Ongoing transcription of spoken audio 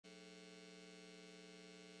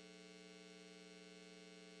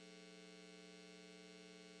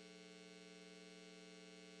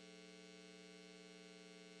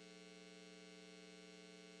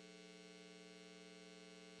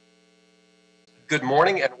Good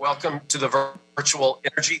morning and welcome to the virtual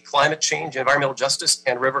Energy, Climate Change, Environmental Justice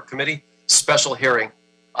and River Committee special hearing.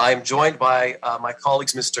 I am joined by my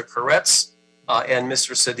colleagues, Mr. Koretz and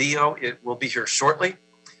Mr. Cedillo. It will be here shortly.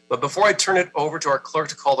 But before I turn it over to our clerk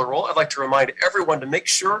to call the roll, I'd like to remind everyone to make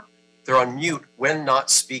sure they're on mute when not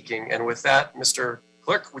speaking. And with that, Mr.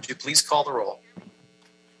 Clerk, would you please call the roll?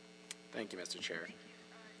 Thank you, Mr. Chair.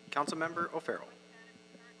 Councilmember O'Farrell.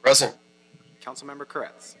 Present. Councilmember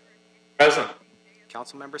Koretz. Present.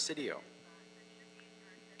 Councilmember Cedillo.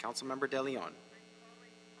 Councilmember De Leon.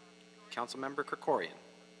 Councilmember Krikorian.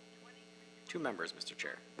 2 members, Mr.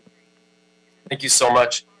 Chair. Thank you so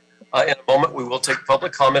much. In a moment, we will take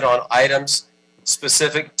public comment on items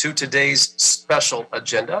specific to today's special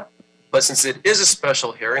agenda. But since it is a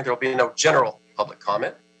special hearing, there will be no general public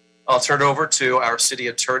comment. I'll turn it over to our city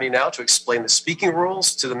attorney now to explain the speaking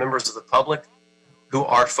rules to the members of the public who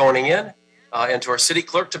are phoning in, and to our city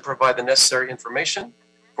clerk to provide the necessary information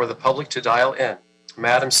for the public to dial in.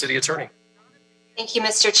 Madam City Attorney. Thank you,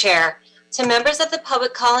 Mr. Chair. To members of the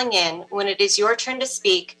public calling in, when it is your turn to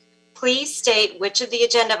speak, please state which of the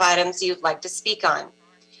agenda items you'd like to speak on.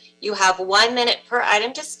 You have 1 minute per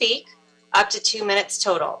item to speak, up to 2 minutes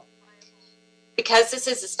total. Because this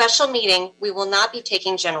is a special meeting, we will not be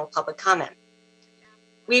taking general public comment.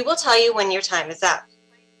 We will tell you when your time is up.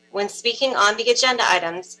 When speaking on the agenda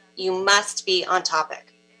items, you must be on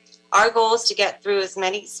topic. Our goal is to get through as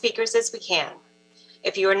many speakers as we can.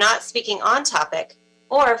 If you are not speaking on topic,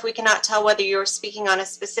 or if we cannot tell whether you are speaking on a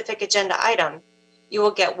specific agenda item, you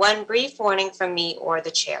will get 1 brief warning from me or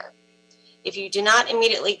the chair. If you do not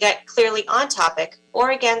immediately get clearly on topic,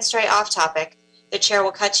 or again stray off topic, the chair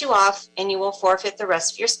will cut you off and you will forfeit the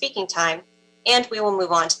rest of your speaking time, and we will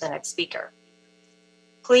move on to the next speaker.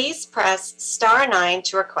 Please press *9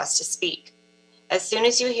 to request to speak. As soon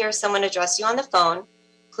as you hear someone address you on the phone,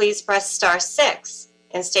 please press *6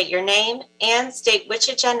 and state your name and state which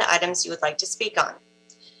agenda items you would like to speak on.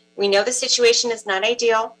 We know the situation is not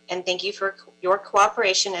ideal, and thank you for your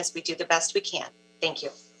cooperation as we do the best we can. Thank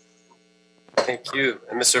you. Thank you.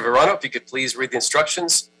 And Mr. Verano, if you could please read the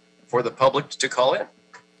instructions for the public to call in.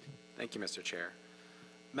 Thank you, Mr. Chair.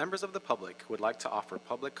 Members of the public who would like to offer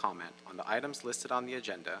public comment on the items listed on the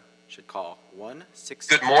agenda should call 1-6.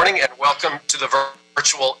 Good morning and welcome to the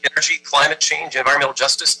virtual Energy, Climate Change, Environmental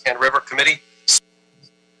Justice and River Committee.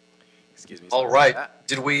 Excuse me. All right.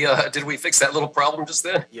 Did we fix that little problem just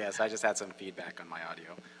then? Yes, I just had some feedback on my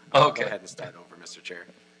audio. Okay. Go ahead and start over, Mr. Chair.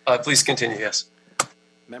 Please continue, yes.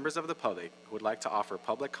 Members of the public who would like to offer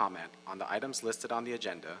public comment on the items listed on the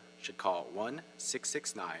agenda should call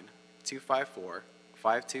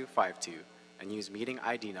 1-669-254-5252 and use meeting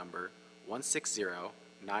ID number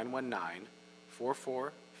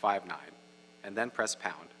 160-919-4459 and then press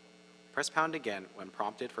pound. Press pound again when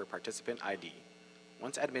prompted for participant ID.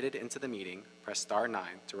 Once admitted into the meeting, press *9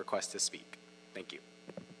 to request to speak. Thank you.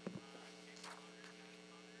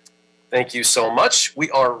 Thank you so much. We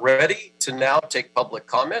are ready to now take public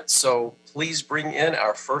comment, so please bring in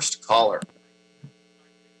our first caller.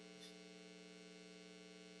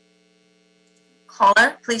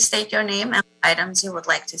 Caller, please state your name and items you would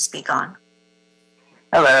like to speak on.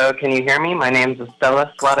 Hello, can you hear me? My name is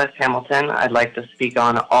Estella Suarez Hamilton. I'd like to speak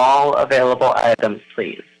on all available items,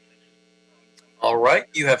 please. All right,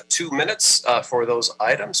 you have 2 minutes for those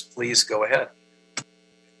items. Please go ahead.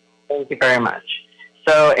 Thank you very much.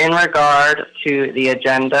 So in regard to the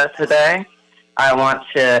agenda today, I want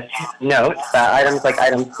to note that items like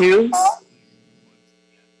item 2,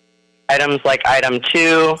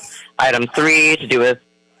 item 3 to do with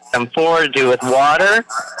item 4 to do with water,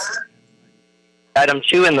 item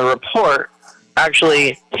 2 in the report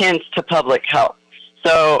actually hints to public health.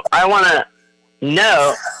 So I want to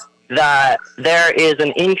note that there is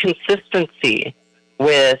an inconsistency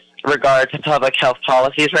with regard to public health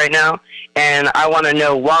policies right now, and I want to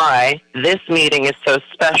know why this meeting is so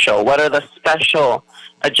special. What are the special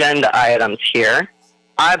agenda items here?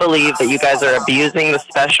 I believe that you guys are abusing the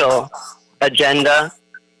special agenda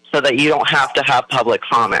so that you don't have to have public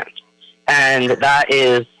comment, and that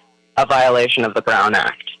is a violation of the Brown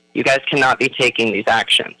Act. You guys cannot be taking these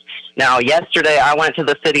actions. Now, yesterday I went to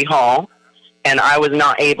the City Hall, and I was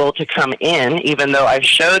not able to come in even though I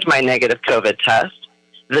showed my negative COVID test.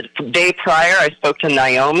 The day prior, I spoke to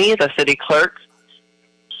Naomi, the city clerk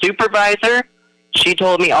supervisor. She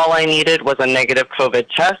told me all I needed was a negative COVID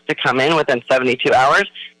test to come in within 72 hours.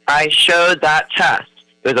 I showed that test.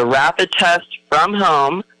 It was a rapid test from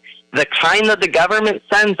home, the kind that the government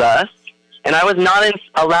sends us, and I was not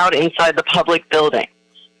allowed inside the public building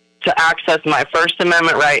to access my First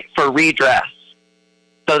Amendment right for redress.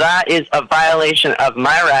 So that is a violation of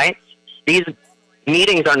my rights. These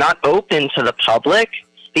meetings are not open to the public.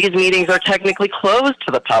 These meetings are technically closed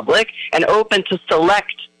to the public and open to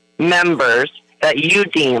select members that you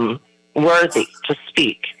deem worthy to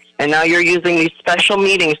speak. And now you're using these special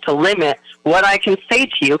meetings to limit what I can say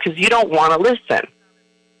to you because you don't want to listen.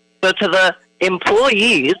 So to the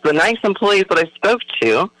employees, the nice employees that I spoke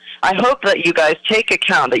to, I hope that you guys take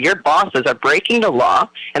account that your bosses are breaking the law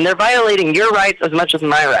and they're violating your rights as much as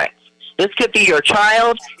my rights. This could be your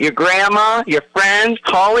child, your grandma, your friends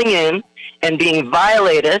calling in and being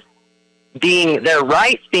violated, their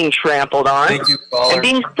rights being trampled on, Thank you, caller. and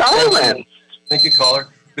being silenced. Thank you, caller.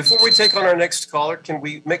 Before we take on our next caller, can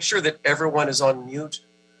we make sure that everyone is on mute?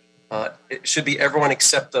 It should be everyone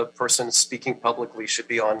except the person speaking publicly should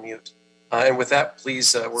be on mute. And with that,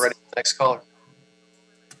 please, we're ready for the next caller.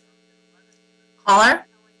 Caller,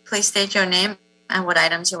 please state your name and what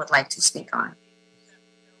items you would like to speak on.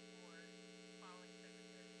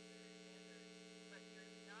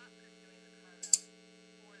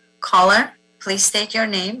 Caller, please state your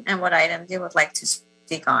name and what items you would like to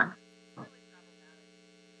speak on.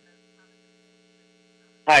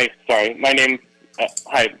 Hi, sorry. My name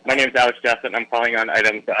is Alex Jessett. I'm calling on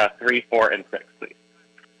items 3, 4, and 6, please.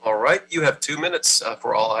 All right, you have 2 minutes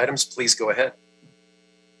for all items. Please go ahead.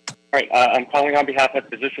 All right, I'm calling on behalf of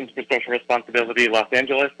Physicians for Social Responsibility Los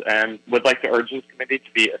Angeles and would like to urge this committee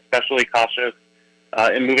to be especially cautious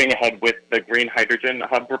in moving ahead with the green hydrogen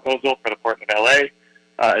hub proposal for the Port of LA,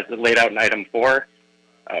 as laid out in item 4.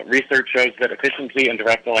 Research shows that efficiency and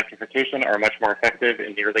direct electrification are much more effective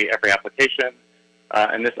in nearly every application,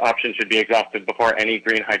 and this option should be exhausted before any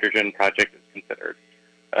green hydrogen project is considered.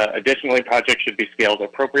 Additionally, projects should be scaled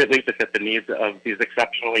appropriately to fit the needs of these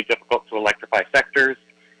exceptionally difficult to electrify sectors,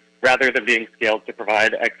 rather than being scaled to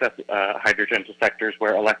provide excess hydrogen to sectors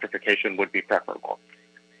where electrification would be preferable.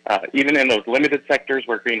 Even in those limited sectors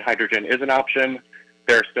where green hydrogen is an option,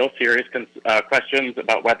 there are still serious questions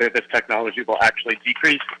about whether this technology will actually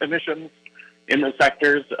decrease emissions in those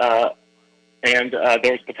sectors, and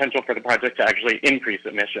there's potential for the project to actually increase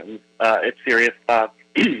emissions. It's serious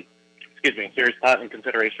serious thought and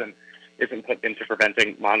consideration isn't put into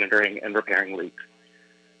preventing, monitoring, and repairing leaks.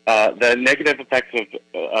 The negative effects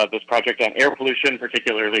of this project on air pollution,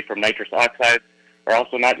 particularly from nitrous oxides, are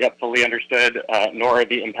also not yet fully understood, nor are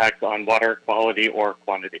the impacts on water quality or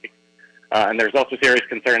quantity. And there's also serious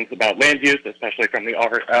concerns about land use, especially for the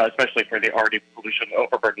already pollution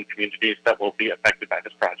overburdened communities that will be affected by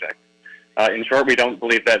this project. In short, we don't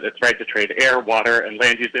believe that it's right to trade air, water, and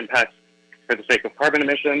land use impacts for the sake of carbon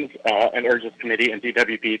emissions, and urge this committee and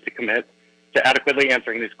DWP to commit to adequately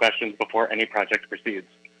answering these questions before any project proceeds.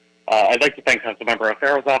 I'd like to thank Councilmember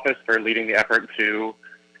O'Farrell's office for leading the effort to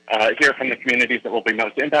hear from the communities that will be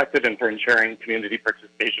most impacted and for ensuring community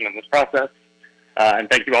participation in this process. And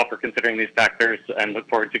thank you all for considering these factors and look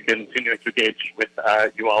forward to continuing to engage with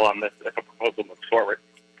you all on this if a proposal moves forward.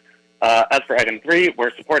 As for item 3,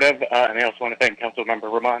 we're supportive, and I also want to thank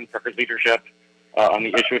Councilmember Rahman for her leadership on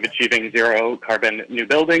the issue of achieving zero carbon new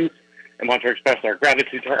buildings, and want to express our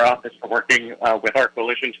gratitude to our office for working with our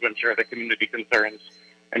coalition to ensure that community concerns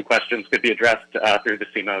and questions could be addressed through the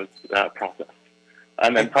CMO's process.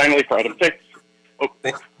 And then finally, for item 6,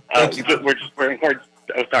 Thank you. We're encouraged.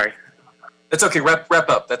 Oh, sorry. That's okay. Wrap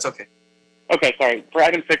up. That's okay. Okay, sorry. For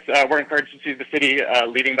item 6, we're encouraged to see the city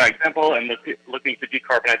leading by example and looking to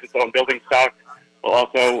decarbonize its own building stock, while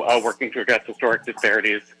also working to address historic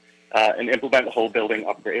disparities and implement whole building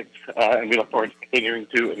upgrades. And we look forward to continuing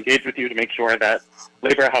to engage with you to make sure that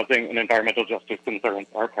labor, housing, and environmental justice concerns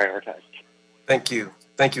are prioritized. Thank you.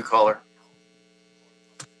 Thank you, caller.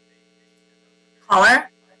 Caller,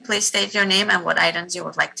 please state your name and what items you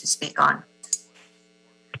would like to speak on.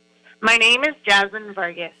 My name is Jasmine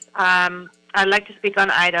Vargas. I'd like to speak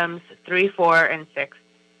on items 3, 4, and 6.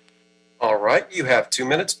 All right. You have 2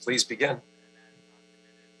 minutes. Please begin.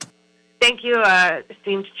 Thank you,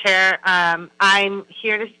 esteemed Chair. I'm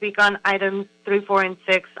here to speak on items 3, 4, and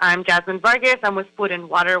 6. I'm Jasmine Vargas. I'm with Food and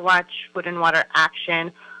Water Watch, Food and Water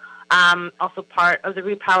Action, also part of the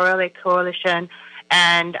Repower LA Coalition.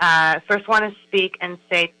 And first want to speak and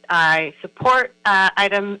say I support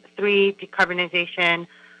item 3, decarbonization,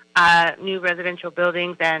 new residential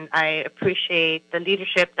buildings, and I appreciate the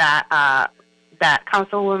leadership that that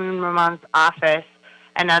Councilwoman Rahman's office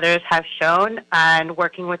and others have shown, and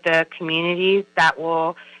working with the communities that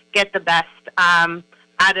will get the best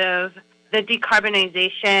out of the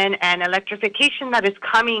decarbonization and electrification that is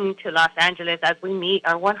coming to Los Angeles as we meet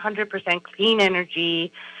our 100% clean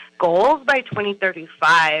energy goals by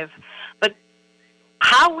 2035. But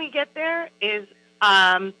how we get there is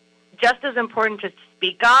just as important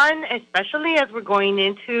speak on, especially as we're going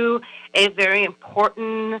into a very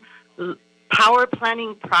important power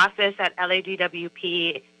planning process at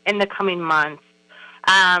LADWP in the coming months.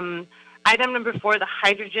 Item number 4, the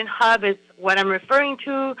hydrogen hub, is what I'm referring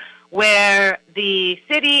to, where the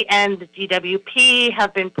city and the DWP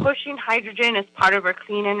have been pushing hydrogen as part of our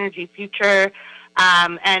clean energy future,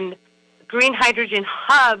 and Green Hydrogen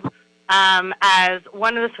Hub as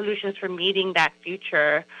one of the solutions for meeting that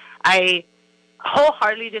future. I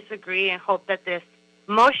wholeheartedly disagree and hope that this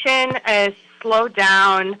motion is slowed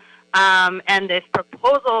down and this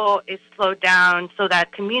proposal is slowed down so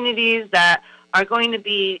that communities that are going to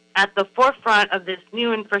be at the forefront of this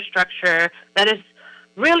new infrastructure that is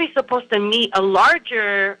really supposed to meet a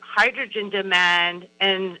larger hydrogen demand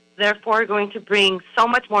and therefore going to bring so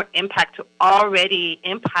much more impact to already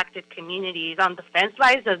impacted communities on the fence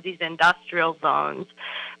lines of these industrial zones.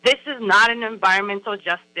 This is not an environmental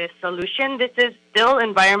justice solution. This is still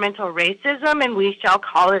environmental racism, and we shall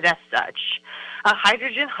call it as such. A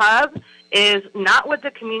hydrogen hub is not what the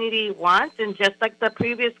community wants, and just like the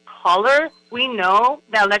previous caller, we know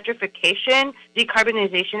that electrification,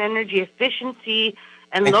 decarbonization, energy efficiency,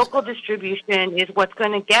 and local distribution is what's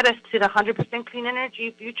going to get us to the 100% clean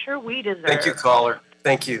energy future we deserve. Thank you, caller.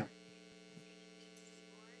 Thank you.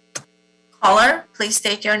 Caller, please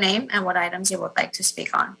state your name and what items you would like to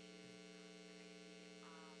speak on.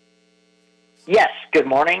 Yes, good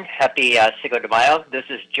morning. Happy Cinco de Mayo. This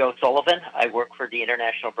is Joe Sullivan. I work for the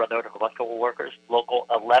International Brotherhood of Electrical Workers, Local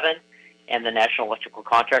 11, and the National Electrical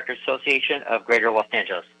Contractors Association of Greater Los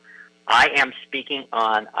Angeles. I am speaking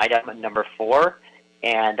on item number 4,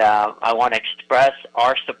 and I want to express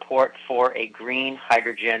our support for a green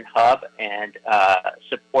hydrogen hub and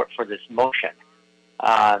support for this motion.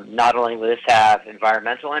 Not only will this have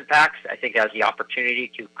environmental impacts, I think it has the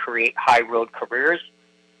opportunity to create high road careers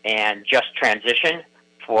and just transition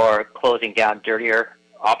for closing down dirtier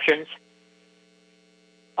options.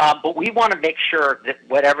 But we want to make sure that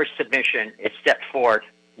whatever submission is set forth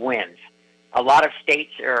wins. A lot of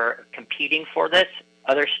states are competing for this.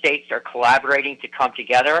 Other states are collaborating to come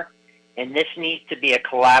together. And this needs to be a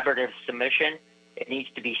collaborative submission. It needs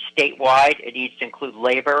to be statewide. It needs to include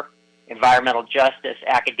labor, environmental justice,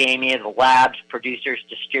 academia, the labs, producers,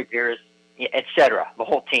 distributors, etc., the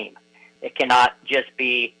whole team. It cannot just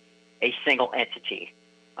be a single entity.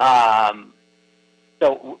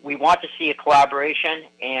 So we want to see a collaboration,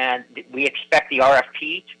 and we expect the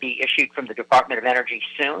RFP to be issued from the Department of Energy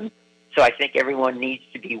soon. So I think everyone needs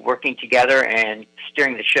to be working together and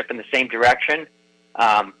steering the ship in the same direction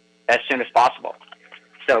as soon as possible.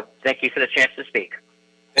 So thank you for the chance to speak.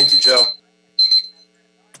 Thank you, Joe.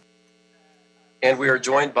 And we are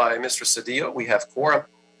joined by Mr. Cedillo. We have quorum,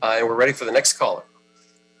 and we're ready for the next caller.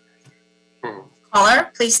 Caller,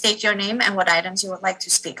 please state your name and what items you would like to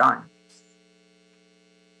speak on.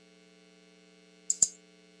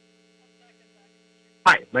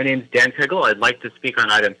 Hi, my name is Dan Kegel. I'd like to speak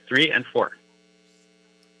on items 3 and 4.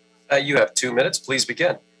 You have 2 minutes. Please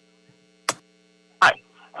begin. Hi,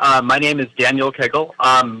 my name is Daniel Kegel.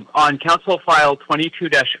 On Council File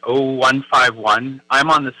 22-0151, I'm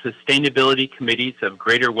on the Sustainability Committees of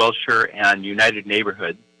Greater Wilshire and United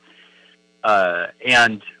Neighborhood.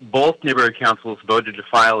 And both neighborhood councils voted to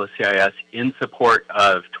file a CIS in support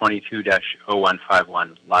of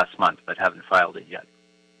 22-0151 last month, but haven't filed it yet.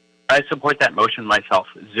 I support that motion myself.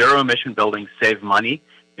 Zero-emission buildings save money,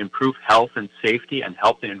 improve health and safety, and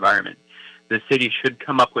help the environment. The city should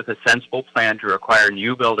come up with a sensible plan to require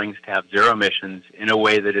new buildings to have zero emissions in a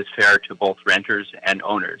way that is fair to both renters and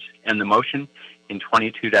owners. And the motion in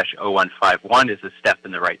 22-0151 is a step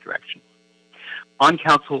in the right direction. On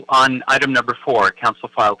item number 4, Council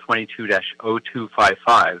File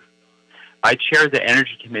 22-0255, I chair the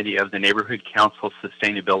Energy Committee of the Neighborhood Council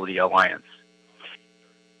Sustainability Alliance.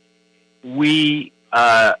 We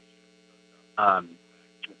look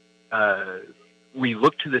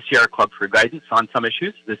to the Sierra Club for guidance on some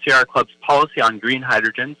issues. The Sierra Club's policy on green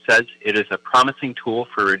hydrogen says it is a promising tool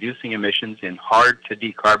for reducing emissions in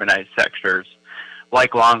hard-to-decarbonize sectors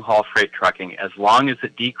like long-haul freight trucking, as long as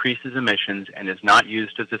it decreases emissions and is not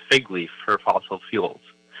used as a fig leaf for fossil fuels.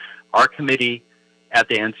 Our committee at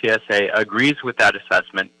the NCSA agrees with that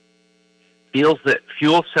assessment, feels that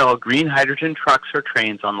fuel cell green hydrogen trucks or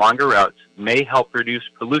trains on longer routes may help reduce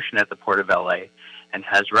pollution at the Port of LA, and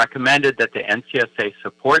has recommended that the NCSA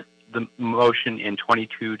support the motion in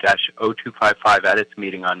 22-0255 at its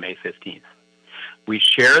meeting on May 15th. We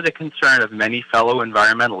share the concern of many fellow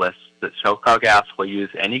environmentalists that SoCalGas will use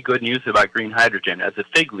any good news about green hydrogen as a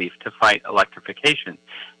fig leaf to fight electrification,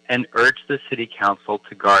 and urge the City Council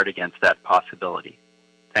to guard against that possibility.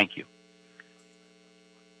 Thank you.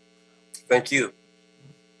 Thank you.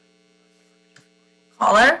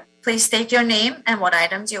 Caller, please state your name and what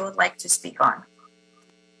items you would like to speak on.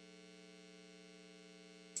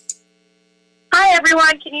 Hi,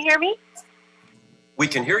 everyone. Can you hear me? We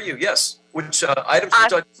can hear you, yes. Which items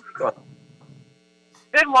would you like to speak on?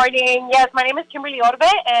 Good morning. Yes, my name is Kimberly Orbe,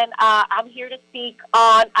 and I'm here to speak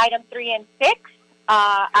on item 3 and 6.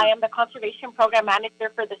 I am the Conservation Program Manager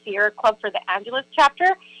for the Sierra Club for the Angeles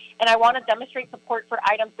chapter, and I want to demonstrate support for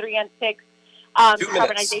item 3 and 6. 2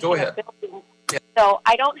 minutes. Go ahead. Yeah. So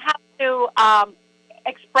I don't have to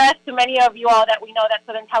express to many of you all that we know that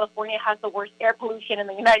Southern California has the worst air pollution in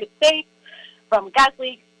the United States, from gas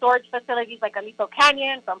leaks, storage facilities like Aliso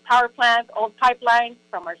Canyon, from power plants, old pipelines,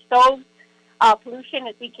 from our stoves. Pollution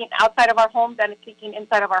is leaking outside of our homes and it's leaking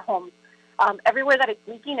inside of our homes. Everywhere that it's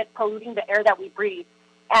leaking, it's polluting the air that we breathe.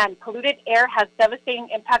 And polluted air has devastating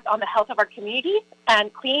impact on the health of our communities.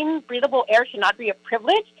 And clean, breathable air should not be a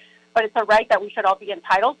privilege, but it's a right that we should all be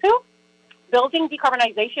entitled to. Building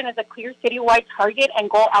decarbonization is a clear citywide target and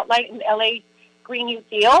goal outlined in the LA Green New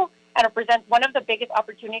Deal, and it presents one of the biggest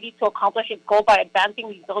opportunities to accomplish its goal by advancing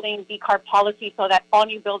the building decarb policy so that all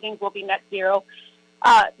new buildings will be net zero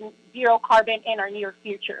carbon in our near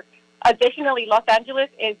future. Additionally, Los Angeles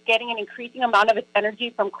is getting an increasing amount of its energy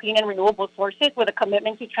from clean and renewable sources with a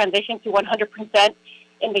commitment to transition to 100%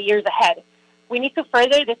 in the years ahead. We need to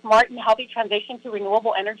further this smart and healthy transition to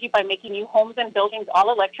renewable energy by making new homes and buildings all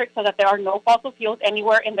electric so that there are no fossil fuels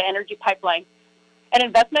anywhere in the energy pipeline. An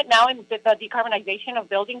investment now in the decarbonization of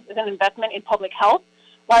buildings is an investment in public health.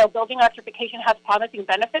 While building electrification has promising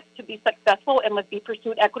benefits, to be successful, it must be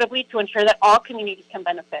pursued equitably to ensure that all communities can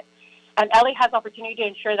benefit. And LA has opportunity to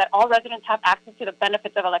ensure that all residents have access to the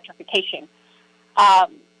benefits of electrification.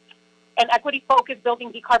 An equity-focused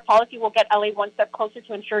building decarb policy will get LA one step closer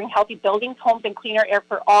to ensuring healthy buildings, homes, and cleaner air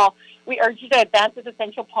for all. We urge you to advance this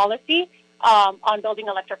essential policy on building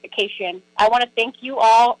electrification. I want to thank you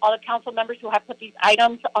all the council members who have put these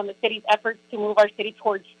items on the city's efforts to move our city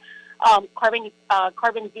towards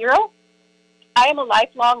carbon zero. I am a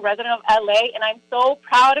lifelong resident of LA, and I'm so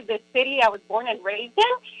proud of this city I was born and raised in,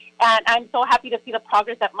 and I'm so happy to see the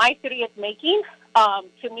progress that my city is making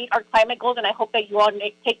to meet our climate goals, and I hope that you all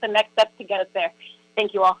take the next steps to get us there.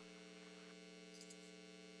 Thank you all.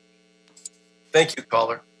 Thank you,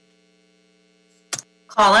 caller.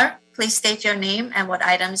 Caller, please state your name and what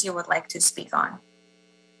items you would like to speak on.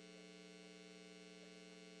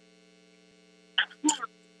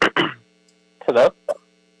 Hello?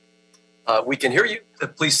 We can hear you.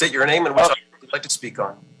 Please state your name and which item you'd like to speak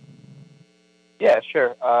on. Yeah,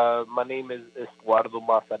 sure. My name is Eduardo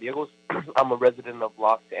Mazariegos. I'm a resident of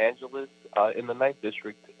Los Angeles in the 9th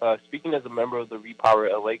District, speaking as a member of the Repower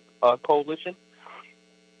LA Coalition.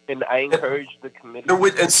 And I encourage the committee...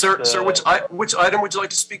 And sir, which item would you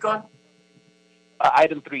like to speak on?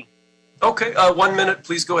 Item 3. Okay, 1 minute.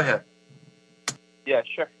 Please go ahead. Yeah,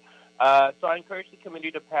 sure. So I encourage the committee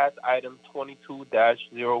to pass item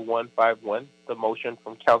 22-0151, the motion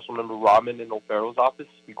from Councilmember Rahman in O'Farrell's office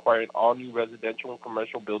requiring all new residential and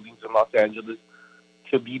commercial buildings in Los Angeles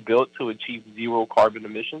to be built to achieve zero carbon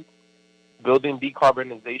emissions. Building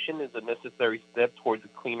decarbonization is a necessary step towards a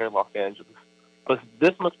cleaner Los Angeles. But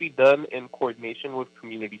this must be done in coordination with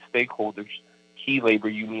community stakeholders, key labor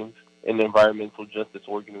unions, and environmental justice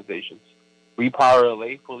organizations. Repower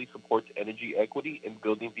LA fully supports energy equity and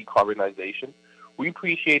building decarbonization. We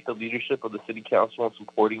appreciate the leadership of the City Council in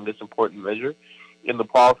supporting this important measure and the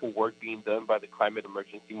powerful work being done by the Climate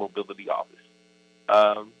Emergency Mobility Office.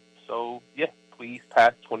 So, yeah, please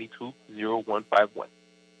pass 22-0151.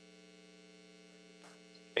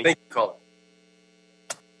 Thank you, caller.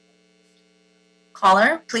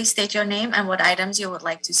 Caller, please state your name and what items you would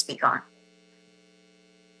like to speak on.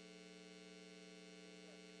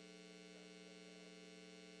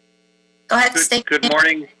 Go ahead, state Good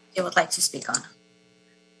morning. You would like to speak on.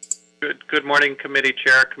 Good morning, committee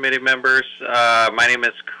chair, committee members. My name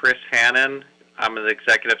is Chris Hannon. I'm the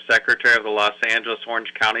executive secretary of the Los Angeles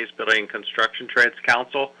Orange County's Building and Construction Trades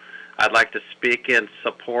Council. I'd like to speak in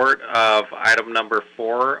support of item number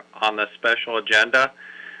 4 on the special agenda.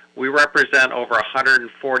 We represent over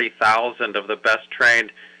 140,000 of the best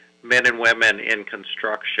trained men and women in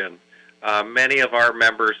construction. Many of our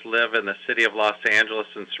members live in the city of Los Angeles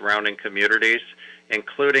and surrounding communities,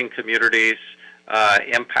 including communities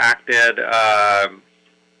impacted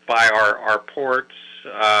by our ports,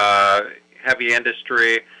 heavy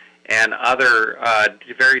industry, and other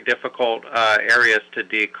very difficult areas to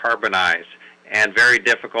decarbonize, and very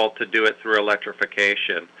difficult to do it through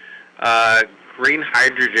electrification. Green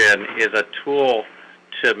hydrogen is a tool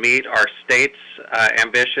to meet our state's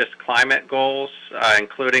ambitious climate goals,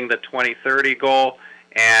 including the 2030 goal,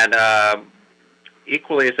 and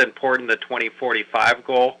equally as important, the 2045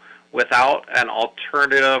 goal, without an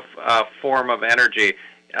alternative form of energy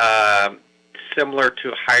similar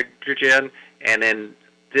to hydrogen, and in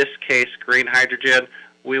this case, green hydrogen,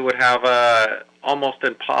 we would have a almost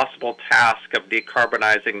impossible task of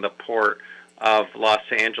decarbonizing the port of Los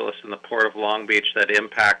Angeles and the port of Long Beach that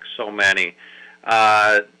impacts so many.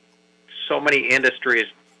 So many industries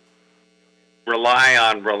rely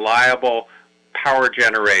on reliable power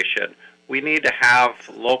generation. We need to have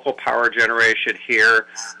local power generation here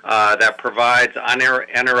that provides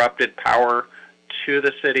uninterrupted power to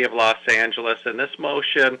the city of Los Angeles, and this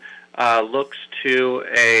motion looks to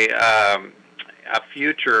a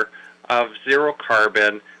future of zero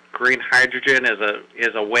carbon. Green hydrogen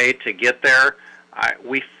is a way to get there.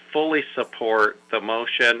 We fully support the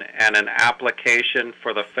motion and an application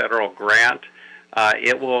for the federal grant.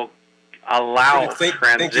 It will allow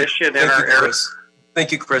transition in our area.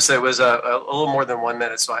 Thank you, Chris. It was a little more than 1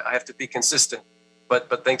 minute, so I have to be consistent.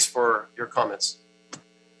 But thanks for your comments.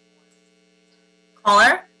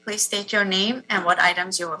 Caller, please state your name and what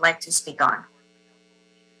items you would like to speak on.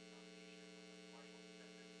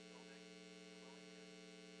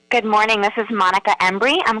 Good morning. This is Monica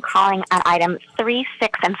Embry. I'm calling on items 3,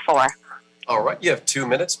 6, and 4. All right. You have 2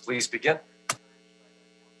 minutes. Please begin.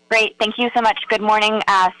 Great. Thank you so much. Good morning.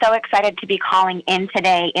 So excited to be calling in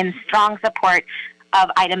today in strong support of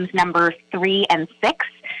items number 3 and 6.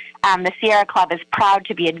 The Sierra Club is proud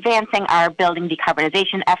to be advancing our building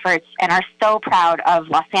decarbonization efforts and are so proud of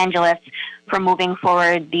Los Angeles for moving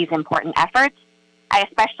forward these important efforts. I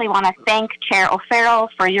especially want to thank Chair O'Farrell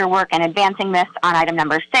for your work in advancing this on item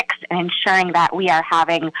number 6 and ensuring that we are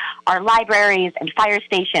having our libraries and fire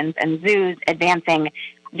stations and zoos advancing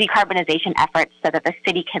decarbonization efforts so that the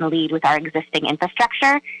city can lead with our existing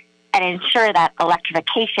infrastructure and ensure that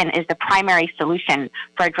electrification is the primary solution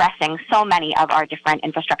for addressing so many of our different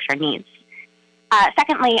infrastructure needs.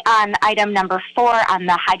 Secondly, on item number 4 on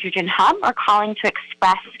the hydrogen hub, we're calling to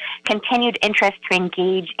express continued interest to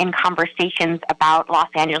engage in conversations about Los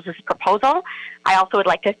Angeles' proposal. I also would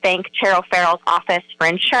like to thank Chair O'Farrell's office for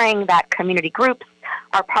ensuring that community groups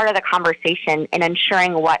are part of the conversation and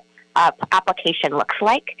ensuring what application looks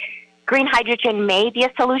like. Green hydrogen may be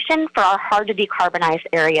a solution for our hard-to-decarbonize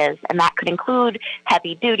areas, and that could include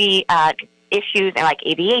heavy-duty issues like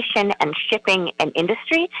aviation and shipping and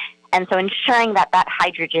industry. And so ensuring that that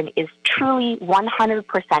hydrogen is truly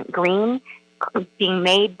 100% green, being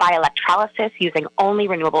made by electrolysis using only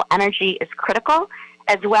renewable energy is critical,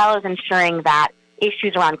 as well as ensuring that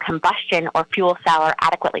issues around combustion or fuel cell are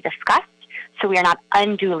adequately discussed, so we are not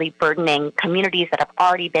unduly burdening communities that have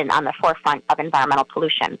already been on the forefront of environmental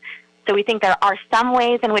pollution. So we think there are some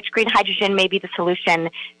ways in which green hydrogen may be the solution,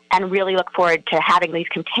 and really look forward to having these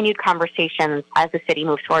continued conversations as the city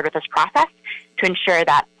moves forward with this process to ensure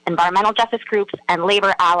that environmental justice groups and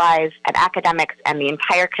labor allies and academics and the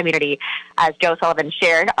entire community, as Joe Sullivan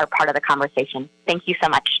shared, are part of the conversation. Thank you so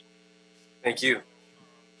much. Thank you.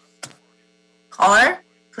 Caller,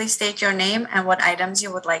 please state your name and what items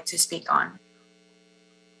you would like to speak on.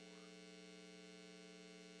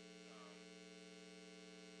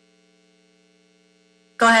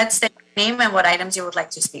 Go ahead, state your name and what items you would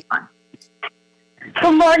like to speak on.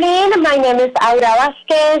 Good morning. My name is Aura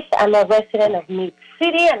Vasquez. I'm a resident of Mid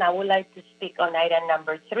City, and I would like to speak on item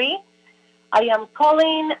number 3. I am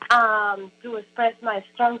calling to express my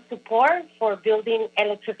strong support for building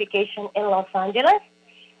electrification in Los Angeles.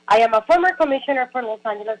 I am a former commissioner for Los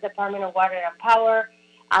Angeles Department of Water and Power.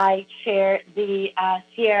 I chair the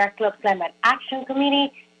Sierra Club Climate Action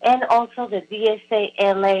Committee and also the DSA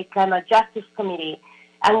LA Climate Justice Committee.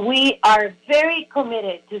 And we are very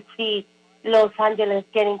committed to see Los Angeles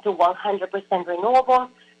getting to 100% renewables.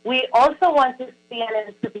 We also want to see an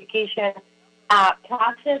electrification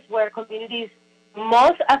process where communities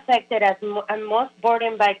most affected and most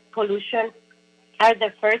burdened by pollution are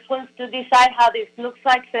the first ones to decide how this looks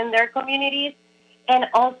like in their communities. And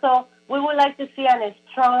also, we would like to see a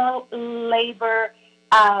strong labor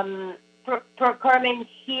procurement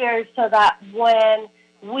here so that when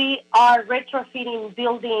we are retrofitting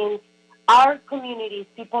buildings, our communities,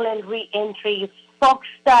 people in re-entry, folks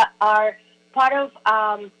that are part of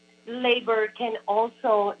labor can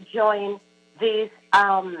also join these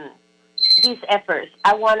efforts.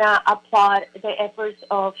 I want to applaud the efforts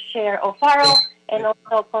of Chair O'Farrell and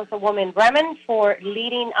also Councilwoman Bremen for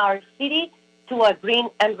leading our city to a green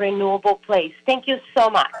and renewable place. Thank you so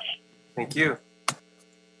much. Thank you.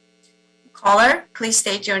 Caller, please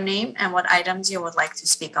state your name and what items you would like to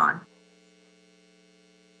speak on.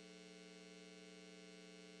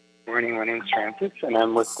 Morning, my name is Francis, and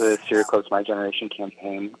I'm with the Sierra Club's My Generation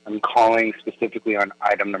campaign. I'm calling specifically on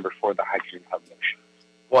item number 4, the hydrogen hub motion.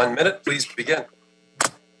 1 minute, please begin.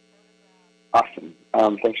 Awesome.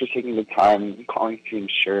 Thanks for taking the time. I'm calling to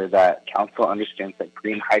ensure that Council understands that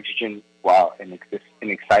green hydrogen, while an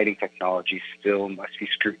exciting technology, still must be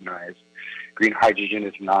scrutinized. Green hydrogen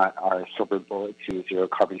is not our silver bullet to a zero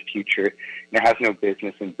carbon future, and it has no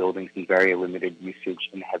business in buildings and very limited usage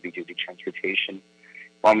in heavy duty transportation.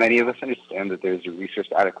 While many of us understand that there's a resource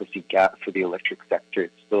adequacy gap for the electric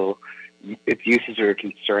sector, its uses are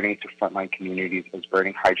concerning to frontline communities, as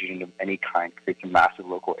burning hydrogen of any kind creates a massive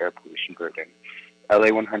local air pollution burden. LA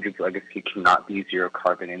 100's legacy cannot be zero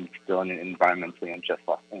carbon and still in an environmentally unjust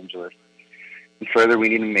Los Angeles. And further, we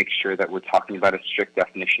need to make sure that we're talking about a strict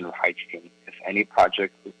definition of hydrogen. If any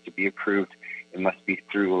project is to be approved, it must be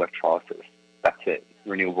through electrolysis. That's it.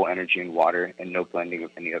 Renewable energy and water, and no blending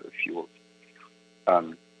of any other fuels.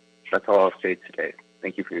 That's all I'll say today.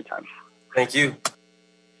 Thank you for your time. Thank you.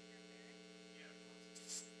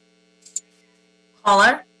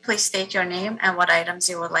 Caller, please state your name and what items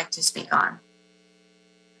you would like to speak on.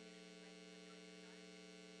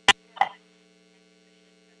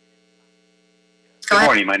 Good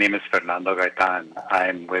morning. My name is Fernando Gaitan.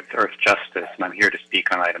 I'm with Earth Justice, and I'm here to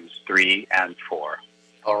speak on items 3 and 4.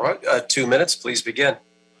 All right. 2 minutes, please begin.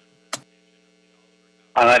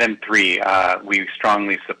 On item 3, we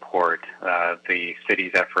strongly support the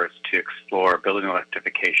city's efforts to explore building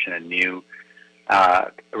electrification in new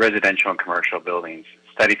residential and commercial buildings.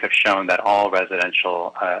 Studies have shown that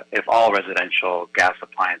if all residential gas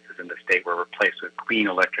appliances in the state were replaced with clean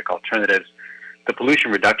electric alternatives, the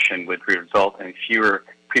pollution reduction would result in fewer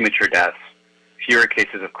premature deaths, fewer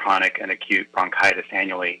cases of chronic and acute bronchitis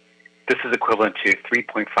annually. This is equivalent to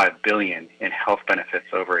 $3.5 billion in health benefits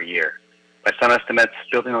over a year. By some estimates,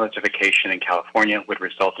 building electrification in California would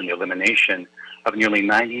result in the elimination of nearly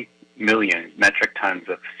 90 million metric tons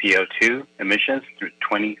of CO2 emissions through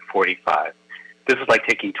 2045. This is like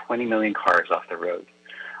taking 20 million cars off the road.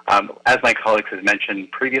 As my colleagues have mentioned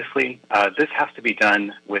previously, this has to be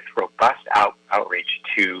done with robust outreach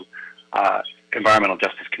to environmental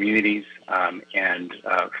justice communities and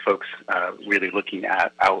folks really looking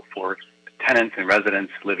out for tenants and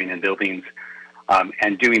residents living in buildings,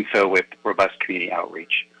 and doing so with robust community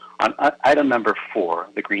outreach. On item number 4,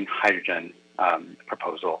 the green hydrogen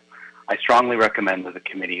proposal, I strongly recommend that the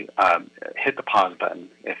committee hit the pause button,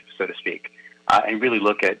 if so to speak, and really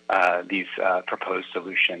look at these proposed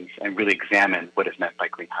solutions and really examine what is meant by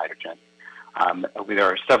green hydrogen. There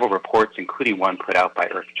are several reports, including one put out by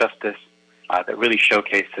Earth Justice, that really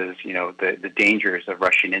showcases, the dangers of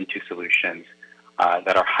rushing into solutions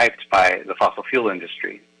that are hyped by the fossil fuel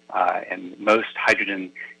industry. And most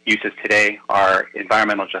hydrogen uses today are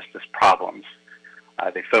environmental justice problems.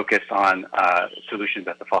 They focus on solutions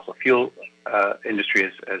that the fossil fuel industry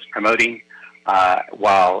is promoting,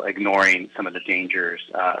 while ignoring some of the dangers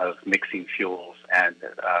of mixing fuels and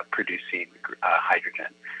producing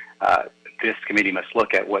hydrogen. This committee must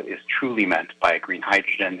look at what is truly meant by green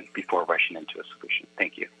hydrogen before rushing into a solution.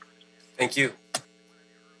 Thank you. Thank you.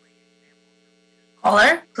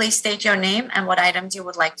 Caller, please state your name and what items you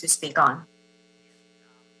would like to speak on.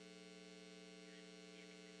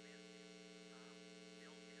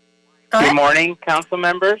 Good morning, council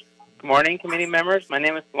members. Good morning, committee members. My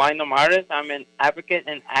name is Lionel Mares. I'm an advocate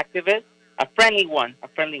and activist, a friendly one,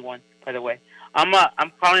 by the way.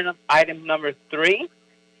 I'm calling up item number 3.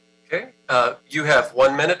 Okay. You have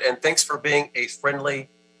 1 minute, and thanks for being a friendly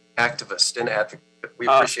activist and advocate. We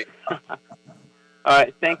appreciate it. All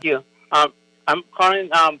right, thank you. I'm calling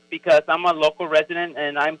because I'm a local resident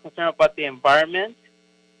and I'm concerned about the environment.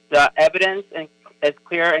 The evidence is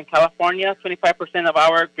clear in California. 25% of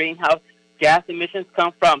our greenhouse gas emissions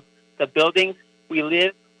come from the buildings we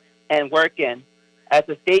live and work in. As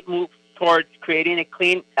the state moves towards creating a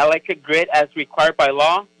clean electric grid as required by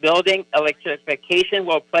law, building electrification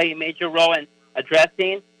will play a major role in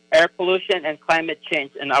addressing air pollution and climate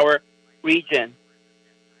change in our region.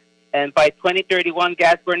 And by 2031,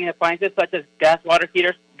 gas-burning appliances such as gas water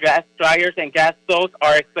heaters, gas dryers, and gas stoves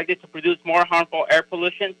are expected to produce more harmful air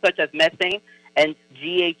pollution such as methane and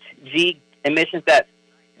GHG emissions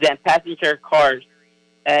than passenger cars.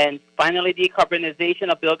 And finally, decarbonization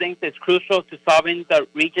of buildings is crucial to solving the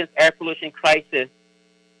region's air pollution crisis.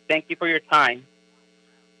 Thank you for your time.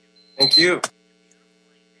 Thank you.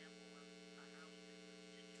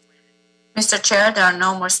 Mr. Chair, there are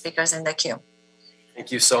no more speakers in the queue. Thank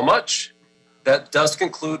you so much. That does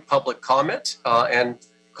conclude public comment. And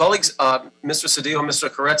colleagues, Mr. Cedillo, Mr.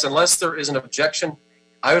 Koretz, unless there is an objection,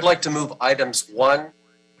 I would like to move items 1,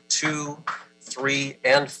 2, 3,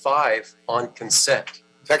 and 5 on consent.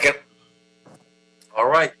 Second. All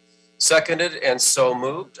right. Seconded and so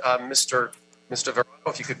moved. Mr. Verano,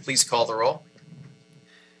 if you could please call the roll.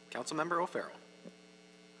 Councilmember O'Farrell.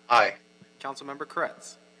 Aye. Councilmember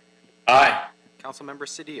Koretz. Aye. Councilmember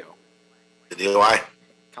Cedillo. Cedillo, aye.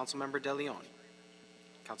 Councilmember De Leon.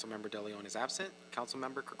 Councilmember De Leon is absent.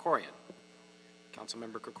 Councilmember Krikorian.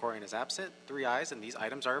 Councilmember Krikorian is absent. 3 ayes, and these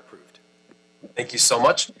items are approved. Thank you so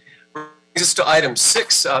much. Brings us to item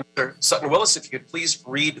 6. Mr. Sutton-Willis, if you could please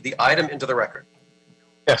read the item into the record.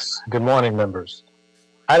 Yes. Good morning, members.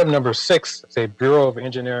 Item number 6 is a Bureau of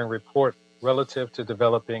Engineering report relative to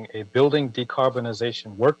developing a building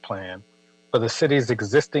decarbonization work plan for the city's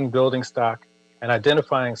existing building stock and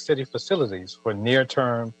identifying city facilities for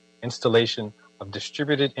near-term installation of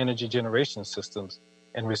distributed energy generation systems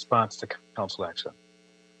in response to council action.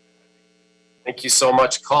 Thank you so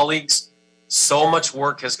much, colleagues. So much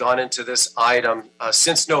work has gone into this item.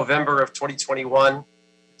 Since November of 2021,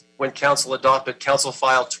 when council adopted Council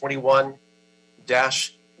File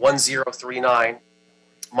 21-1039,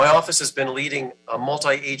 my office has been leading a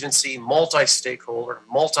multi-agency, multi-stakeholder,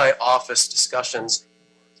 multi-office discussions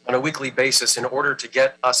on a weekly basis in order to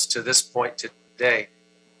get us to this point today.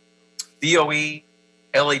 BOE,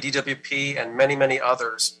 LADWP, and many, many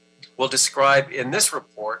others will describe in this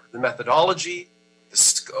report the methodology, the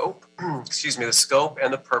scope, the scope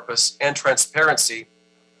and the purpose and transparency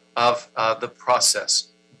of the process.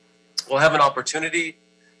 We'll have an opportunity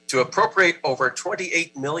to appropriate over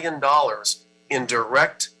 $28 million in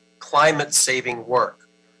direct climate-saving work,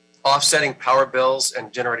 offsetting power bills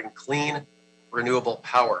and generating clean, renewable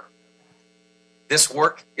power. This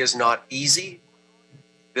work is not easy.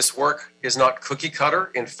 This work is not cookie cutter.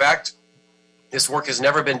 In fact, this work has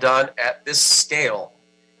never been done at this scale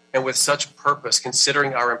and with such purpose,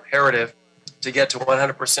 considering our imperative to get to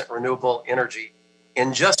 100% renewable energy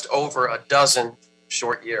in just over a dozen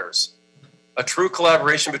short years. A true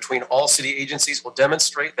collaboration between all city agencies will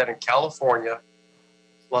demonstrate that in California,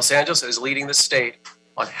 Los Angeles is leading the state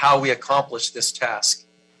on how we accomplish this task.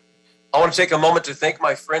 I want to take a moment to thank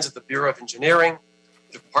my friends at the Bureau of Engineering,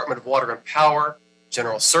 the Department of Water and Power,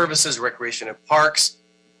 General Services, Recreation and Parks,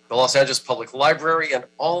 the Los Angeles Public Library, and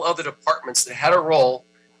all other departments that had a role,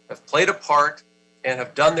 have played a part, and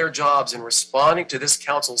have done their jobs in responding to this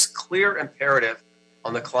council's clear imperative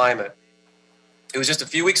on the climate. It was just a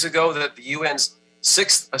few weeks ago that the UN's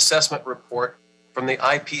 6th assessment report from the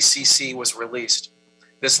IPCC was released.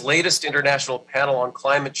 This latest international panel on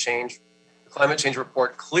climate change, the climate change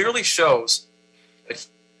report clearly shows that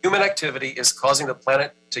human activity is causing the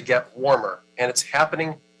planet to get warmer, and it's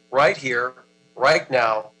happening right here, right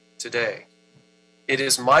now, today. It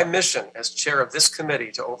is my mission as chair of this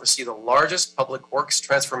committee to oversee the largest public works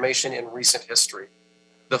transformation in recent history,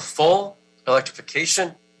 the full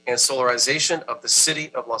electrification and solarization of the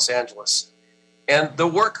city of Los Angeles. And the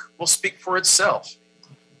work will speak for itself.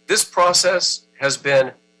 This process has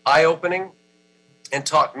been eye-opening and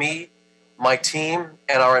taught me, my team,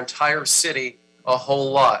 and our entire city a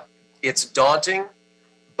whole lot. It's daunting,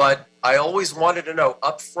 but I always wanted to know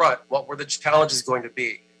up front what were the challenges going to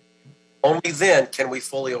be. Only then can we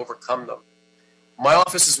fully overcome them. My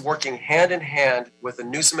office is working hand in hand with the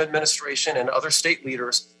Newsom administration and other state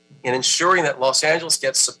leaders in ensuring that Los Angeles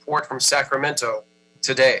gets support from Sacramento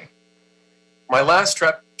today. My last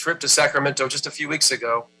trip to Sacramento just a few weeks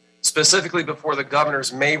ago, specifically before the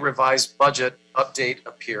governor's May revised budget update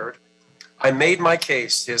appeared, I made my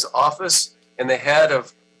case to his office and the head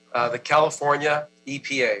of the California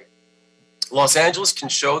EPA. Los Angeles can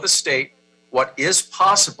show the state what is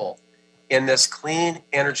possible in this clean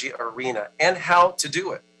energy arena and how to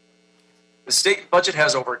do it. The state budget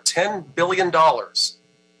has over $10 billion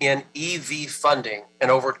in EV funding and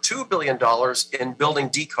over $2 billion in building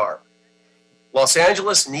decarb. Los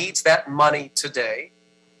Angeles needs that money today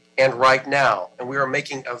and right now, and we are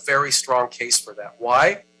making a very strong case for that.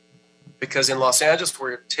 Why? Because in Los Angeles,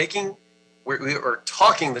 we are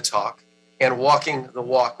talking the talk and walking the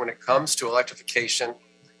walk when it comes to electrification,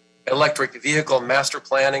 electric vehicle master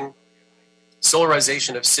planning,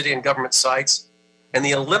 solarization of city and government sites, and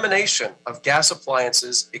the elimination of gas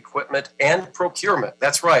appliances, equipment, and procurement.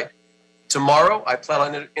 That's right. Tomorrow, I plan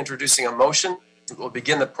on introducing a motion that will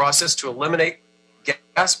begin the process to eliminate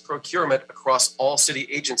gas procurement across all city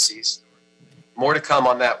agencies. More to come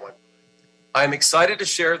on that one. I'm excited to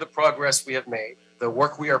share the progress we have made, the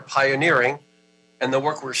work we are pioneering, and the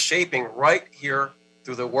work we're shaping right here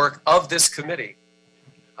through the work of this committee.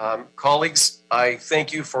 Colleagues, I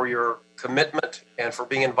thank you for your commitment and for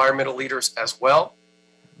being environmental leaders as well.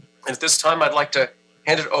 And at this time, I'd like to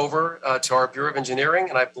hand it over to our Bureau of Engineering,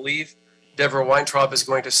 and I believe Deborah Weintraub is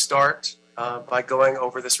going to start by going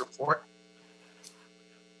over this report.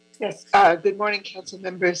 Yes, good morning, council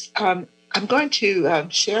members. I'm going to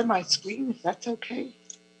share my screen, if that's okay.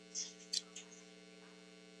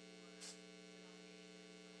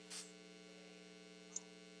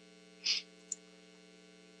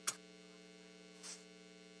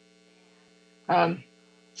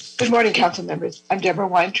 Good morning, council members. I'm Deborah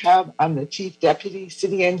Weintraub. I'm the Chief Deputy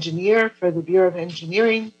City Engineer for the Bureau of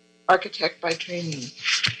Engineering, architect by training.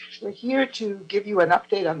 We're here to give you an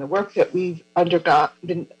update on the work that we've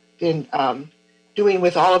been doing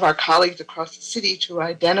with all of our colleagues across the city to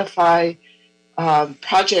identify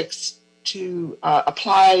projects to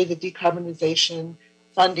apply the decarbonization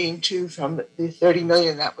funding to from the $30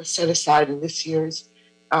 million that was set aside in this year's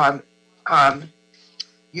UB.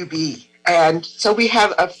 And so we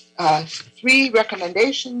have 3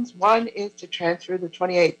 recommendations. One is to transfer the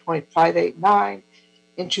 28.589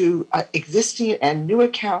 into existing and new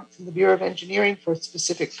accounts in the Bureau of Engineering for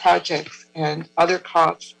specific projects, and other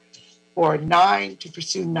costs for to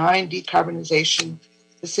pursue 9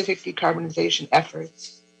 specific decarbonization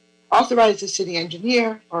efforts. Authorize the city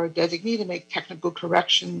engineer or designee to make technical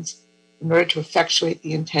corrections in order to effectuate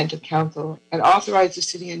the intent of council, and authorize the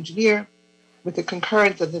city engineer with the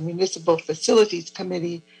concurrence of the Municipal Facilities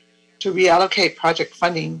Committee to reallocate project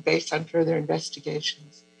funding based on further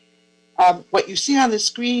investigations. What you see on the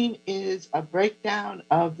screen is a breakdown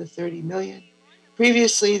of the $30 million.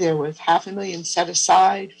 Previously, there was $500,000 set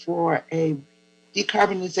aside for a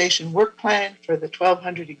decarbonization work plan for the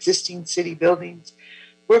 1,200 existing city buildings.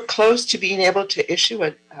 We're close to being able to issue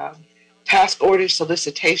a task order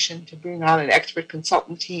solicitation to bring on an expert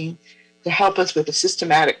consultant team to help us with a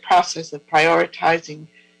systematic process of prioritizing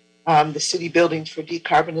the city buildings for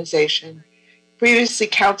decarbonization. Previously,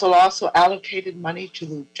 council also allocated money to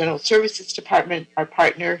the General Services Department, our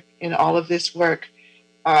partner in all of this work,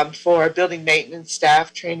 for building maintenance,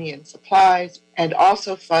 staff, training, and supplies, and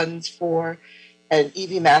also funds for an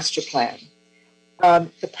EV master plan.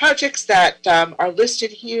 The projects that are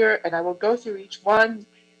listed here, and I will go through each one,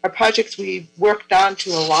 are projects we've worked on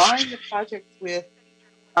to align the project with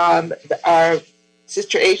our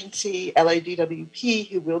sister agency, LADWP,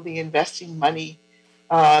 who will be investing money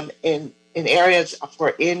in areas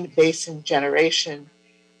for in-basin generation.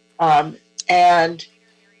 And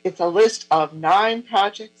it's a list of 9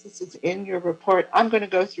 projects. This is in your report. I'm going to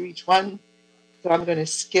go through each one, so I'm going to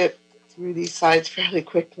skip through these slides fairly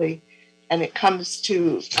quickly. And it comes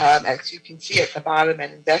to, as you can see at the bottom,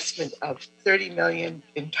 an investment of $30 million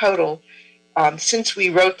in total. Since we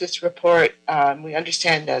wrote this report, we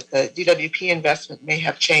understand that the DWP investment may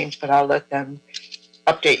have changed, but I'll let them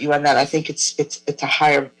update you on that. I think it's a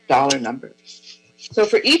higher dollar number. So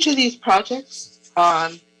for each of these projects,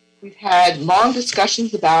 we've had long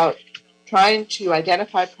discussions about trying to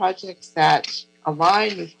identify projects that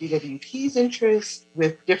align with DWP's interests,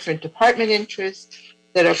 with different department interests,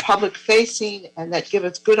 that are public-facing, and that give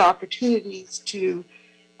us good opportunities to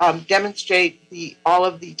demonstrate all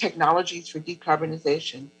of the technologies for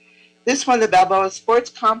decarbonization. This one, the Balboa Sports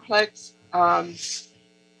Complex,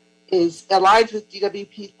 is aligned with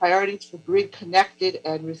DWP's priorities for grid-connected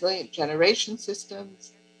and resilient generation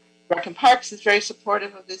systems. Rec and Parks is very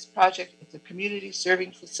supportive of this project. It's a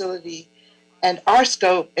community-serving facility. And our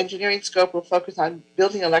scope, engineering scope, will focus on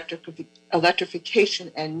building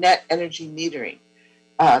electrification and net energy metering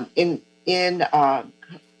in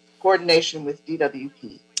coordination with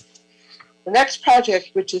DWP. The next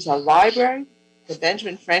project, which is a library, the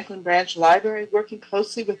Benjamin Franklin Branch Library, working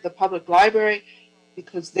closely with the public library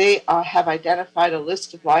because they have identified a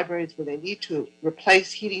list of libraries where they need to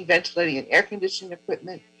replace heating, ventilating, and air conditioning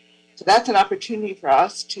equipment. So that's an opportunity for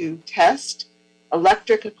us to test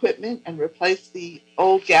electric equipment and replace the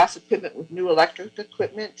old gas equipment with new electric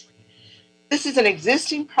equipment. This is an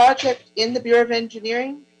existing project in the Bureau of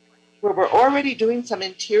Engineering where we're already doing some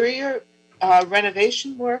interior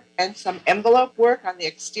renovation work and some envelope work on the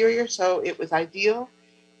exterior, so it was ideal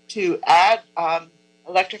to add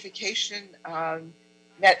electrification,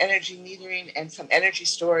 net energy metering, and some energy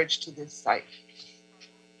storage to this site.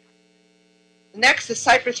 Next, the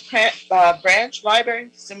Cypress Branch Library,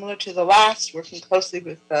 similar to the last, working closely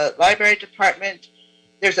with the library department.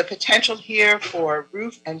 There's a potential here for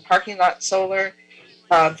roof and parking lot solar,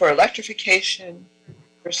 for electrification,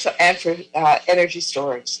 and for energy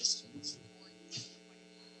storage systems.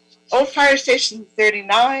 Old Fire Station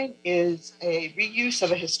 39 is a reuse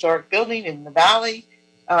of a historic building in the valley.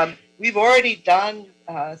 We've already done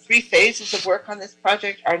 3 phases of work on this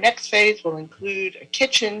project. Our next phase will include a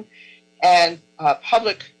kitchen and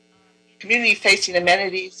public community-facing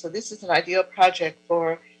amenities. So this is an ideal project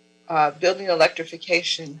for building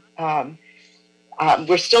electrification.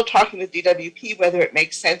 We're still talking with DWP whether it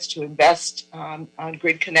makes sense to invest on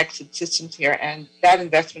grid-connected systems here, and that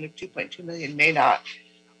investment of $2.2 million may not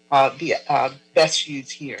be best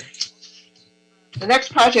used here. The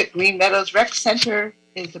next project, Green Meadows Rec Center,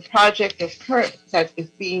 is a project that is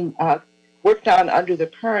being worked on under the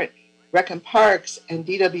current Rec and Parks and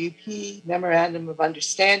DWP Memorandum of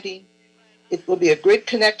Understanding. It will be a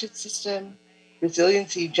grid-connected system,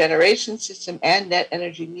 resiliency generation system, and net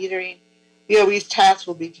energy metering. BOE's task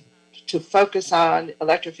will be to focus on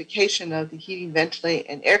electrification of the heating, ventilation,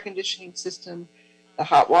 and air conditioning system, the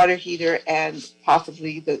hot water heater, and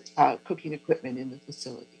possibly the cooking equipment in the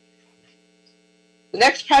facility. The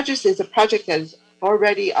next project is a project that is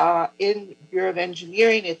already in Bureau of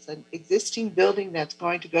Engineering. It's an existing building that's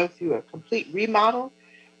going to go through a complete remodel.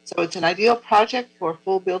 So it's an ideal project for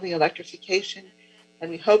full building electrification. And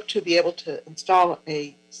we hope to be able to install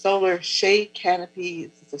a solar shade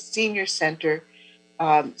canopy. It's a senior center.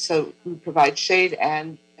 So we provide shade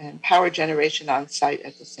and power generation on site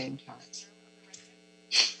at the same time.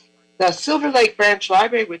 The Silver Lake Branch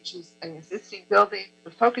Library, which is an existing building, the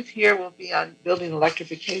focus here will be on building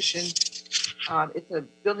electrification. It's a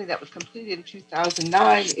building that was completed in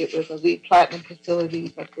 2009. It was a LEED Platinum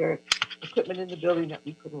facility, but there are equipment in the building that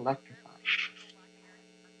we could electrify.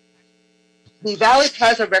 The Valley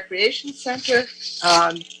Plaza Recreation Center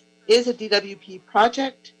is a DWP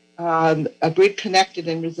project, a grid-connected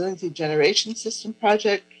and resiliency generation system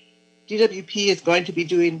project. DWP is going to be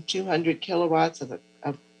doing 200 kilowatts of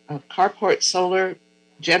carport solar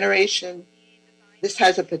generation. This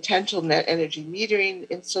has a potential net energy metering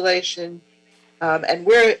installation, and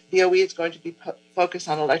where BOE is going to be focused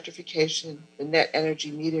on electrification, the net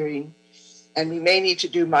energy metering, and we may need to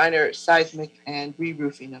do minor seismic and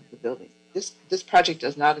re-roofing of the building. This project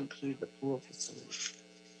does not include the pool facility.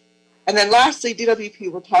 And then lastly,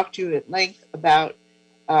 DWP will talk to you at length about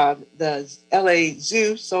the LA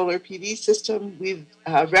Zoo solar PV system. We've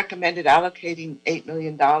recommended allocating $8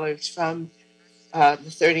 million from the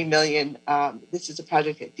 $30 million. This is a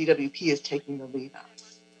project that DWP is taking the lead on.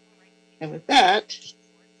 And with that,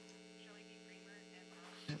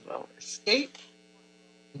 I will escape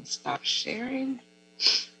and stop sharing.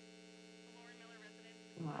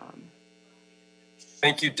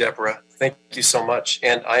 Thank you, Deborah. Thank you so much.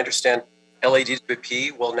 And I understand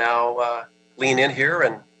LADWP will now lean in here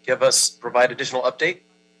and provide additional update.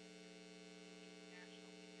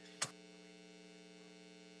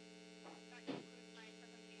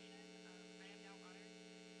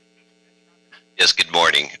 Yes, good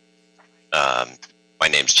morning. My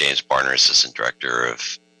name is James Barner, Assistant Director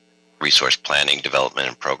of Resource Planning, Development,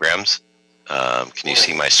 and Programs. Can you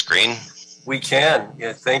see my screen? We can.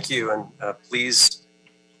 Yeah, thank you. And please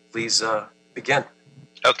begin.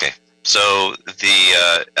 Okay. So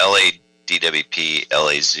the LADWP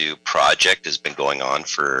LA Zoo project has been going on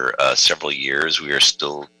for several years. We are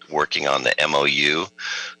still working on the MOU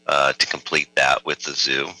to complete that with the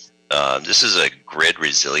zoo. This is a grid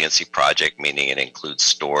resiliency project, meaning it includes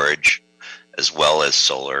storage as well as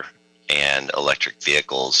solar and electric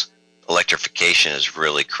vehicles. Electrification is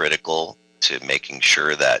really critical to making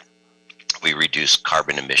sure that we reduce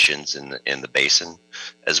carbon emissions in the basin,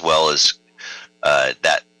 as well as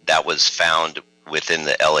that was found within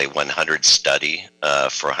the LA 100 study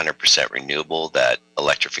for 100% renewable, that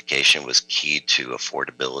electrification was key to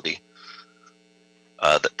affordability.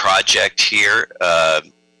 The project here,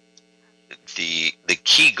 the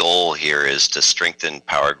key goal here is to strengthen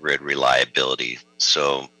power grid reliability.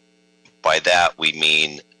 So by that we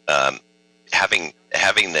mean having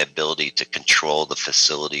the ability to control the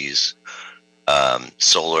facilities.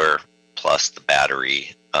 Solar plus the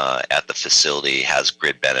battery at the facility has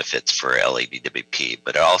grid benefits for LADWP,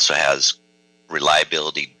 but it also has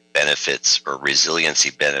reliability benefits or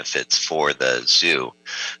resiliency benefits for the zoo.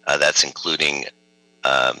 That's including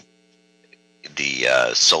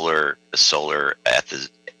the solar at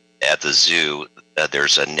the zoo.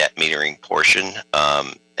 There's a net metering portion,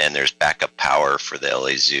 and there's backup power for the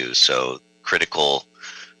LA Zoo. So critical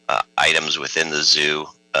items within the zoo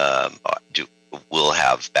will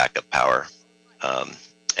have backup power.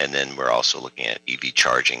 And then we're also looking at EV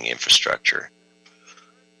charging infrastructure.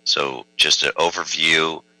 So just an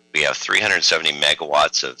overview, we have 370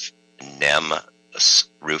 megawatts of NEM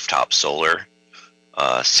rooftop solar,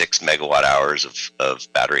 6 megawatt hours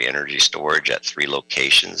of battery energy storage at 3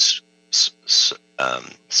 locations,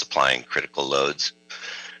 supplying critical loads.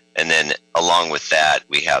 And then along with that,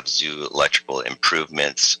 we have zoo electrical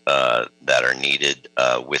improvements that are needed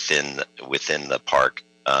within the park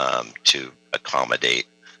to accommodate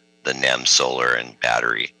the NEM solar and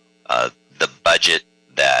battery The budget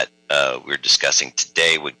that we're discussing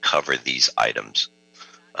today would cover these items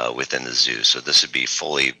within the zoo. So this would be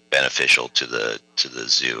fully beneficial to the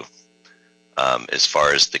zoo. As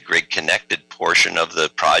far as the grid connected portion of the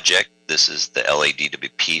project, this is the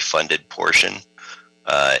LADWP funded portion.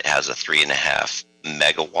 It has a 3.5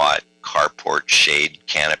 megawatt carport shade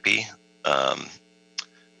canopy.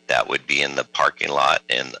 That would be in the parking lot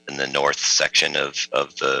and in the north section of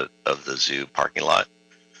the zoo parking lot.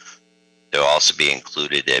 There will also be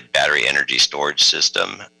included a battery energy storage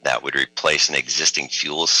system that would replace an existing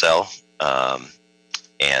fuel cell,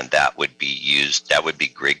 and that would be used. That would be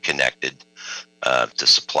grid connected to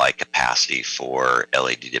supply capacity for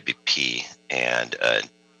LADWP and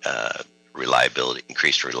reliability,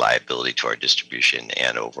 increased reliability to our distribution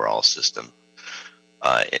and overall system.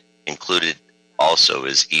 Included also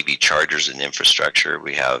is EV chargers and infrastructure.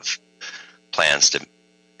 We have plans to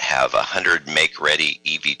have 100 make-ready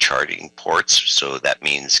EV charging ports. So that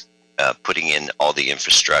means putting in all the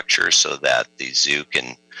infrastructure so that the zoo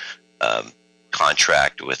can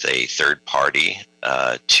contract with a third party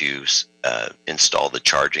to install the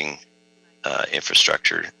charging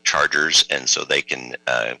infrastructure chargers, and so they can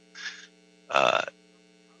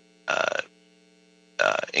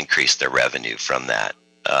increase their revenue from that.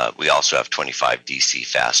 We also have 25 DC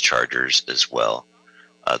fast chargers as well.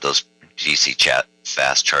 Those DC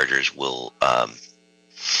fast chargers will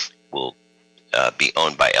be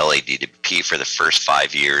owned by LADWP for the first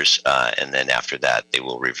 5 years, and then after that they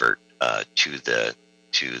will revert to the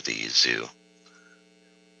zoo.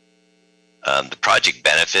 The project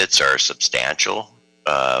benefits are substantial.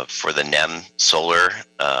 For the NEM solar,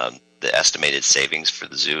 the estimated savings for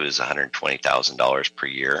the zoo is $120,000 per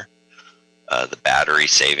year. The battery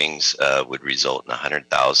savings would result in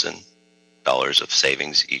 $100,000 of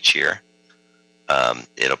savings each year.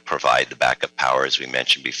 It'll provide the backup power, as we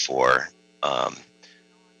mentioned before,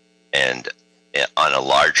 and on a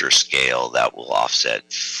larger scale, that will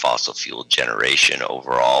offset fossil fuel generation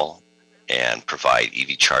overall and provide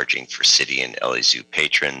EV charging for city and LA Zoo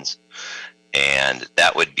patrons. And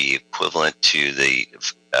that would be equivalent to the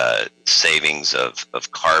savings of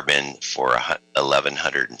carbon for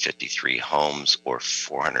 1,153 homes or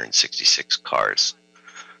 466 cars.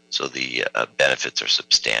 So the benefits are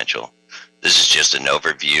substantial. This is just an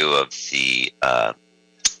overview of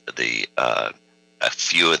a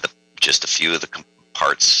few of the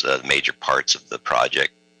parts, major parts of the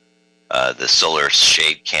project. The solar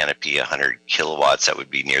shade canopy, 100 kilowatts, that would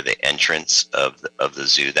be near the entrance of the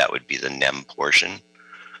zoo. That would be the NEM portion.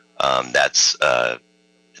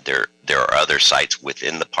 There are other sites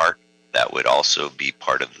within the park that would also be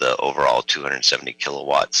part of the overall 270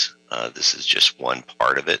 kilowatts. This is just one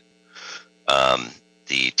part of it.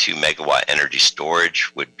 The 2 megawatt energy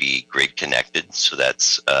storage would be grid connected, so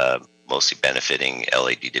that's mostly benefiting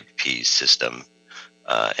LADWP's system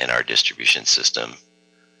and our distribution system.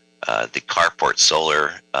 The carport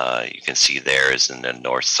solar, you can see there, is in the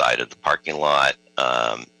north side of the parking lot.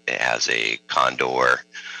 It has a condor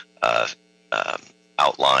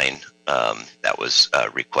outline that was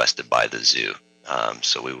requested by the zoo.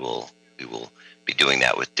 So we will be doing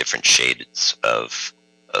that with different shades of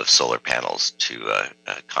solar panels to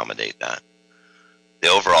accommodate that. The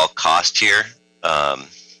overall cost here,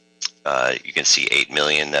 you can see $8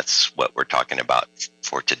 million. That's what we're talking about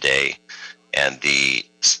for today. And the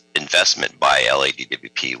investment by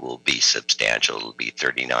LADWP will be substantial. It'll be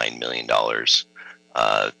 $39 million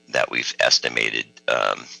that we've estimated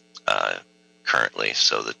currently.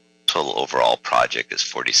 So the total overall project is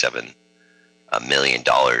 $47 million.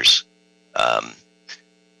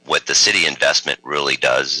 What the city investment really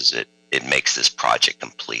does is it makes this project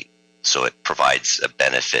complete. So it provides a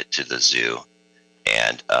benefit to the zoo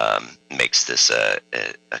and makes this a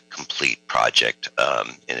complete project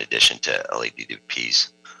in addition to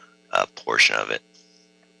LADWP's portion of it.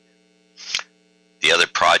 The other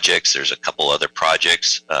projects, there's a couple other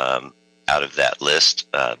projects out of that list.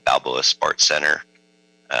 Balboa Sports Center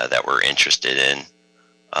that we're interested in.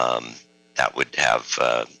 That would have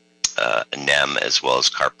a NEM as well as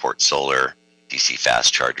carport solar, DC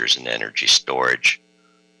fast chargers, and energy storage.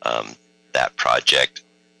 That project,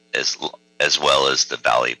 as well as the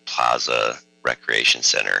Valley Plaza Recreation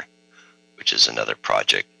Center, which is another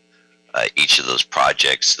project. Each of those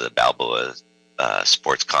projects, the Balboa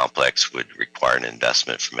Sports Complex, would require an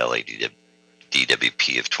investment from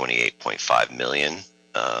LADWP of $28.5 million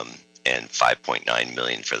and $5.9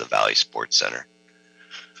 million for the Valley Sports Center.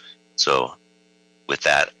 So with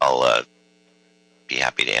that, I'll be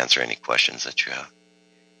happy to answer any questions that you have.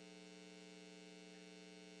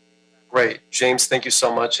 Great. James, thank you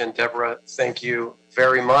so much. And Deborah, thank you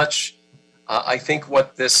very much. I think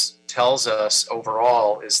what this tells us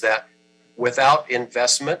overall is that without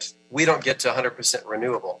investment, we don't get to 100%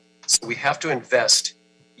 renewable. So we have to invest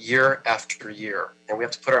year after year, and we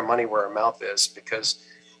have to put our money where our mouth is, because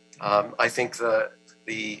I think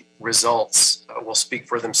the results will speak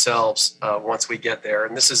for themselves once we get there.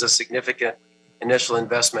 And this is a significant initial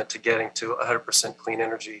investment to getting to 100% clean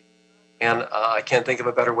energy. And I can't think of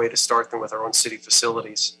a better way to start than with our own city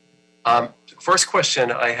facilities. First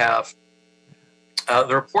question I have,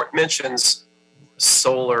 the report mentions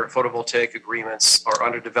solar photovoltaic agreements are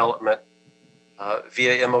under development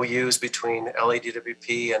via MOUs between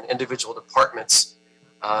LADWP and individual departments.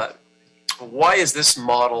 Why is this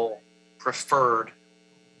model preferred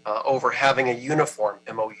over having a uniform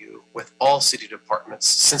MOU with all city departments,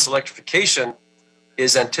 since electrification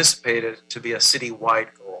is anticipated to be a city-wide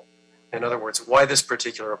goal? In other words, why this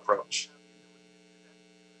particular approach?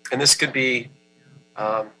 And this could be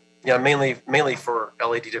mainly for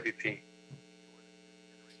LADWP.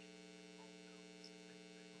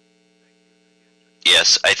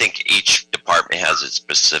 Yes, I think each department has its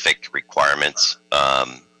specific requirements.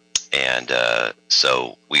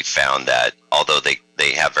 So we found that although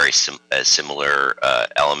they have very similar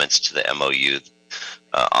elements to the MOU,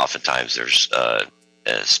 oftentimes there's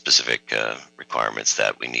specific requirements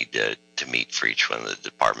that we need to meet for each one of the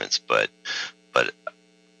departments. But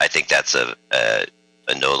I think that's a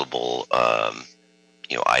notable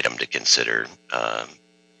item to consider,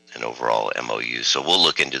 an overall MOU. So we'll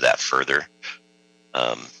look into that further.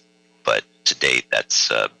 But to date, that's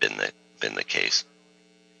been the case.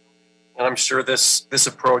 And I'm sure this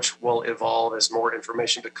approach will evolve as more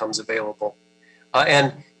information becomes available.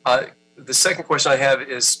 The second question I have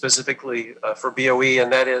is specifically for BOE,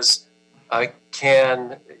 and that is,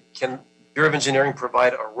 can Bureau of Engineering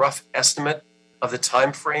provide a rough estimate of the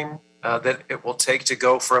time frame that it will take to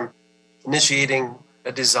go from initiating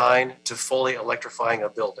a design to fully electrifying a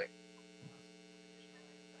building?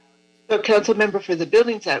 So, Council Member, for the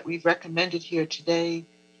buildings that we've recommended here today,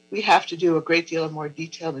 we have to do a great deal of more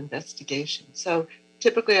detailed investigation. So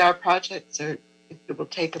typically our projects it will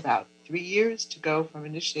take about 3 years to go from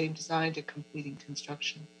initiating design to completing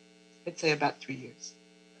construction. I'd say about 3 years.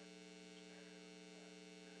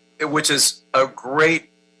 Which is a great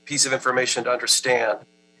piece of information to understand.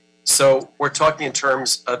 So we're talking in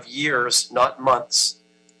terms of years, not months.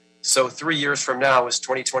 So 3 years from now is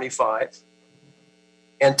 2025.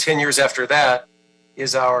 And 10 years after that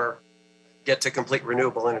is our get to complete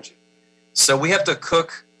renewable energy. So we have to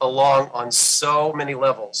cook along on so many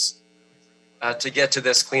levels to get to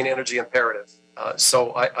this clean energy imperative.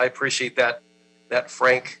 So I appreciate that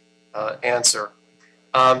frank answer.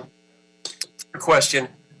 Third question,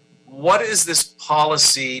 what is this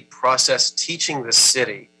policy process teaching the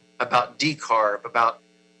city about decarb, about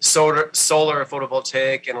solar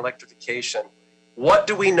photovoltaic and electrification? What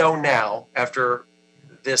do we know now after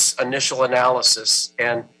this initial analysis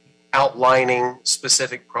and outlining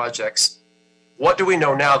specific projects? What do we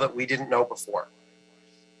know now that we didn't know before?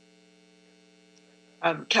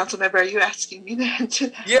 Council Member, are you asking me to answer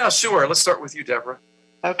that? Yeah, sure. Let's start with you, Deborah.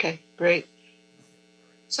 Okay, great.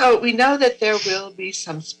 So we know that there will be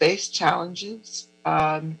some space challenges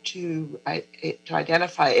to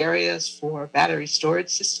identify areas for battery storage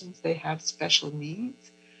systems. They have special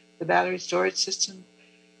needs, the battery storage system.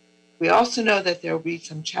 We also know that there will be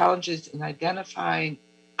some challenges in identifying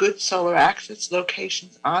good solar access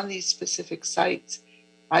locations on these specific sites,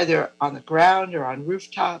 either on the ground or on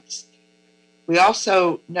rooftops. We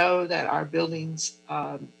also know that our buildings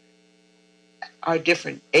are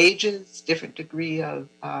different ages, different degree of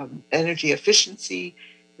energy efficiency.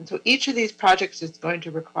 And so each of these projects is going to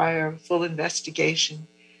require full investigation.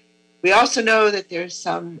 We also know that there's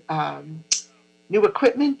some new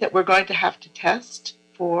equipment that we're going to have to test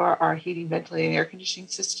for our heating, ventilating, air conditioning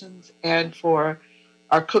systems and for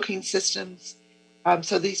our cooking systems.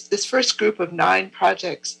 So this first group of 9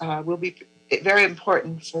 projects will be very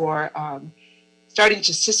important for starting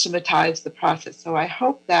to systematize the process. So I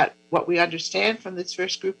hope that what we understand from this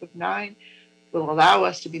first group of 9 will allow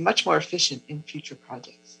us to be much more efficient in future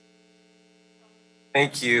projects.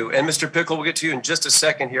 Thank you. And Mr. Pickle, we'll get to you in just a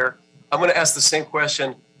second here. I'm going to ask the same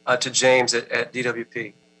question to James at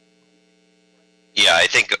DWP. Yeah, I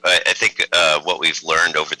think what we've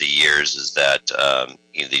learned over the years is that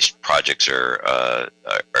these projects are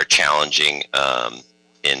challenging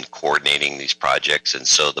in coordinating these projects, and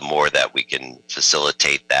so the more that we can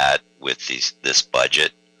facilitate that with this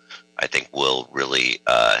budget, I think will really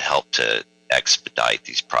help to expedite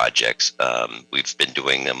these projects. We've been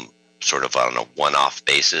doing them sort of on a one-off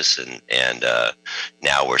basis, and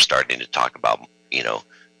now we're starting to talk about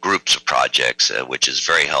groups of projects, which is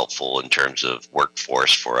very helpful in terms of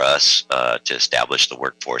workforce for us to establish the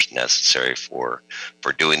workforce necessary for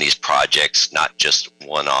doing these projects, not just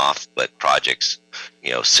one-off, but projects,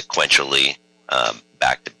 sequentially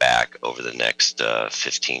back to back over the next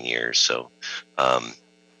 15 years. So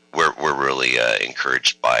we're really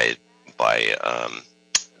encouraged by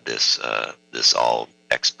this all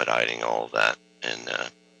expediting all of that and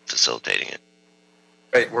facilitating it.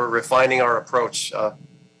 Great. We're refining our approach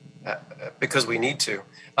because we need to.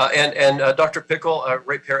 And Dr. Pickle,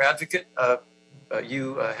 ratepayer advocate,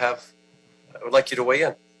 you I would like you to weigh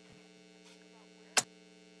in.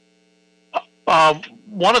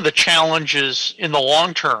 One of the challenges in the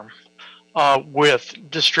long term with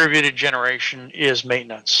distributed generation is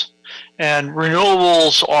maintenance. And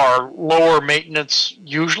renewables are lower maintenance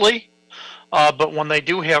usually, but when they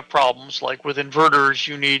do have problems, like with inverters,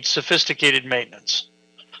 you need sophisticated maintenance.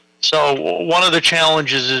 So one of the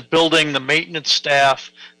challenges is building the maintenance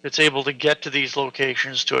staff that's able to get to these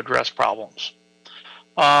locations to address problems.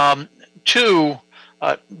 Two,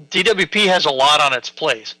 DWP has a lot on its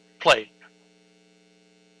plate.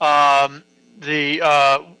 One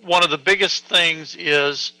of the biggest things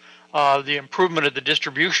is the improvement of the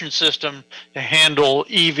distribution system to handle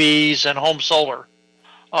EVs and home solar,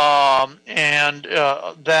 and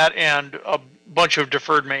a bunch of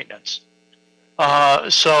deferred maintenance.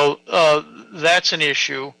 So that's an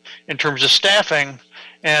issue in terms of staffing,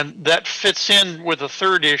 and that fits in with a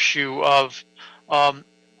third issue of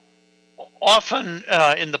often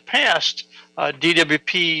in the past,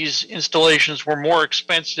 DWP's installations were more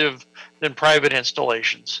expensive than private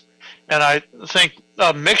installations. And I think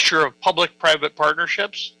a mixture of public-private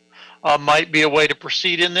partnerships might be a way to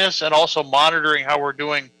proceed in this, and also monitoring how we're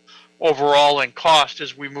doing overall in cost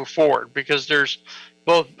as we move forward, because there's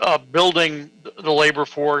both building the labor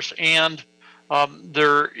force and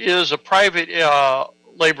there is a private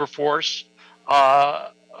labor force,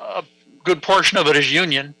 a good portion of it is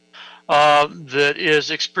union, that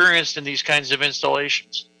is experienced in these kinds of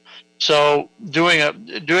installations. So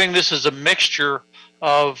doing this as a mixture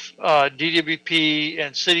of DWP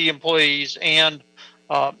and city employees and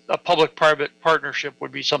a public-private partnership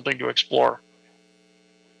would be something to explore.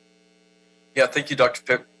 Yeah, thank you,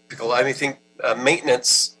 Dr. Pickle. I think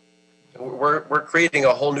maintenance, we're creating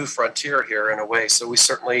a whole new frontier here in a way, so we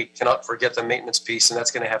certainly cannot forget the maintenance piece, and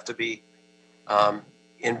that's going to have to be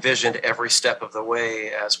envisioned every step of the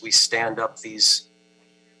way as we stand up these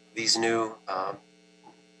new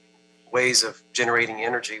ways of generating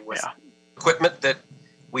energy with equipment that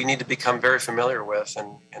we need to become very familiar with,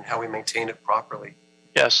 and how we maintain it properly.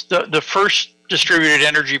 Yes, the first distributed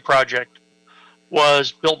energy project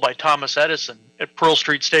was built by Thomas Edison at Pearl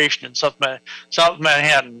Street Station in South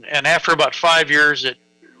Manhattan, and after about 5 years, it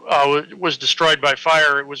was destroyed by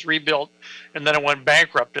fire. It was rebuilt, and then it went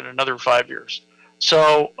bankrupt in another 5 years.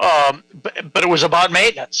 So, but it was about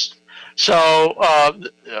maintenance. So,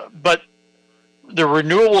 but the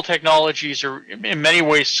renewable technologies are in many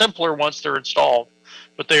ways simpler once they're installed,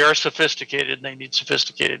 but they are sophisticated and they need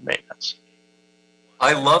sophisticated maintenance.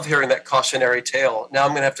 I love hearing that cautionary tale. Now I'm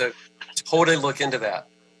going to have to totally look into that.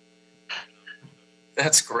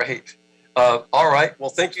 That's great. All right. Well,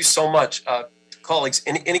 thank you so much. Colleagues,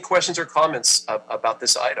 any questions or comments about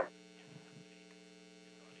this item?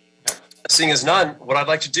 Seeing as none, what I'd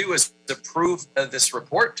like to do is approve this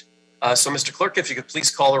report. So, Mr. Clerk, if you could please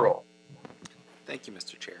call the roll. Thank you,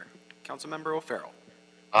 Mr. Chair. Councilmember O'Farrell.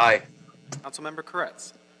 Aye. Councilmember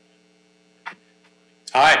Koretz.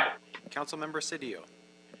 Aye. Councilmember Cedillo.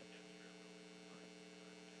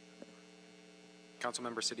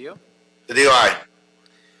 Councilmember Cedillo. Cedillo, aye.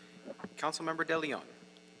 Councilmember De Leon.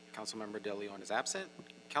 Councilmember De Leon is absent.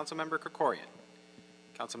 Councilmember Krikorian.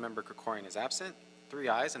 Councilmember Krikorian is absent. 3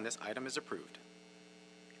 ayes, and this item is approved.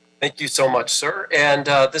 Thank you so much, sir. And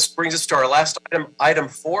this brings us to our last item, item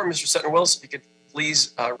 4. Mr. Sutton-Willis, if you could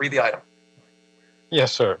please read the item.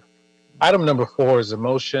 Yes, sir. Item number 4 is a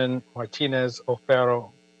motion Martinez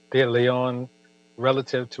O'Farrell De Leon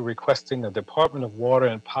relative to requesting the Department of Water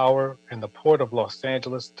and Power and the Port of Los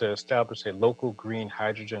Angeles to establish a local green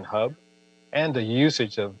hydrogen hub and the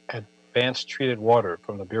usage of advanced treated water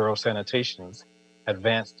from the Bureau of Sanitation's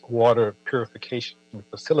Advanced Water Purification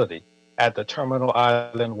Facility at the Terminal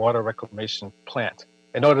Island Water Reclamation Plant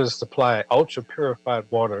in order to supply ultra-purified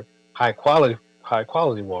water, high-quality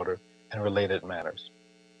water, and related matters.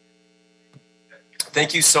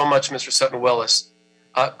 Thank you so much, Mr. Sutton-Willis.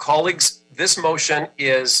 Colleagues, this motion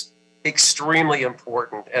is extremely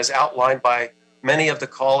important, as outlined by many of the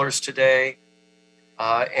callers today.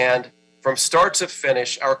 And from start to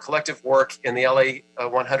finish, our collective work in the LA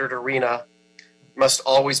 100 arena must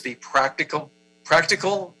always be practical,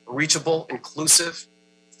 reachable, inclusive,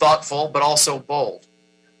 thoughtful, but also bold.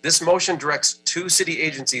 This motion directs 2 city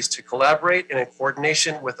agencies to collaborate and in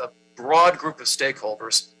coordination with a broad group of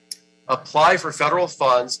stakeholders, apply for federal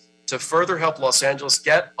funds to further help Los Angeles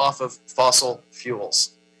get off of fossil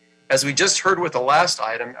fuels. As we just heard with the last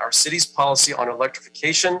item, our city's policy on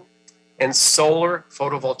electrification and solar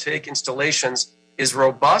photovoltaic installations is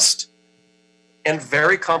robust and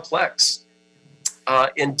very complex.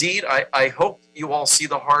 Indeed, I hope you all see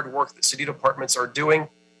the hard work that city departments are doing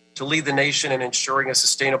to lead the nation in ensuring a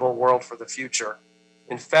sustainable world for the future.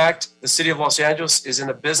 In fact, the city of Los Angeles is in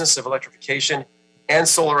the business of electrification and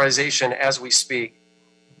solarization as we speak.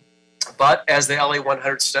 But as the LA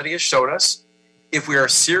 100 study has showed us, if we are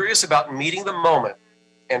serious about meeting the moment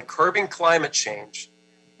and curbing climate change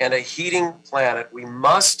and a heating planet, we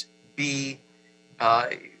must be,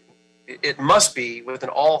 it must be with an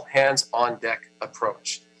all hands on deck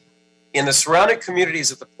approach. In the surrounding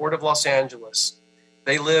communities of the Port of Los Angeles,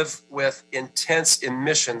 they live with intense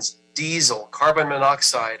emissions, diesel, carbon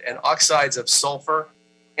monoxide, and oxides of sulfur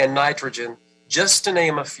and nitrogen, just to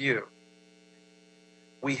name a few.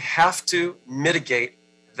 We have to mitigate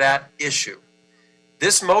that issue.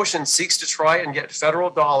 This motion seeks to try and get federal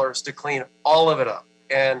dollars to clean all of it up.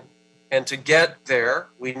 And to get there,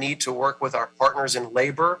 we need to work with our partners in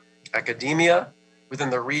labor, academia, within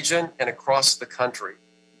the region, and across the country.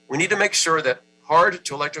 We need to make sure that hard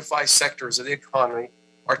to electrify sectors of the economy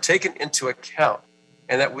are taken into account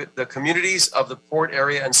and that the communities of the port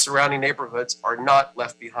area and surrounding neighborhoods are not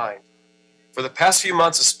left behind. For the past few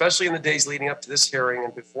months, especially in the days leading up to this hearing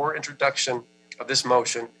and before introduction of this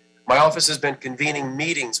motion, my office has been convening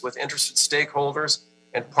meetings with interested stakeholders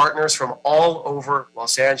and partners from all over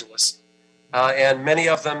Los Angeles. And many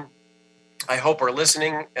of them, I hope, are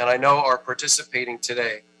listening and I know are participating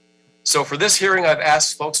today. So for this hearing, I've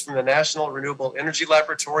asked folks from the National Renewable Energy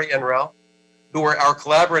Laboratory, NREL, who are our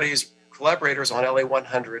collaborators on LA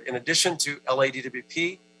 100, in addition to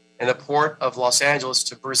LADWP and the Port of Los Angeles,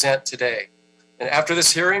 to present today. And after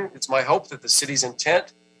this hearing, it's my hope that the city's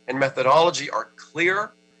intent and methodology are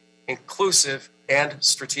clear, inclusive, and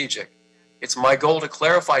strategic. It's my goal to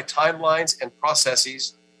clarify timelines and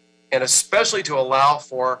processes, and especially to allow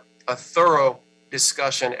for a thorough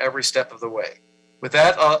discussion every step of the way. With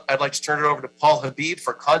that, I'd like to turn it over to Paul Habib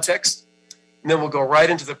for context, and then we'll go right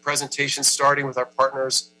into the presentation, starting with our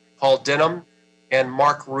partners, Paul Denham and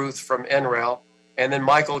Mark Ruth from NREL, and then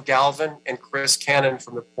Michael Galvin and Chris Cannon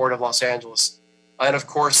from the Port of Los Angeles. And of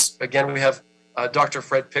course, again, we have Dr.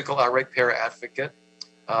 Fred Pickle, our ratepayer advocate,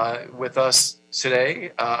 with us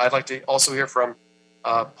today. I'd like to also hear from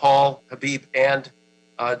Paul Habib and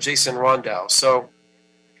Jason Rondow. So,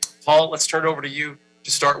 Paul, let's turn it over to you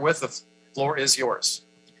to start with. The floor is yours.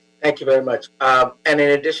 Thank you very much. And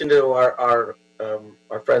in addition to our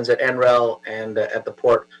friends at NREL and at the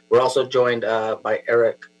port, we're also joined by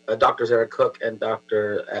Drs. Eric Cook and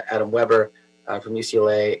Dr. Adam Weber from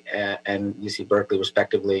UCLA and UC Berkeley,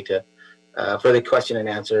 respectively, to for the question and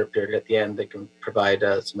answer period at the end. They can provide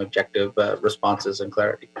some objective responses and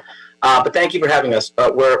clarity. But thank you for having us.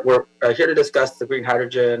 We're here to discuss the green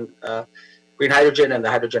hydrogen and the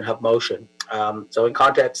Hydrogen Hub motion. So in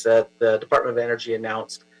context, the Department of Energy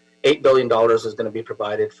announced $8 billion is going to be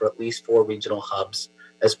provided for at least 4 regional hubs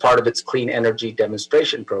as part of its clean energy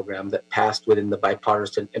demonstration program that passed within the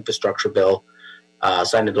bipartisan infrastructure bill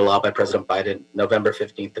signed into law by President Biden November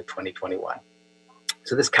 15th of 2021.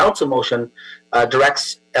 So this council motion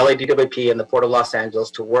directs LADWP and the Port of Los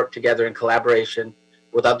Angeles to work together in collaboration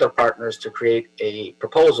with other partners to create a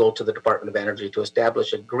proposal to the Department of Energy to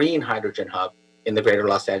establish a green hydrogen hub in the greater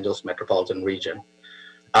Los Angeles metropolitan region.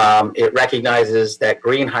 It recognizes that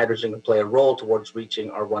green hydrogen can play a role towards reaching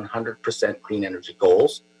our 100% clean energy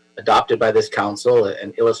goals, adopted by this council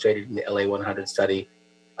and illustrated in the LA 100 study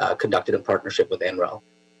conducted in partnership with NREL.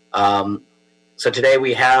 So today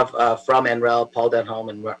we have from NREL, Paul Denham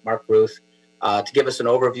and Mark Ruth, to give us an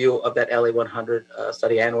overview of that LA 100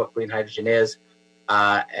 study and what green hydrogen is.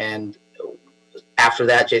 And after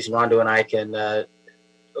that, Jason Rondow and I can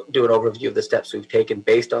do an overview of the steps we've taken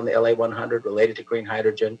based on the LA 100 related to green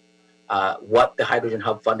hydrogen, what the Hydrogen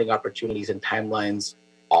Hub funding opportunities and timelines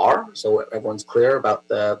are, so everyone's clear about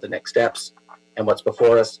the next steps and what's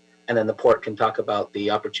before us. And then the port can talk about the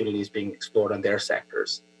opportunities being explored on their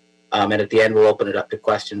sectors. And at the end, we'll open it up to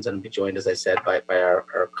questions and be joined, as I said, by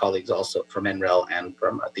our colleagues also from NREL and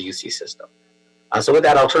from the UC system. So with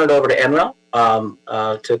that, I'll turn it over to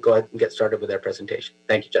NREL to go ahead and get started with their presentation.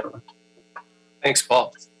 Thank you, gentlemen. Thanks,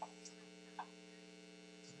 Paul.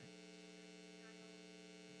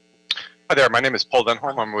 Hi there, my name is Paul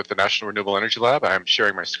Denholm. I'm with the National Renewable Energy Lab. I'm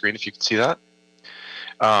sharing my screen if you can see that.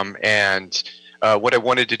 What I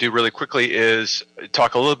wanted to do really quickly is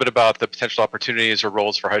talk a little bit about the potential opportunities or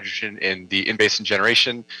roles for hydrogen in the in-basin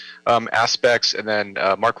generation aspects, and then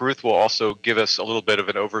Mark Ruth will also give us a little bit of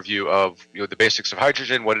an overview of the basics of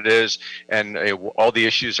hydrogen, what it is, and all the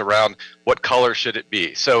issues around what color should it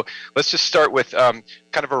be. So let's just start with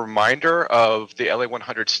kind of a reminder of the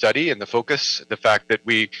LA100 study and the focus, the fact that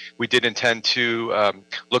we did intend to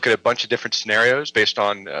look at a bunch of different scenarios based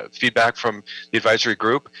on feedback from the advisory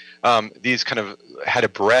group. These kind of had a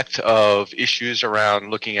breadth of issues around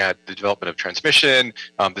looking at the development of transmission,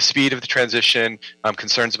 the speed of the transition,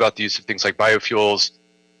 concerns about the use of things like biofuels,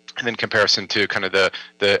 and then comparison to kind of the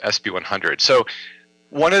SB100. So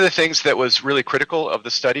one of the things that was really critical of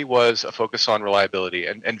the study was a focus on reliability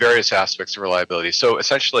and various aspects of reliability. So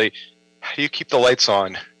essentially, how do you keep the lights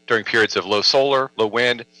on during periods of low solar, low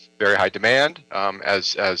wind, very high demand?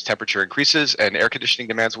 As temperature increases and air conditioning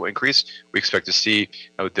demands will increase, we expect to see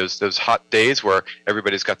those hot days where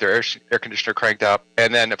everybody's got their air conditioner cranked up.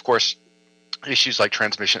 And then, of course, issues like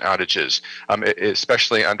transmission outages,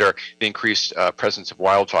 especially under the increased presence of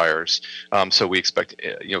wildfires. So we expect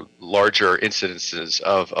larger incidences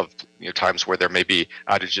of times where there may be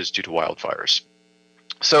outages due to wildfires.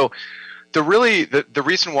 So the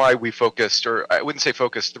reason why we focused, or I wouldn't say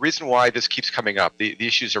focused, the reason why this keeps coming up, the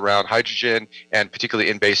issues around hydrogen and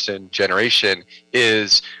particularly in-basin generation,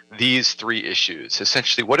 is these three issues.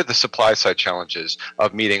 Essentially, what are the supply side challenges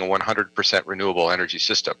of meeting a 100% renewable energy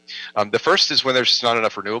system? The first is when there's just not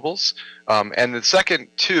enough renewables. And the second,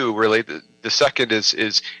 too, really, the second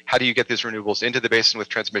is how do you get these renewables into the basin with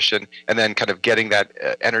transmission, and then kind of getting that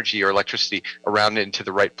energy or electricity around into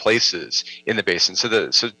the right places in the basin.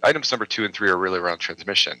 So items number 2 and 3 are really around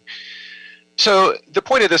transmission. So the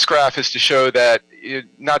point of this graph is to show that,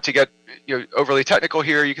 not to get overly technical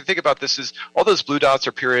here, you can think about this as all those blue dots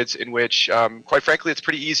are periods in which, quite frankly, it's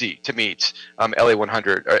pretty easy to meet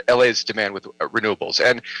LA100, or LA's demand with renewables.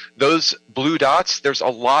 And those blue dots, there's a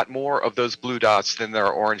lot more of those blue dots than there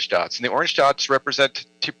are orange dots. And the orange dots represent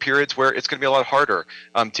periods where it's going to be a lot harder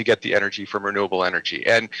to get the energy from renewable energy.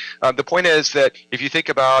 And the point is that if you think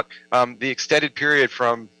about the extended period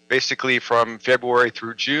from basically from February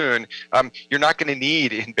through June, you're not going to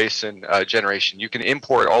need in-basin generation. You can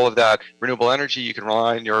import all of that renewable energy. You can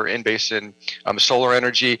rely on your in-basin solar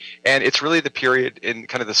energy. And it's really the period in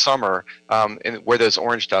kind of the summer where those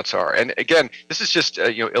orange dots are. And again, this is just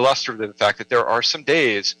illustrative of the fact that there are some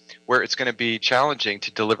days where it's going to be challenging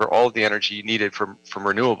to deliver all of the energy needed from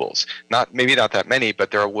renewables. Maybe not that many,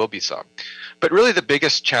 but there will be some. But really the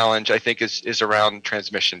biggest challenge, I think, is around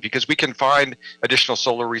transmission, because we can find additional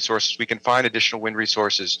solar resources, we can find additional wind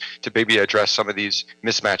resources to maybe address some of these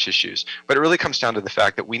mismatch issues. But it really comes down to the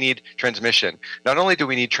fact that we need transmission. Not only do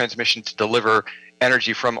we need transmission to deliver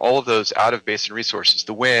energy from all of those out-of-basin resources,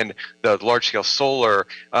 the wind, the large-scale solar,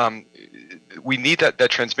 we need that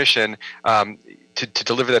transmission to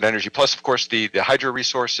deliver that energy. Plus, of course, the hydro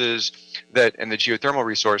resources and the geothermal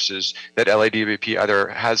resources that LADWP either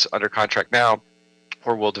has under contract now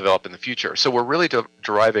or will develop in the future. So we're really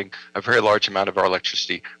deriving a very large amount of our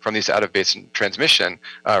electricity from these out-of-basin transmission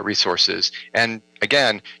resources. And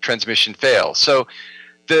again, transmission fails. So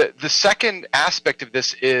the second aspect of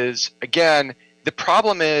this is, again, the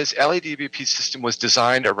problem is LADWP's system was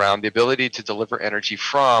designed around the ability to deliver energy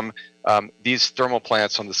from these thermal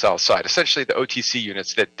plants on the south side, essentially the OTC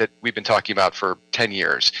units that we've been talking about for 10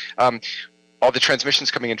 years. All the transmissions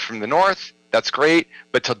coming in from the north, that's great,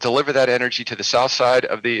 but to deliver that energy to the south side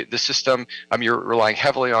of the system, you're relying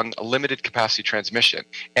heavily on a limited capacity transmission.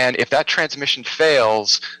 And if that transmission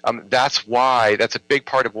fails, that's a big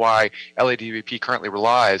part of why LADWP currently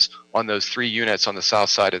relies on those 3 units on the south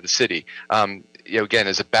side of the city, again,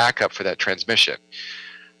 as a backup for that transmission.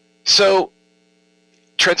 So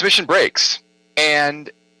transmission breaks,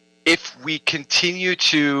 and if we continue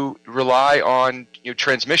to rely on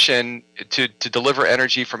transmission to deliver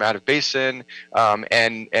energy from out of basin,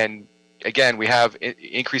 and again we have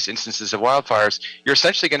increased instances of wildfires, you're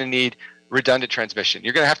essentially going to need redundant transmission.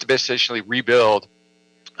 You're going to have to essentially rebuild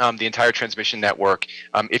the entire transmission network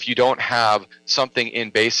if you don't have something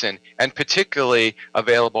in basin, and particularly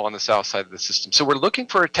available on the south side of the system. So we're looking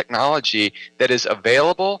for a technology that is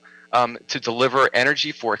available, to deliver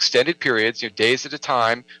energy for extended periods, days at a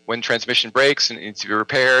time, when transmission breaks and it needs to be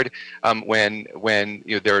repaired, when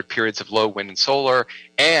there are periods of low wind and solar,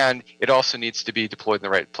 and it also needs to be deployed in the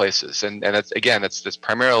right places. And that's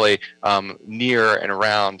primarily near and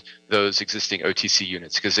around those existing OTC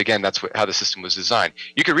units, because again, that's how the system was designed.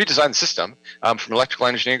 You could redesign the system from an electrical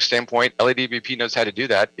engineering standpoint. LADWP knows how to do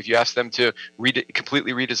that. If you ask them to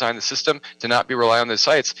completely redesign the system to not be rely on those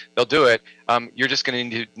sites, they'll do it. You're just going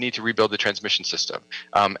to need to rebuild the transmission system,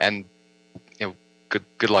 and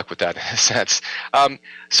good luck with that in a sense.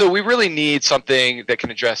 So we really need something that can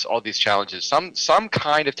address all these challenges. Some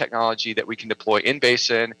kind of technology that we can deploy in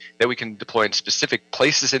basin, that we can deploy in specific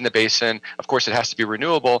places in the basin. Of course, it has to be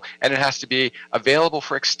renewable, and it has to be available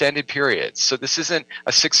for extended periods. So this isn't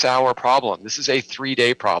a 6-hour problem. This is a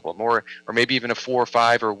 3-day problem, or maybe even a 4 or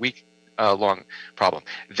 5 or week long problem.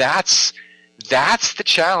 That's the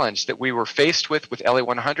challenge that we were faced with LA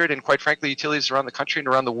 100, and quite frankly, utilities around the country and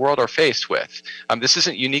around the world are faced with. This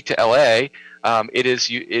isn't unique to LA. It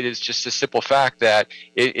is just a simple fact that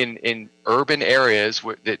in urban areas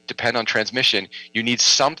that depend on transmission, you need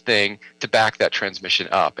something to back that transmission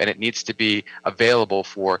up, and it needs to be available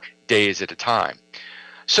for days at a time.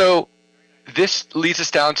 So this leads us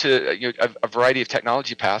down to a variety of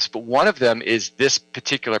technology paths, but one of them is this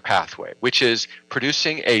particular pathway, which is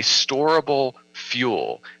producing a storable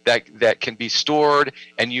fuel that can be stored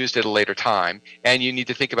and used at a later time. And you need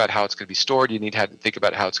to think about how it's going to be stored. You need to think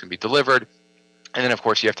about how it's going to be delivered. And then, of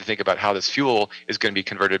course, you have to think about how this fuel is going to be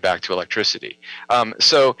converted back to electricity.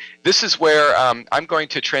 So this is where I'm going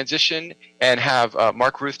to transition and have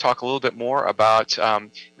Mark Ruth talk a little bit more about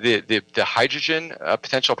the hydrogen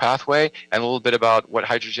potential pathway and a little bit about what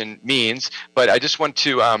hydrogen means. But I just want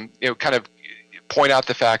to kind of point out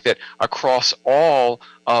the fact that across all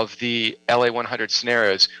of the LA 100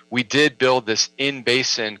 scenarios, we did build this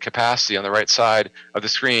in-basin capacity on the right side of the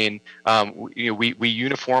screen. We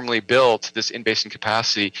uniformly built this in-basin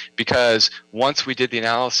capacity because once we did the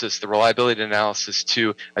analysis, the reliability analysis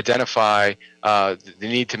to identify the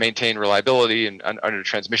need to maintain reliability and under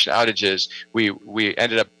transmission outages, we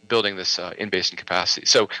ended up building this in-basin capacity.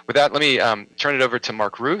 So with that, let me turn it over to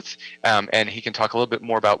Mark Ruth, and he can talk a little bit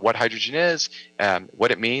more about what hydrogen is,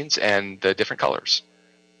 what it means, and the different colors.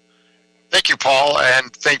 Thank you, Paul,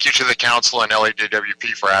 and thank you to the council and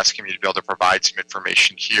LADWP for asking me to be able to provide some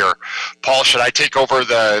information here. Paul, should I take over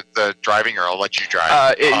the driving, or I'll let you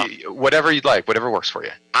drive? Whatever you'd like, whatever works for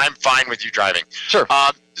you. I'm fine with you driving. Sure.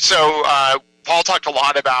 Paul talked a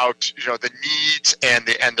lot about the needs and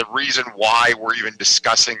the reason why we're even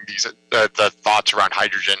discussing these the thoughts around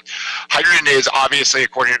hydrogen. Hydrogen is obviously,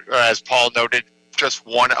 according as Paul noted, just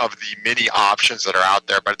one of the many options that are out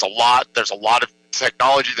there, but there's a lot of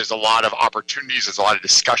technology, there's a lot of opportunities, there's a lot of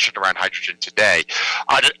discussion around hydrogen today.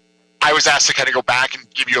 I was asked to kind of go back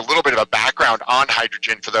and give you a little bit of a background on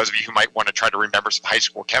hydrogen for those of you who might want to try to remember some high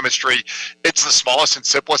school chemistry. It's the smallest and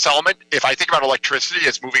simplest element. If I think about electricity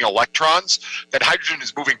as moving electrons, then hydrogen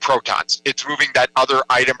is moving protons. It's moving that other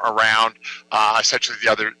item around, essentially the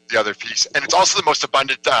other piece. And it's also the most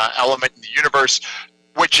abundant element in the universe,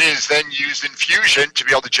 which is then used in fusion to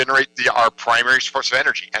be able to generate our primary source of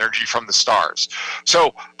energy from the stars.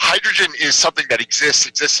 So hydrogen is something that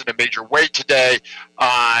exists in a major way today,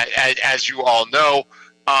 as you all know.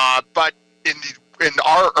 But on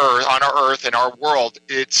our Earth, in our world,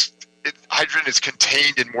 hydrogen is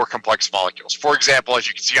contained in more complex molecules. For example, as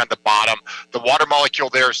you can see on the bottom, the water molecule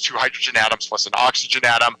there is 2 hydrogen atoms plus an oxygen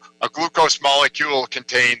atom. A glucose molecule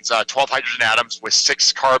contains 12 hydrogen atoms with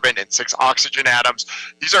 6 carbon and 6 oxygen atoms.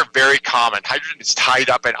 These are very common. Hydrogen is tied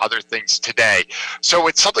up in other things today. So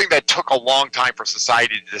it's something that took a long time for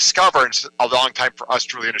society to discover and a long time for us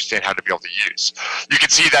to really understand how to be able to use. You can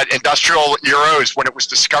see that industrial era is when it was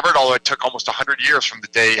discovered, although it took almost 100 years from the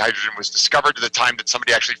day hydrogen was discovered to the time that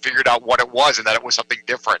somebody actually figured out what it was and that it was something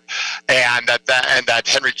different, and that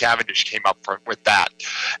Henry Cavendish came up with that.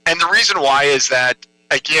 And the reason why is that,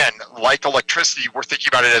 again, like electricity, we're thinking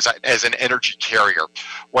about it as an energy carrier.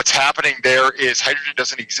 What's happening there is hydrogen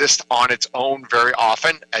doesn't exist on its own very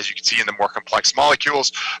often, as you can see in the more complex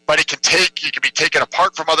molecules, but it can be taken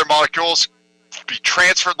apart from other molecules, be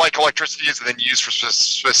transferred like electricity is, and then used for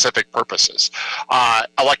specific purposes.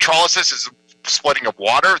 Electrolysis is splitting of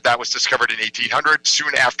water. That was discovered in 1800,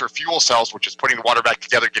 soon after fuel cells, which is putting the water back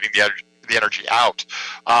together, getting the energy out,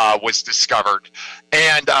 was discovered.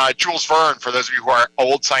 And Jules Verne, for those of you who are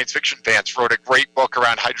old science fiction fans, wrote a great book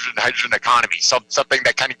around hydrogen economy, something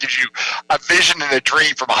that kind of gives you a vision and a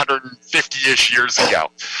dream from 150-ish years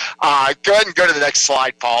ago. Go ahead and go to the next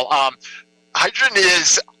slide, Paul. Hydrogen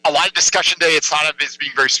is a lot of discussion today. It's thought of as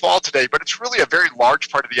being very small today, but it's really a very large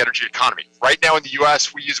part of the energy economy. Right now in the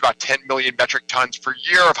U.S., we use about 10 million metric tons per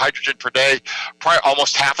year of hydrogen per day. Probably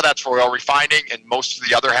almost half of that's for oil refining, and most of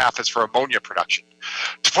the other half is for ammonia production.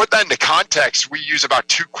 To put that into context, we use about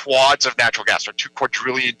 2 quads of natural gas, or 2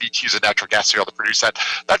 quadrillion BTUs of natural gas to be able to produce that.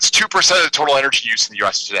 That's 2% of the total energy use in the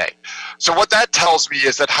U.S. today. So what that tells me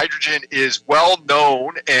is that hydrogen is well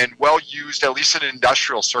known and well used, at least in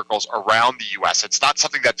industrial circles around the U.S. It's not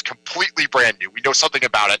something that's completely brand new. We know something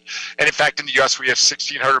about it. And in fact, in the U.S., we have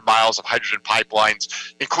 1,600 miles of hydrogen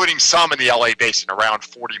pipelines, including some in the LA Basin, around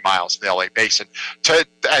 40 miles in the LA Basin.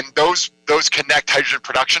 And those connect hydrogen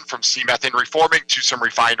production from C-methane reforming to some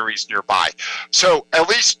refineries nearby. So at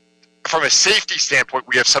least from a safety standpoint,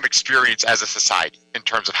 we have some experience as a society in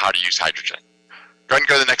terms of how to use hydrogen. Go ahead and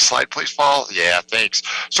go to the next slide, please, Paul. Yeah, thanks.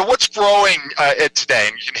 So what's growing today?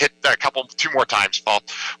 And you can hit 2 more times, Paul.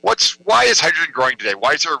 Why is hydrogen growing today?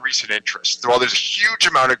 Why is there a recent interest? Well, there's a huge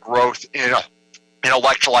amount of growth in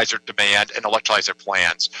electrolyzer demand and electrolyzer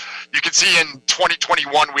plans. You can see in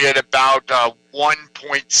 2021, we had about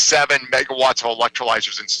 1.7 megawatts of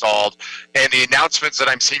electrolyzers installed, and the announcements that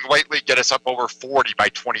I'm seeing lately get us up over 40 by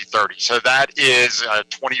 2030. So that is a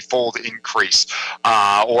 20-fold increase,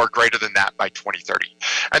 or greater than that by 2030.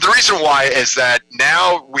 And the reason why is that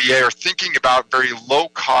now we are thinking about very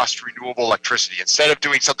low-cost renewable electricity. Instead of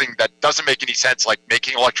doing something that doesn't make any sense, like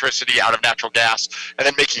making electricity out of natural gas and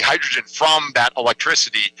then making hydrogen from that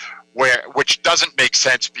electricity, which doesn't make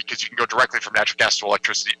sense because you can go directly from natural gas to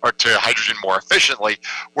electricity or to hydrogen more efficiently,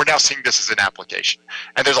 we're now seeing this as an application.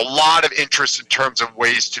 And there's a lot of interest in terms of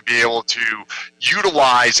ways to be able to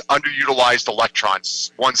utilize underutilized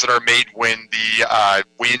electrons, ones that are made when the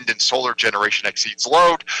wind and solar generation exceeds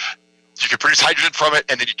load. You can produce hydrogen from it,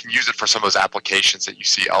 and then you can use it for some of those applications that you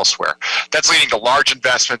see elsewhere. That's leading to large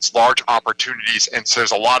investments, large opportunities, and so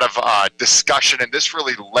there's a lot of discussion, and this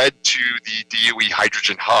really led to the DOE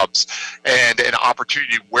hydrogen hubs and an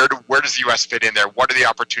opportunity. Where does the U.S. fit in there? What are the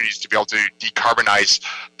opportunities to be able to decarbonize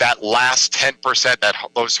that last 10%,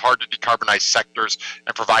 those hard to decarbonize sectors,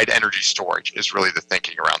 and provide energy storage is really the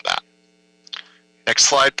thinking around that. Next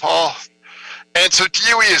slide, Paul. And so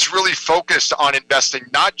DOE is really focused on investing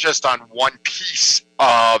not just on one piece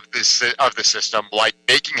of the system, like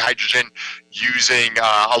making hydrogen using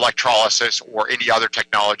electrolysis or any other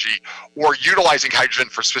technology, or utilizing hydrogen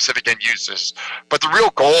for specific end uses. But the real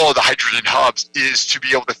goal of the hydrogen hubs is to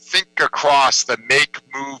be able to think across the make,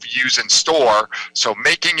 move, use, and store. So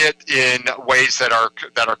making it in ways that are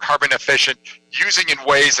carbon efficient, using in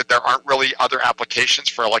ways that there aren't really other applications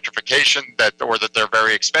for electrification or that they're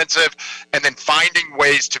very expensive, and then finding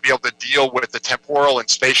ways to be able to deal with the temporal and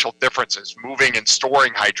spatial differences, moving and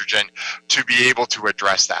storing hydrogen to be able to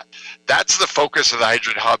address that. That's the focus of the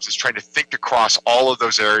hydrogen hubs, is trying to think across all of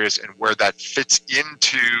those areas and where that fits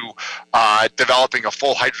into developing a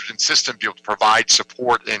full hydrogen system, be able to provide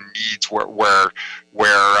support and needs where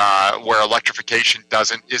electrification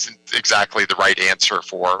isn't exactly the right answer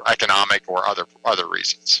for economic or other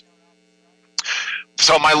reasons.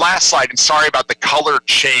 So my last slide, and sorry about the color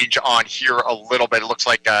change on here a little bit. It looks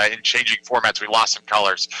like in changing formats we lost some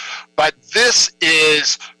colors. But this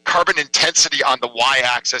is carbon intensity on the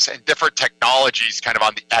y-axis and different technologies kind of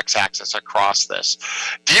on the x-axis across this.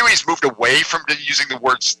 DOE's moved away from using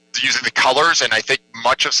the colors, and I think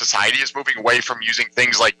much of society is moving away from using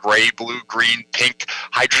things like gray, blue, green, pink,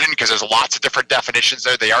 hydrogen, because there's lots of different definitions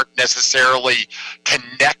there. They aren't necessarily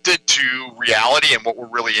connected to reality and what we're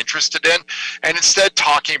really interested in, and instead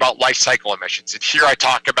talking about life cycle emissions. And here I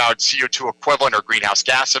talk about CO2 equivalent or greenhouse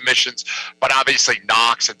gas emissions, but obviously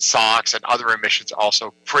NOx and SOx and other emissions are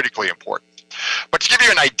also critically important. But to give you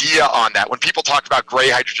an idea on that, when people talk about gray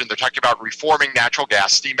hydrogen, they're talking about reforming natural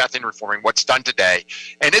gas, steam methane reforming, what's done today.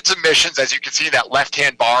 And its emissions, as you can see in that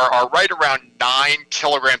left-hand bar, are right around 9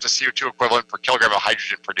 kilograms of CO2 equivalent per kilogram of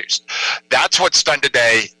hydrogen produced. That's what's done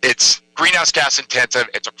today. It's greenhouse gas intensive,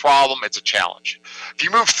 it's a problem, it's a challenge. If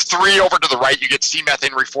you move 3 over to the right, you get steam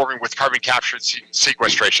methane reforming with carbon capture and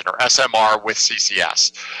sequestration, or SMR with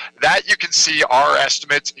CCS. That you can see our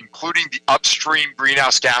estimates, including the upstream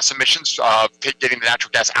greenhouse gas emissions of getting the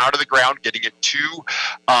natural gas out of the ground, getting it to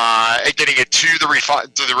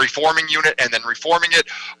the reforming unit, and then reforming it,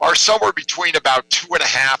 are somewhere between about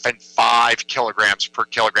 2.5 and 5 kilograms per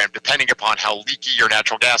kilogram, depending upon how leaky your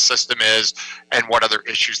natural gas system is and what other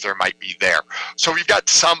issues there might be there. So we've got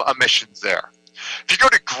some emissions there. If you go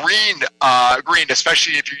to green,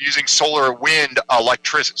 especially if you're using solar or wind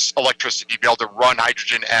electricity to be able to run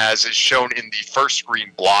hydrogen, as is shown in the first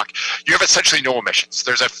green block, you have essentially no emissions.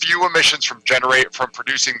 There's a few emissions from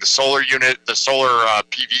producing the solar unit, the solar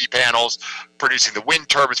PV panels, producing the wind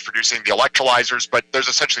turbines, producing the electrolyzers, but there's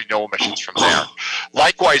essentially no emissions from there.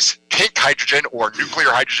 Likewise, pink hydrogen or nuclear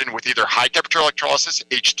hydrogen with either high temperature electrolysis,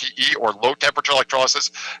 HTE, or low temperature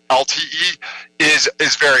electrolysis, LTE,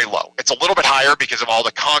 is very low. It's a little bit higher because of all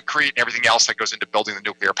the concrete and everything else that goes into building the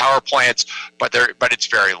nuclear power plants, but it's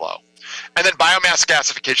very low. And then biomass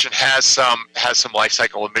gasification has some life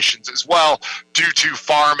cycle emissions as well due to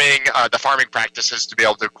farming, the farming practices to be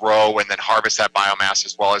able to grow and then harvest that biomass,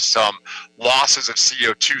 as well as some losses of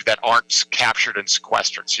CO2 that aren't captured and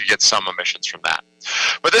sequestered. So you get some emissions from that.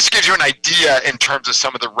 But this gives you an idea in terms of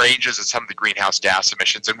some of the ranges and some of the greenhouse gas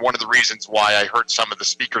emissions. And one of the reasons why I heard some of the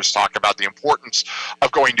speakers talk about the importance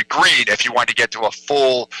of going to green if you want to get to a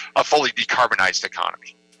fully decarbonized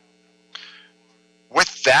economy.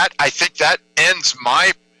 With that, I think that ends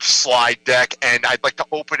my slide deck, and I'd like to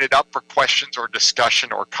open it up for questions or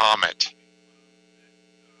discussion or comment.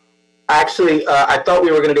 Actually, I thought we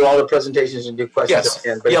were going to do all the presentations and do questions Yes. at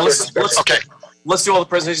the end. But Yeah, okay. Let's do all the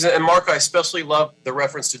presentations. And Mark, I especially love the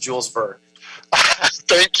reference to Jules Verne.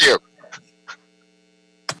 Thank you.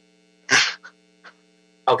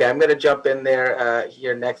 Okay, I'm going to jump in there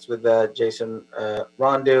here next with Jason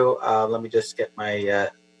Rondeau. Let me just get my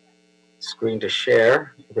screen to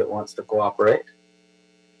share if it wants to cooperate.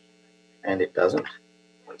 And it doesn't.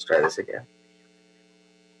 Let's try this again.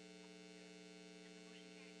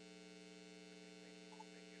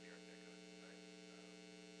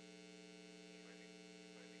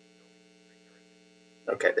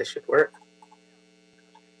 Okay, this should work.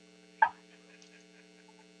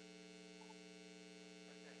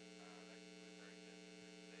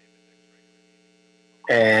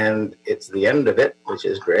 And it's the end of it, which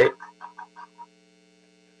is great.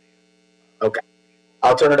 Okay,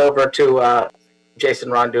 I'll turn it over to Jason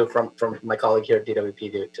Rondeau from my colleague here at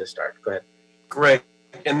DWP to start. Go ahead. Great.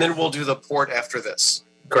 And then we'll do the port after this.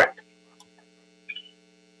 Correct.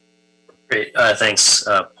 Great. Thanks,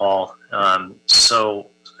 Paul.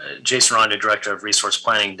 Jason Rondeau, Director of Resource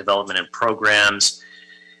Planning, Development, and Programs.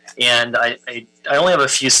 And I only have a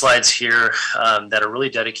few slides here that are really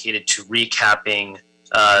dedicated to recapping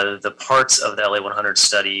the parts of the LA 100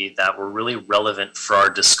 study that were really relevant for our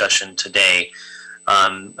discussion today.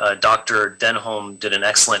 Dr. Denholm did an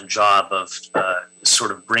excellent job of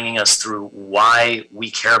sort of bringing us through why we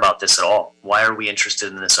care about this at all. Why are we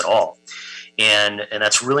interested in this at all? And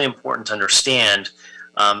that's really important to understand.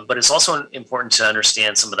 But it's also important to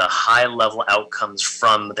understand some of the high-level outcomes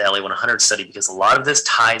from the LA 100 study, because a lot of this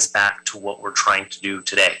ties back to what we're trying to do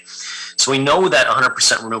today. So we know that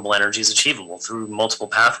 100% renewable energy is achievable through multiple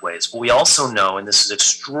pathways. But we also know, and this is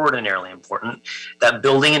extraordinarily important, that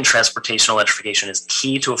building and transportation electrification is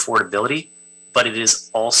key to affordability, but it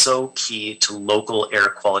is also key to local air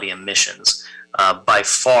quality emissions. By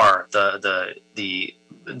far, the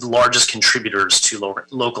largest contributors to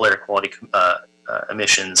local air quality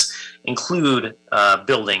emissions include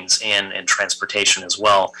buildings and transportation as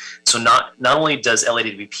well. So not only does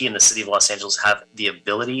LADWP and the City of Los Angeles have the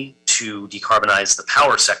ability to decarbonize the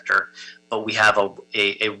power sector, but we have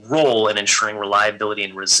a role in ensuring reliability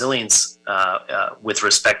and resilience with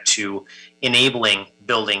respect to enabling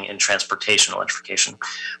building and transportation electrification.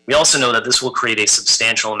 We also know that this will create a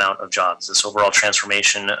substantial amount of jobs. This overall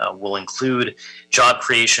transformation will include job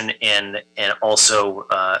creation and also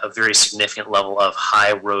a very significant level of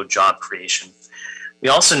high road job creation. We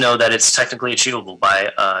also know that it's technically achievable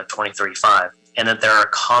by 2035, and that there are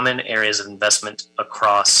common areas of investment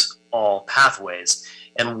across all pathways.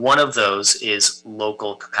 And one of those is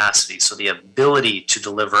local capacity. So the ability to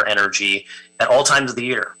deliver energy at all times of the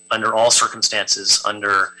year, under all circumstances,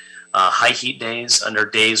 under high heat days, under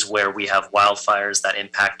days where we have wildfires that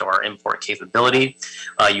impact our import capability.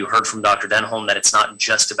 You heard from Dr. Denholm that it's not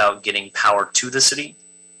just about getting power to the city,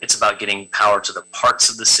 it's about getting power to the parts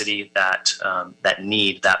of the city that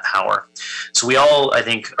need that power. So we all, I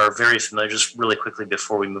think, are very familiar, just really quickly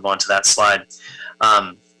before we move on to that slide.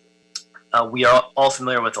 We are all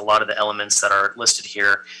familiar with a lot of the elements that are listed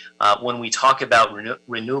here. When we talk about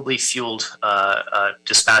renewably fueled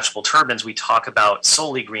dispatchable turbines, we talk about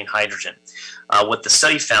solely green hydrogen. What the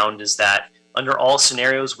study found is that under all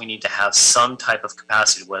scenarios, we need to have some type of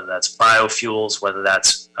capacity, whether that's biofuels, whether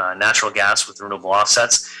that's natural gas with renewable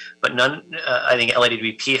offsets. But I think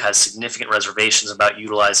LADWP has significant reservations about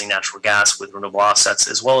utilizing natural gas with renewable offsets,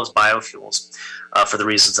 as well as biofuels, for the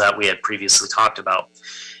reasons that we had previously talked about.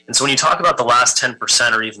 And so when you talk about the last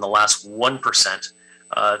 10% or even the last 1%,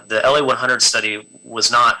 the LA 100 study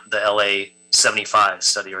was not the LA 75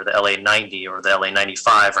 study or the LA 90 or the LA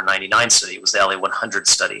 95 or 99 study. It was the LA 100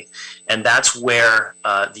 study. And that's where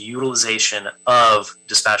the utilization of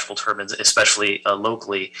dispatchable turbines, especially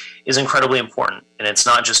locally, is incredibly important. And it's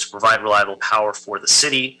not just to provide reliable power for the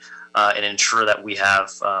city and ensure that we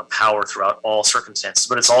have power throughout all circumstances,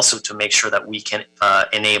 but it's also to make sure that we can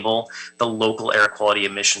enable the local air quality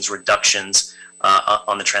emissions reductions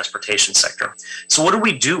on the transportation sector. So what did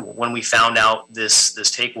we do when we found out this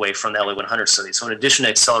takeaway from the LA 100 study? So in addition to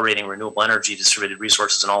accelerating renewable energy, distributed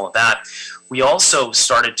resources, and all of that, we also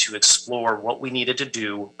started to explore what we needed to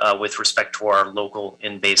do with respect to our local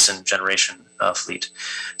in-basin generation fleet.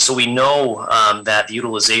 So we know that the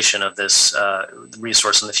utilization of this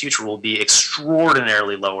resource in the future will be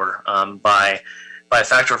extraordinarily lower by a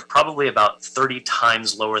factor of probably about 30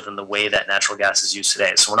 times lower than the way that natural gas is used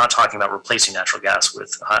today. So we're not talking about replacing natural gas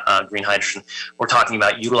with green hydrogen. We're talking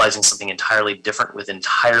about utilizing something entirely different with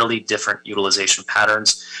entirely different utilization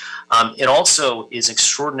patterns. It also is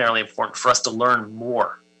extraordinarily important for us to learn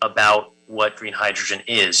more about what green hydrogen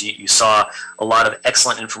is. You saw a lot of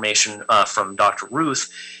excellent information from Dr. Ruth.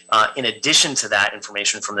 In addition to that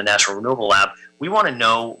information from the National Renewable Lab, we want to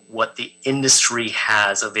know what the industry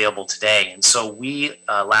has available today. And so we,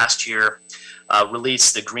 last year,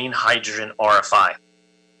 released the Green Hydrogen RFI.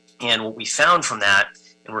 And what we found from that,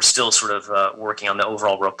 and we're still sort of working on the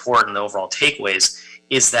overall report and the overall takeaways,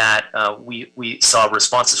 is that we saw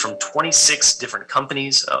responses from 26 different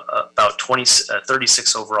companies, about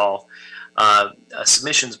 36 overall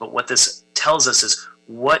submissions. But what this tells us is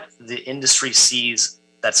what the industry sees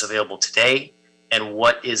that's available today and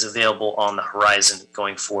what is available on the horizon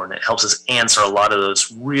going forward. And it helps us answer a lot of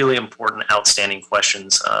those really important, outstanding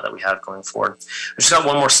questions that we have going forward. I just got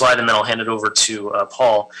one more slide and then I'll hand it over to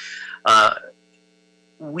Paul.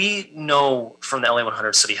 We know from the LA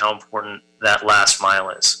 100 study how important that last mile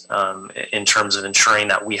is in terms of ensuring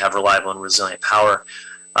that we have reliable and resilient power.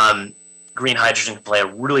 Green hydrogen can play a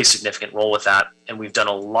really significant role with that, and we've done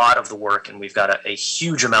a lot of the work, and we've got a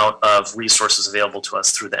huge amount of resources available to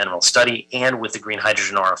us through the NREL study and with the Green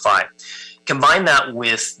Hydrogen RFI. Combine that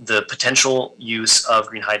with the potential use of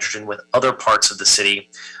green hydrogen with other parts of the city,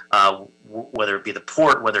 whether it be the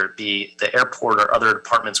port, whether it be the airport or other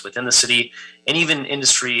departments within the city, and even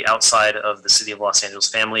industry outside of the city of Los Angeles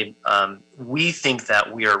family, we think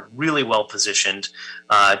that we are really well positioned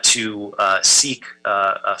to seek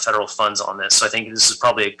federal funds on this. So I think this is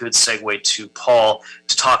probably a good segue to Paul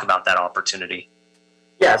to talk about that opportunity.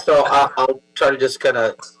 Yeah, so I'll try to just kind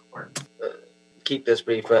of keep this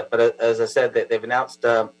brief, but as I said, they've announced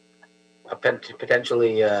a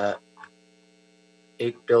potentially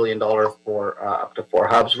 $8 billion for up to 4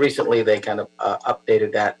 hubs. Recently, they kind of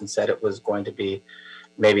updated that and said it was going to be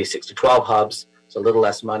maybe 6 to 12 hubs, so a little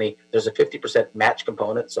less money. There's a 50% match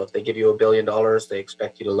component, so if they give you $1 billion, they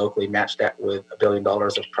expect you to locally match that with $1 billion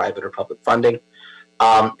of private or public funding.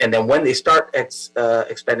 And then when they start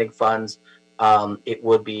expending funds, it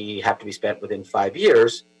would have to be spent within 5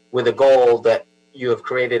 years with a goal that you have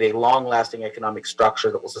created a long-lasting economic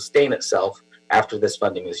structure that will sustain itself after this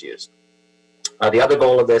funding is used. The other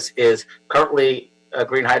goal of this is currently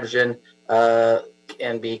green hydrogen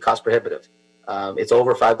can be cost prohibitive. It's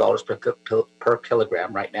over $5 per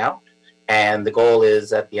kilogram right now. And the goal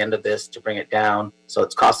is at the end of this to bring it down so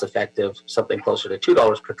it's cost effective, something closer to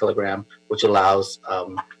 $2 per kilogram, which allows a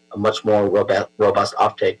much more robust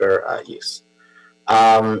off-taker use.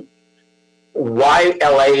 Why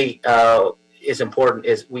LA is important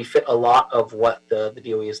is we fit a lot of what the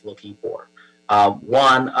DOE is looking for.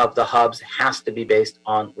 One of the hubs has to be based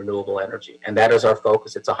on renewable energy, and that is our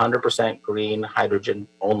focus. It's 100% green hydrogen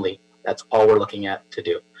only. That's all we're looking at to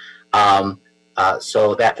do.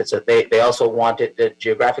 So that fits it. They also want it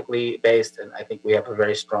geographically based, and I think we have a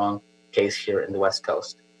very strong case here in the West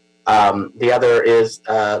Coast. The other is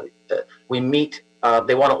we meet,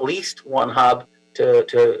 they want at least one hub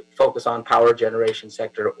to focus on power generation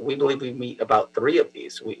sector. We believe we meet about 3 of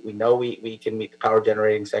these. We know we can meet the power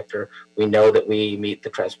generating sector. We know that we meet the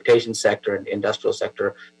transportation sector and industrial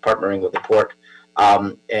sector, partnering with the port.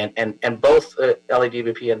 And both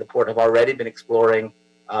LADWP and the port have already been exploring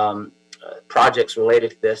projects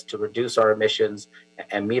related to this to reduce our emissions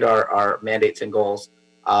and meet our mandates and goals.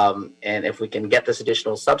 And if we can get this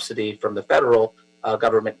additional subsidy from the federal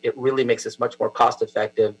government, it really makes us much more cost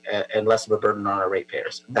effective and less of a burden on our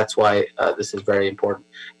ratepayers. That's why this is very important.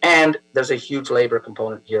 And there's a huge labor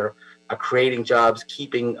component here, creating jobs,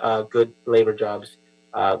 keeping good labor jobs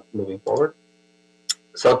moving forward.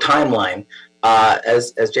 So timeline,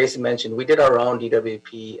 as Jason mentioned, we did our own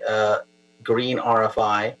DWP green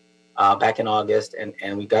RFI. back in August,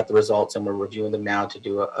 and we got the results, and we're reviewing them now to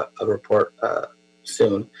do a report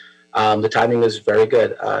soon. The timing was very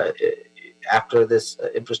good. After this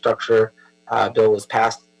infrastructure bill was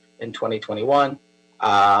passed in 2021,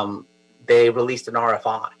 they released an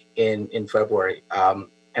RFI in February and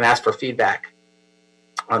asked for feedback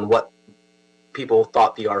on what people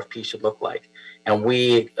thought the RFP should look like. And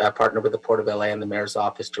we partnered with the Port of LA and the Mayor's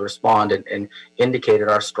Office to respond and indicated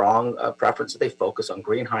our strong preference that they focus on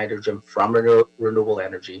green hydrogen from renewable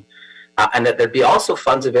energy, and that there'd be also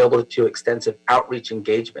funds available to extensive outreach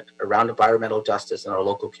engagement around environmental justice in our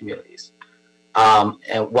local communities.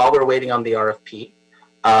 And while we're waiting on the RFP,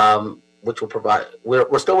 which will provide,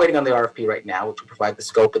 we're still waiting on the RFP right now, which will provide the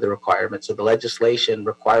scope of the requirements. So the legislation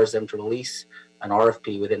requires them to release an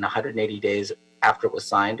RFP within 180 days after it was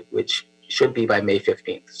signed, which should be by May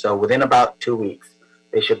 15th. So within about 2 weeks,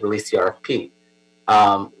 they should release the RFP.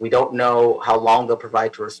 We don't know how long they'll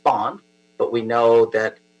provide to respond, but we know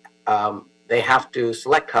that they have to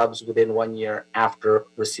select hubs within 1 year after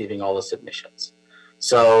receiving all the submissions.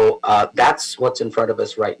 So that's what's in front of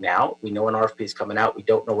us right now. We know an RFP is coming out. We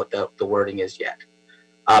don't know what the wording is yet,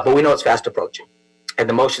 but we know it's fast approaching. And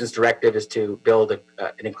the motion's directive is to build an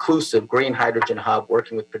inclusive green hydrogen hub,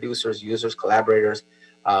 working with producers, users, collaborators,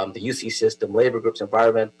 the UC system, labor groups,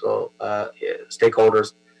 environmental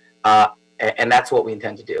stakeholders, and that's what we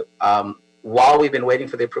intend to do. While we've been waiting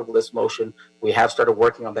for the approval of this motion, we have started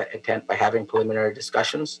working on that intent by having preliminary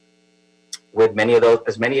discussions with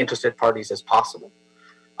as many interested parties as possible,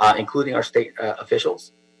 including our state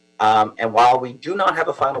officials. And while we do not have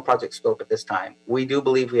a final project scope at this time, we do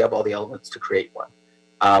believe we have all the elements to create one.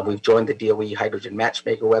 We've joined the DOE Hydrogen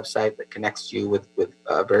Matchmaker website that connects you with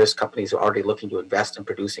various companies who are already looking to invest in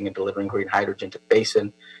producing and delivering green hydrogen to the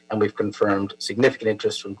basin. And we've confirmed significant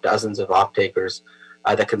interest from dozens of off-takers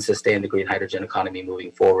that can sustain the green hydrogen economy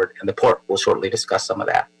moving forward. And the port will shortly discuss some of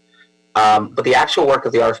that. But the actual work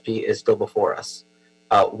of the RFP is still before us.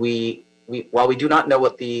 While we do not know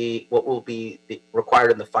what will be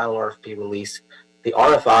required in the final RFP release, the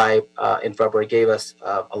RFI in February gave us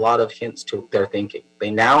a lot of hints to their thinking.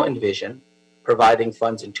 They now envision providing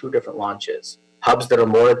funds in 2 different launches. Hubs that are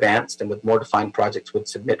more advanced and with more defined projects would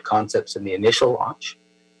submit concepts in the initial launch,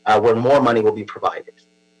 where more money will be provided.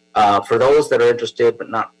 For those that are interested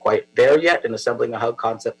but not quite there yet in assembling a hub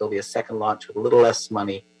concept, there'll be a second launch with a little less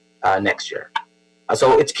money next year.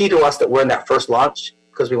 So it's key to us that we're in that first launch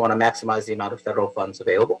because we want to maximize the amount of federal funds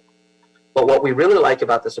available. But what we really like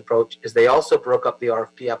about this approach is they also broke up the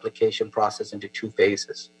RFP application process into 2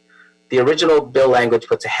 phases. The original bill language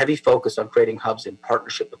puts a heavy focus on creating hubs in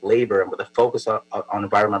partnership with labor and with a focus on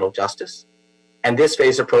environmental justice. And this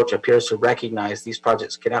phase approach appears to recognize these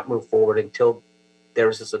projects cannot move forward until there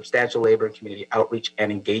is a substantial labor and community outreach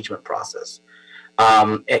and engagement process.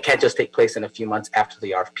 It can't just take place in a few months after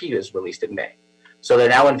the RFP is released in May. So they're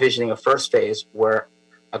now envisioning a first phase where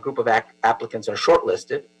a group of applicants are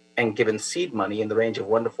shortlisted and given seed money in the range of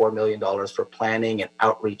 $1 to $4 million for planning and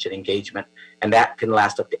outreach and engagement, and that can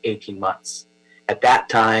last up to 18 months. At that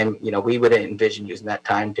time, we would envision using that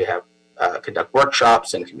time to have conduct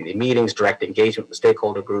workshops and community meetings, direct engagement with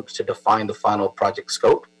stakeholder groups to define the final project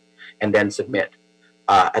scope, and then submit.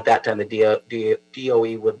 At that time, the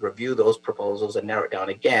DOE would review those proposals and narrow it down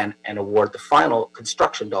again and award the final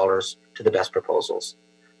construction dollars to the best proposals.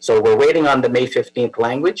 So we're waiting on the May 15th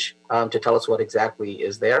language to tell us what exactly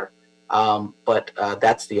is there, but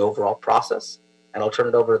that's the overall process. And I'll turn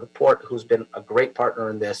it over to the port, who's been a great partner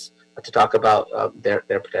in this, to talk about their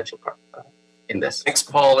potential part in this. Thanks,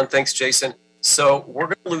 Paul, and thanks, Jason. So we're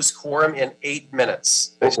going to lose quorum in 8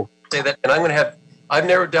 minutes. I say that, and I've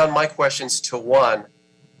narrowed down my questions to 1,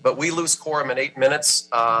 but we lose quorum in 8 minutes.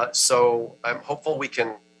 So I'm hopeful we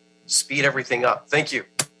can speed everything up. Thank you.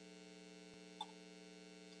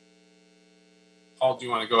 Paul, do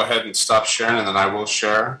you want to go ahead and stop sharing, and then I will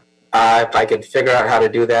share? If I could figure out how to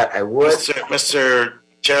do that, I would. Mr.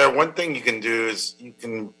 Chair, one thing you can do is you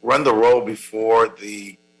can run the roll before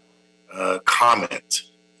the comment.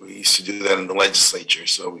 We used to do that in the legislature,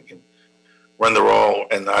 so we can run the roll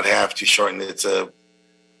and not have to shorten it. It's a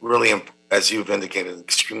really, as you've indicated,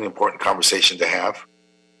 extremely important conversation to have.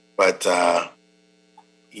 But, as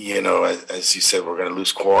you said, we're going to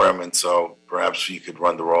lose quorum, and so perhaps you could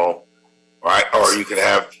run the roll. Or you could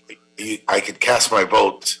have, I could cast my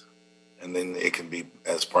vote, and then it can be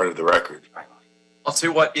as part of the record. I'll tell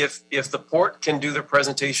you what, if the port can do their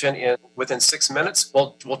presentation within 6 minutes,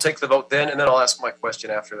 we'll take the vote then, and then I'll ask my question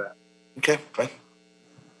after that. Okay, fine.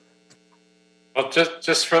 Well,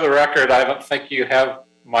 just for the record, I don't think you have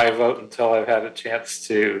my vote until I've had a chance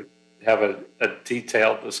to have a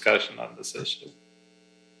detailed discussion on this issue.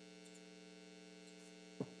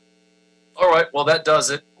 All right, well, that does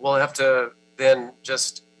it. We'll have to then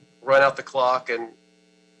just run out the clock, and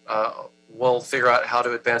we'll figure out how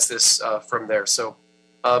to advance this from there. So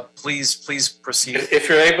please proceed. If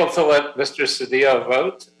you're able to let Mr. Cedillo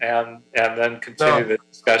vote and then continue the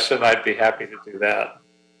discussion, I'd be happy to do that.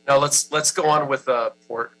 Now let's go on with the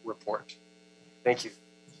port report. Thank you.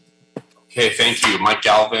 Okay, thank you. Mike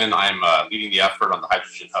Galvin. I'm leading the effort on the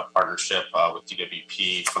Hydrogen Hub partnership with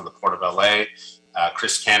DWP from the Port of LA.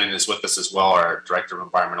 Chris Cannon is with us as well, our Director of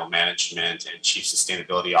Environmental Management and Chief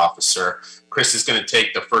Sustainability Officer. Chris is going to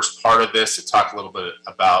take the first part of this to talk a little bit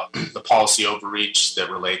about the policy overreach that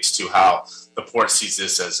relates to how the port sees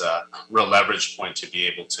this as a real leverage point to be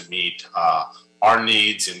able to meet our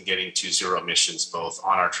needs in getting to zero emissions, both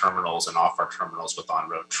on our terminals and off our terminals with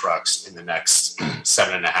on-road trucks in the next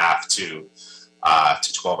 7.5 to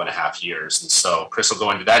 12.5 years. And so Chris will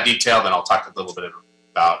go into that detail, then I'll talk a little bit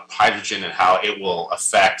about hydrogen and how it will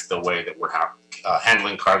affect the way that we're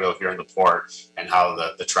handling cargo here in the port and how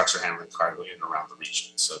the trucks are handling cargo in and around the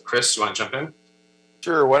region. So Chris, you want to jump in?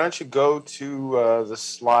 Sure. Why don't you go to the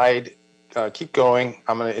slide? Keep going.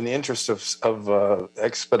 I'm going to, in the interest of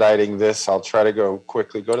expediting this, I'll try to go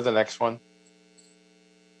quickly. Go to the next one.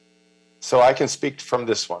 So I can speak from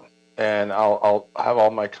this one, and I'll have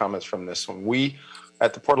all my comments from this one. We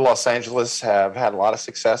at the Port of Los Angeles have had a lot of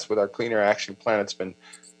success with our Clean Air Action Plan. It's been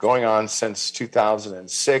going on since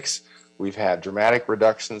 2006. We've had dramatic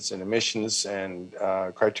reductions in emissions and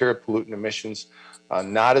criteria pollutant emissions,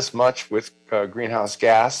 not as much with greenhouse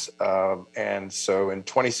gas. And so in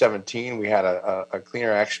 2017, we had a Clean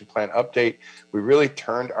Air Action Plan update. We really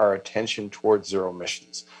turned our attention towards zero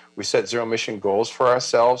emissions. We set zero emission goals for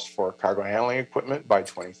ourselves for cargo handling equipment by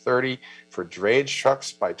 2030, for drayage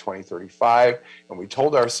trucks by 2035, and we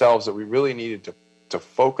told ourselves that we really needed to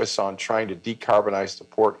focus on trying to decarbonize the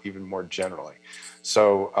port even more generally.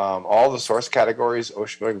 So all the source categories,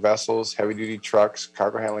 ocean-going vessels, heavy-duty trucks,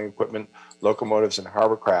 cargo handling equipment, locomotives, and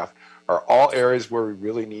hovercraft are all areas where we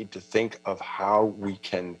really need to think of how we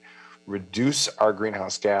can reduce our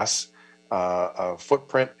greenhouse gas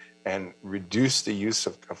footprint and reduce the use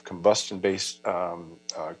of combustion-based,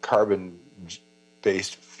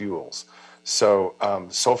 carbon-based fuels. So,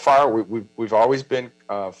 so far, we've always been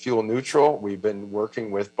fuel neutral. We've been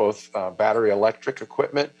working with both battery electric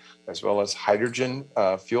equipment as well as hydrogen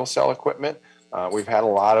fuel cell equipment. We've had a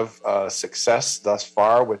lot of success thus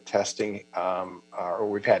far with testing, or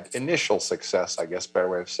we've had initial success, I guess, better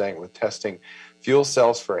way of saying it, with testing fuel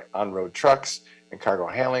cells for on-road trucks and cargo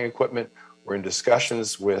handling equipment. We're in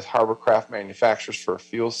discussions with hovercraft manufacturers for a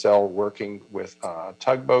fuel cell working with a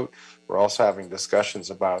tugboat. We're also having discussions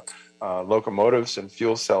about locomotives and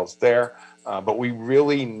fuel cells there. But we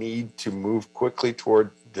really need to move quickly toward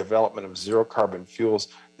development of zero carbon fuels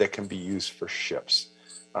that can be used for ships.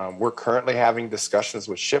 We're currently having discussions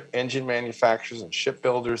with ship engine manufacturers and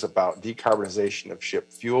shipbuilders about decarbonization of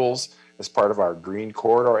ship fuels as part of our green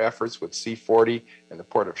corridor efforts with C40 and the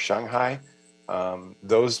Port of Shanghai.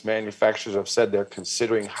 Those manufacturers have said they're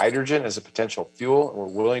considering hydrogen as a potential fuel, and we're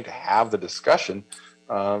willing to have the discussion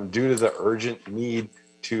due to the urgent need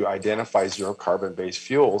to identify zero carbon based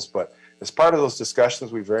fuels. But as part of those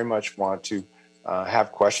discussions, we very much want to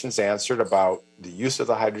have questions answered about the use of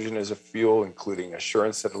the hydrogen as a fuel, including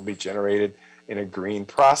assurance that it will be generated in a green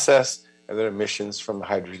process and that emissions from the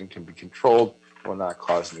hydrogen can be controlled and will not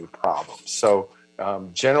cause new problems. So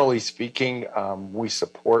generally speaking, we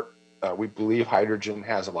support, we believe hydrogen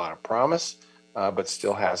has a lot of promise, but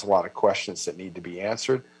still has a lot of questions that need to be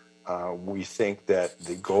answered. We think that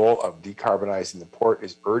the goal of decarbonizing the port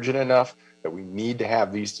is urgent enough that we need to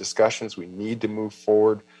have these discussions, we need to move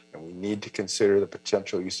forward, and we need to consider the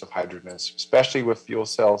potential use of hydrogen, especially with fuel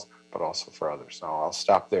cells, but also for others. Now I'll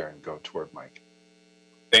stop there and go toward Mike.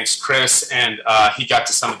 Thanks, Chris. And he got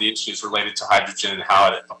to some of the issues related to hydrogen and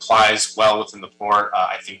how it applies well within the port.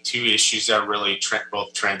 I think two issues are really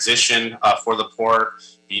both transition for the port,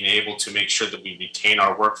 being able to make sure that we retain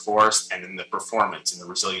our workforce, and then the performance and the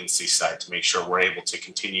resiliency side to make sure we're able to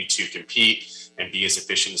continue to compete and be as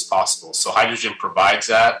efficient as possible. So hydrogen provides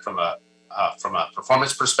that from a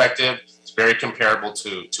performance perspective. It's very comparable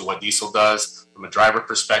to what diesel does. From a driver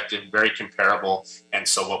perspective, very comparable. And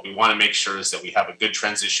so what we want to make sure is that we have a good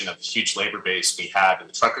transition of the huge labor base we have in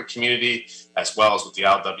the trucker community, as well as with the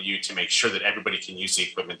LW, to make sure that everybody can use the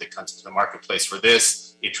equipment that comes to the marketplace for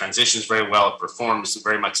this. It transitions very well. It performs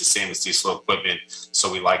very much the same as diesel equipment. So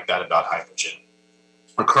we like that about hydrogen.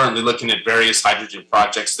 We're currently looking at various hydrogen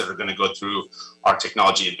projects that are going to go through our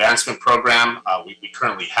technology advancement program. We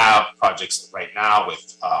currently have projects right now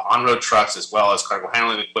with on-road trucks as well as cargo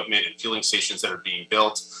handling equipment and fueling stations that are being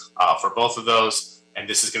built for both of those. And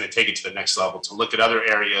this is going to take it to the next level to look at other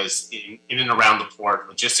areas in and around the port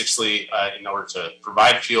logistically in order to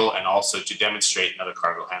provide fuel and also to demonstrate another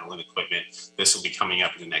cargo handling equipment. This will be coming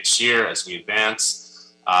up in the next year as we advance.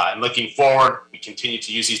 And looking forward, we continue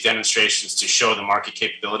to use these demonstrations to show the market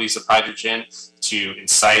capabilities of hydrogen, to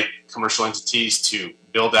incite commercial entities to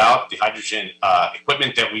build out the hydrogen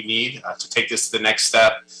equipment that we need to take this to the next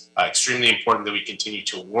step. Extremely important that we continue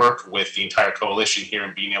to work with the entire coalition here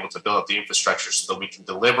and being able to build up the infrastructure so that we can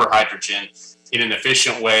deliver hydrogen in an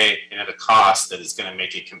efficient way and at a cost that is going to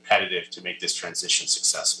make it competitive to make this transition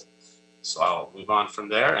successful. So I'll move on from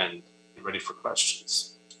there and be ready for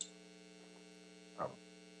questions.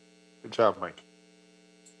 Good job, Mike.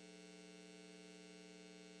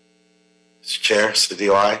 Mr. Chair,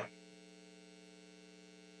 Cedillo, aye.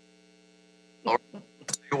 I'll tell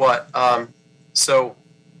you what, so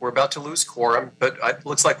we're about to lose quorum, but it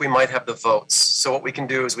looks like we might have the votes. So what we can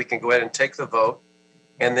do is we can go ahead and take the vote,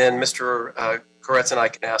 and then Mr. Koretz and I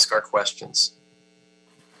can ask our questions.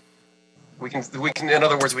 We can, in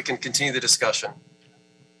other words, we can continue the discussion.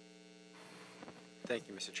 Thank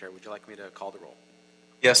you, Mr. Chair. Would you like me to call the roll?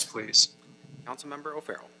 Yes, please. Councilmember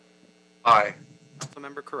O'Farrell. Aye.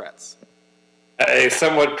 Councilmember Koretz. A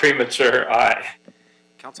somewhat premature aye.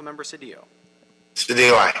 Councilmember Cedillo.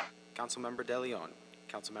 Cedillo, aye. Councilmember De Leon.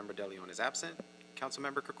 Councilmember De Leon is absent.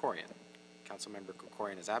 Councilmember Krikorian. Councilmember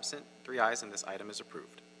Krikorian is absent. 3 ayes, and this item is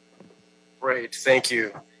approved. Great, thank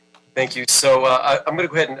you. Thank you. So I'm going to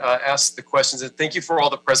go ahead and ask the questions. And thank you for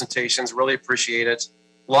all the presentations. Really appreciate it.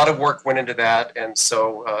 A lot of work went into that, and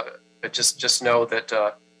so just know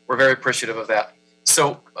that we're very appreciative of that.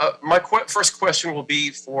 So my first question will be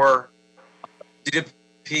for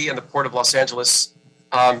DWP and the Port of Los Angeles,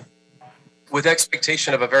 with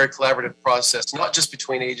expectation of a very collaborative process, not just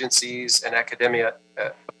between agencies and academia,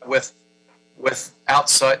 with the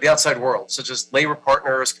outside world, such as labor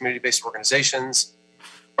partners, community-based organizations,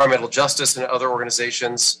 environmental justice, and other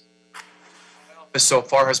organizations. This so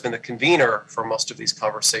far has been the convener for most of these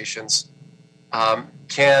conversations.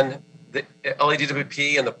 Can the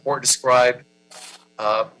LADWP and the port describe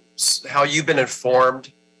how you've been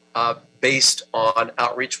informed based on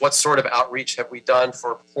outreach? What sort of outreach have we done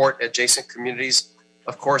for port adjacent communities?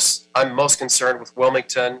 Of course, I'm most concerned with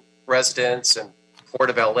Wilmington residents and Port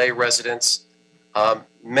of LA residents,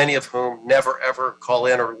 many of whom never ever call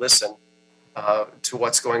in or listen to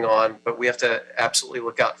what's going on, but we have to absolutely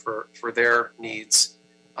look out for their needs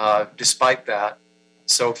despite that.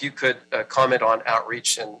 So if you could comment on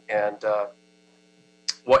outreach and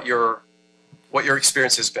what your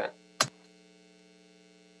experience has been.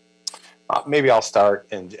 Maybe I'll start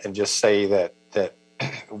and just say that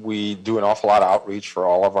we do an awful lot of outreach for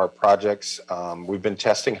all of our projects. We've been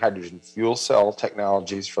testing hydrogen fuel cell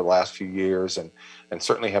technologies for the last few years, and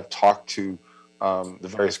certainly have talked to the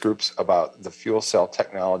various groups about the fuel cell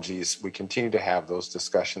technologies. We continue to have those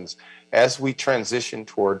discussions. As we transition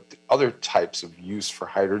toward other types of use for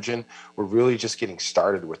hydrogen, we're really just getting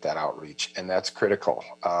started with that outreach, and that's critical.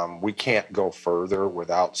 We can't go further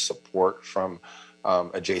without support from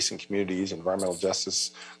adjacent communities, environmental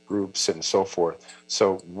justice groups, and so forth.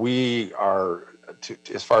 So we are,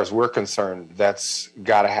 as far as we're concerned, that's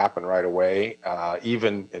got to happen right away.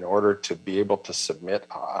 Even in order to be able to submit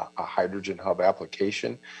a hydrogen hub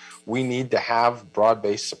application, we need to have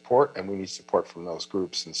broad-based support, and we need support from those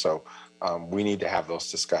groups. And so we need to have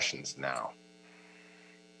those discussions now.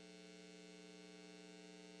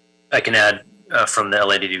 I can add from the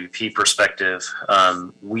LADWP perspective,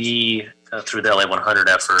 we, through the LA100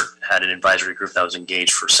 effort, had an advisory group that was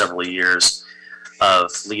engaged for several years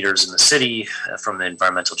of leaders in the city, from the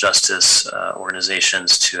environmental justice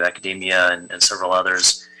organizations to academia and several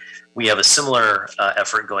others. We have a similar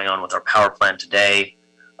effort going on with our power plant today.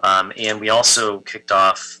 And we also kicked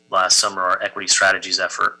off last summer our equity strategies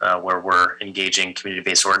effort, where we're engaging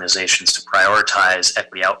community-based organizations to prioritize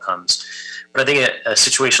equity outcomes. But I think a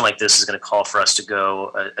situation like this is going to call for us to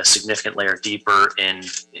go a significant layer deeper in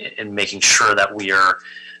making sure that we are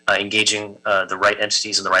engaging the right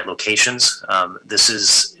entities in the right locations. This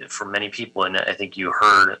is, for many people, and I think you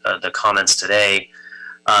heard the comments today,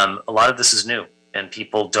 a lot of this is new, and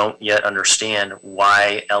people don't yet understand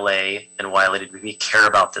why LA and why LADWP care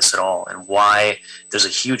about this at all, and why there's a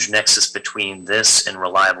huge nexus between this and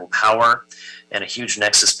reliable power, and a huge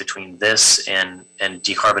nexus between this and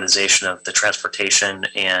decarbonization of the transportation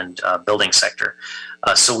and building sector.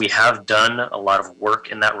 So we have done a lot of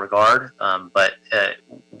work in that regard, but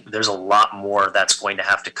there's a lot more that's going to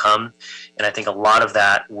have to come. And I think a lot of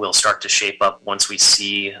that will start to shape up once we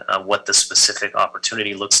see what the specific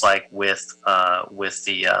opportunity looks like with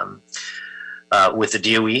the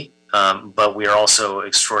DOE But we are also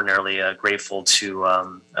extraordinarily grateful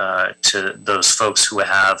to those folks who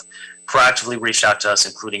have proactively reached out to us,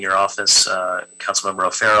 including your office, Councilmember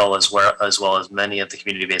O'Farrell, as well as many of the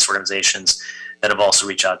community-based organizations that have also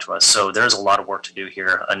reached out to us. So there's a lot of work to do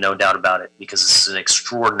here, no doubt about it, because this is an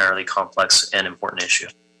extraordinarily complex and important issue.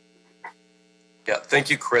 Yeah, thank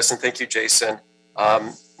you, Chris, and thank you, Jason.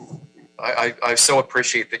 I so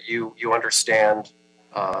appreciate that you understand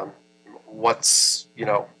what's,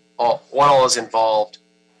 what all is involved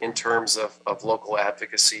in terms of local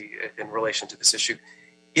advocacy in relation to this issue.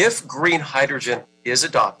 If green hydrogen is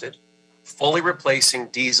adopted, fully replacing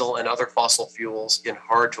diesel and other fossil fuels in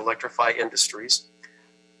hard to electrify industries,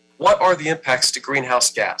 what are the impacts to greenhouse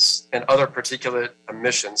gas and other particulate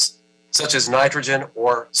emissions, such as nitrogen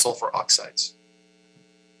or sulfur oxides?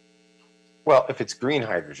 Well, if it's green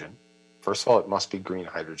hydrogen, first of all, it must be green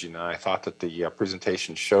hydrogen. And I thought that the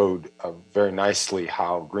presentation showed very nicely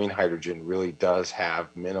how green hydrogen really does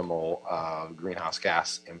have minimal greenhouse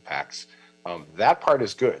gas impacts. That part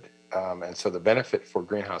is good. And so the benefit for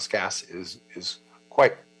greenhouse gas is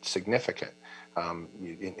quite significant.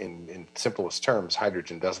 In simplest terms,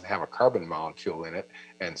 hydrogen doesn't have a carbon molecule in it,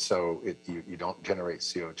 and so you don't generate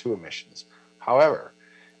CO2 emissions. However,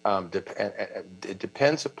 it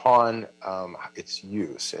depends upon its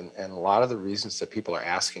use, and a lot of the reasons that people are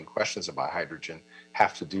asking questions about hydrogen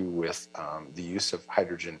have to do with the use of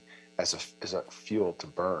hydrogen as a fuel to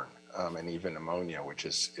burn, and even ammonia, which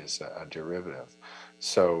is a derivative.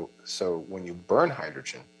 So when you burn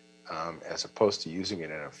hydrogen, as opposed to using it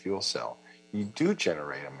in a fuel cell, you do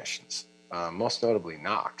generate emissions, most notably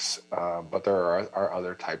NOx, but there are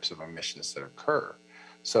other types of emissions that occur.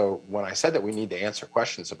 So when I said that we need to answer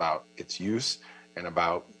questions about its use and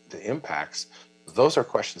about the impacts, those are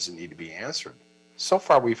questions that need to be answered. So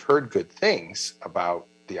far, we've heard good things about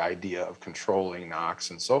the idea of controlling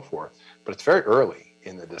NOx and so forth, but it's very early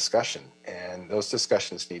in the discussion, and those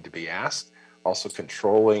discussions need to be asked. Also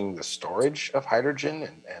controlling the storage of hydrogen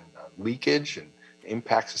and leakage and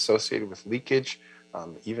impacts associated with leakage,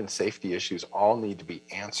 even safety issues, all need to be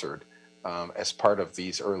answered as part of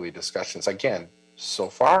these early discussions. Again, so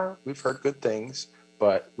far, we've heard good things,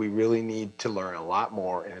 but we really need to learn a lot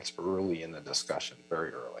more, and it's early in the discussion,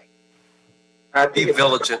 very early. Be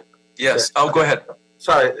vigilant. Yes. Oh, go ahead.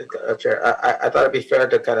 Sorry, Chair. I thought it'd be fair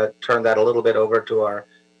to kind of turn that a little bit over to our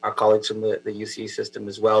colleagues from the UC system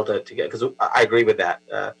as well to get, because I agree with that.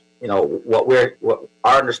 What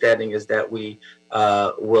our understanding is that we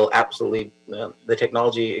will absolutely, the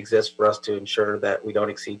technology exists for us to ensure that we don't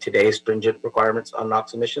exceed today's stringent requirements on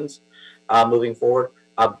NOx emissions moving forward.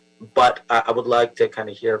 But I would like to kind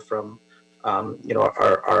of hear from,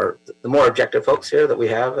 the more objective folks here that we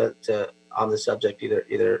have on the subject,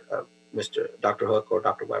 either Dr. Hook or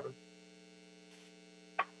Dr. Weber.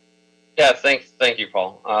 Yeah, thank you,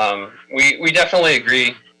 Paul. We definitely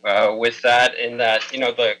agree with that, in that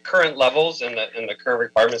the current levels and the current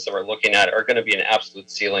requirements that we're looking at are going to be an absolute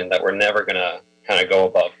ceiling that we're never going to kind of go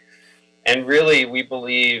above. And really, we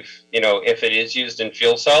believe if it is used in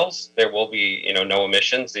fuel cells, there will be no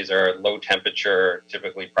emissions. These are low temperature,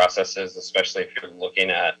 typically processes, especially if you're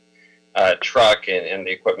looking at truck and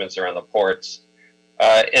the equipments around the ports.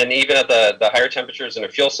 And even at the higher temperatures in a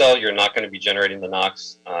fuel cell, you're not going to be generating the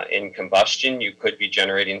NOx. In combustion, you could be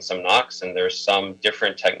generating some NOx, and there's some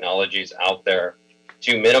different technologies out there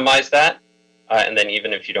to minimize that. And then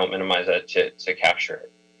even if you don't minimize it, to capture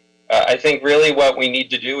it. I think really what we need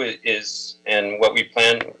to do is, and what we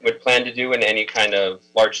would plan to do in any kind of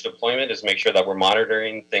large deployment, is make sure that we're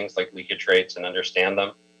monitoring things like leakage rates and understand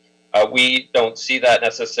them. We don't see that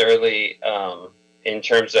necessarily in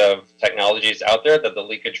terms of technologies out there, that the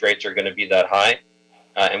leakage rates are going to be that high.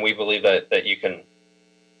 And we believe that you can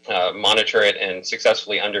monitor it and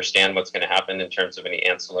successfully understand what's going to happen in terms of any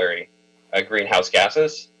ancillary greenhouse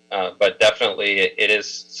gases. But definitely it is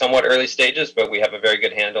somewhat early stages, but we have a very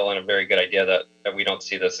good handle and a very good idea that we don't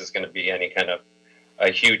see this as going to be any kind of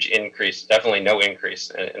a huge increase, definitely no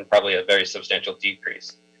increase, and probably a very substantial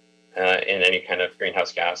decrease in any kind of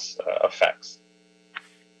greenhouse gas effects.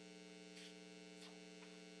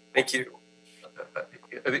 Thank you.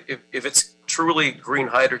 If it's truly green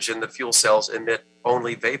hydrogen, the fuel cells emit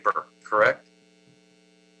only vapor, correct?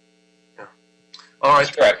 Yeah. All right.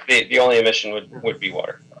 That's correct. The only emission would be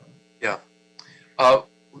water. Yeah.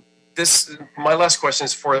 My last question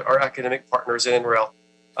is for our academic partners in NREL.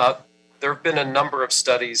 There have been a number of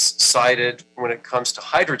studies cited when it comes to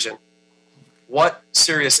hydrogen. What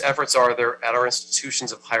serious efforts are there at our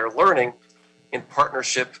institutions of higher learning in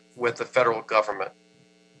partnership with the federal government?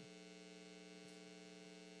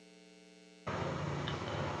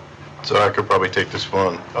 So I could probably take this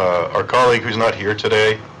one. Our colleague who's not here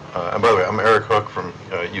today, and by the way, I'm Eric Hook from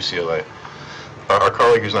UCLA. Our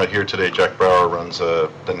colleague who's not here today, Jack Brower, runs the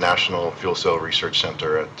National Fuel Cell Research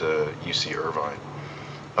Center at UC Irvine.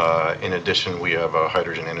 In addition, we have a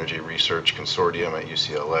Hydrogen Energy Research Consortium at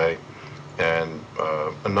UCLA and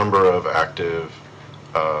a number of active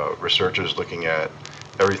researchers looking at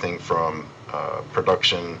everything from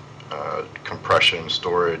production, compression,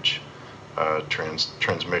 storage,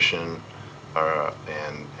 transmission,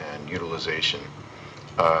 and utilization.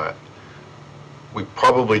 We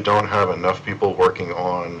probably don't have enough people working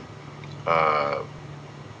on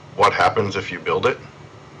what happens if you build it.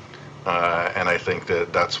 And I think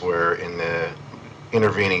that that's where in the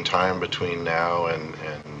intervening time between now and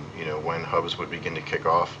when hubs would begin to kick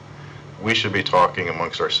off, we should be talking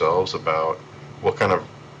amongst ourselves about what kind of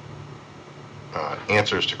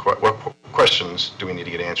answers to what questions do we need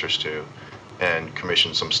to get answers to, and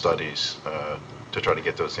commission some studies to try to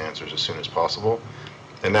get those answers as soon as possible.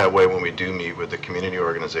 And that way, when we do meet with the community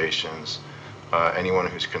organizations, anyone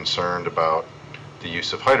who's concerned about the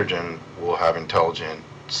use of hydrogen will have intelligent,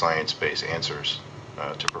 science-based answers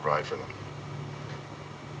to provide for them.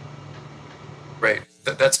 Great.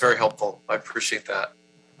 That's very helpful. I appreciate that.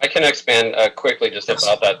 I can expand quickly just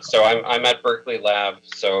about that. So I'm at Berkeley Lab,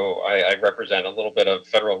 so I represent a little bit of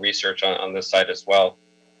federal research on this side as well.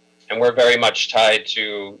 And we're very much tied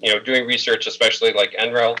to doing research, especially like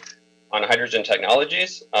NREL, on hydrogen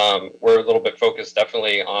technologies. We're a little bit focused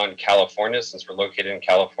definitely on California, since we're located in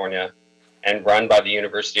California and run by the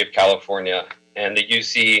University of California. And the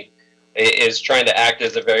UC is trying to act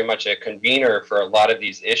as very much a convener for a lot of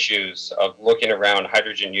these issues of looking around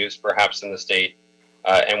hydrogen use perhaps in the state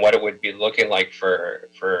and what it would be looking like for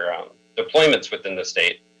deployments within the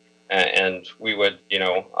state. And we would,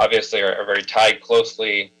 obviously are very tied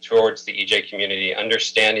closely towards the EJ community,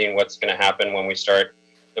 understanding what's going to happen when we start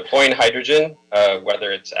deploying hydrogen,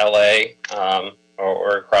 whether it's LA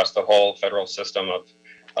or across the whole federal system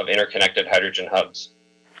of interconnected hydrogen hubs.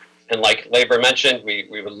 And like Labor mentioned, we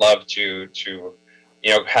would love to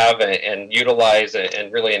have and utilize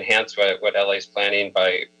and really enhance what LA is planning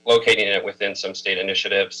by locating it within some state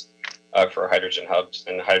initiatives for hydrogen hubs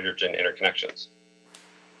and hydrogen interconnections.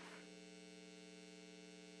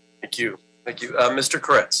 Thank you. Thank you. Mr.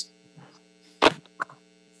 Koretz.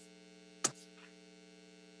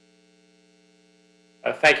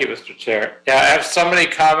 Thank you, Mr. Chair. Yeah, I have so many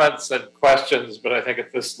comments and questions, but I think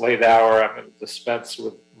at this late hour, I'm going to dispense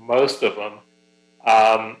with most of them.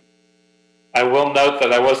 I will note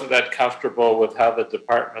that I wasn't that comfortable with how the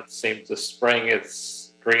department seemed to spring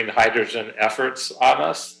its green hydrogen efforts on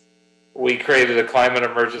us. We created a climate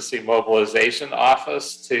emergency mobilization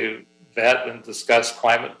office to vet and discuss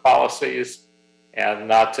climate policies, and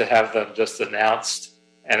not to have them just announced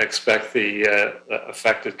and expect the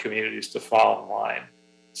affected communities to fall in line.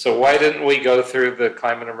 So why didn't we go through the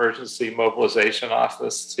Climate Emergency Mobilization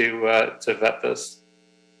Office to vet this?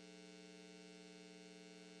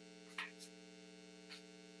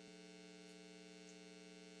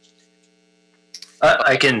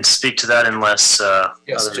 I can speak to that unless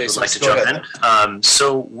yes, others Jason, would like to go jump in.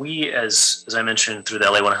 So we, as I mentioned, through the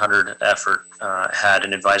LA 100 effort, had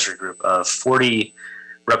an advisory group of 40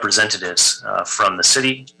 representatives from the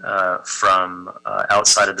city, from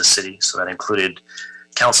outside of the city. So that included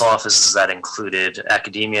council offices, that included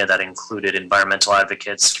academia, that included environmental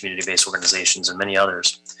advocates, community-based organizations, and many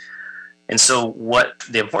others. And so what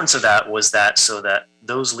the importance of that was that so that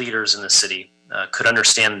those leaders in the city could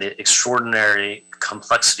understand the extraordinary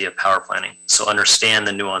complexity of power planning. So understand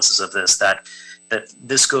the nuances of this, that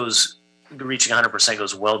this goes, reaching 100%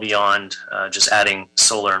 goes well beyond just adding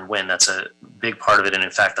solar and wind. That's a big part of it, and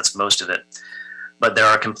in fact, that's most of it. But there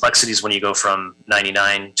are complexities when you go from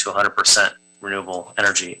 99 to 100% renewable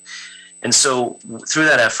energy. And so through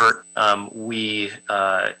that effort, we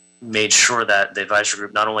made sure that the advisory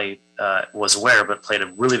group not only was aware, but played a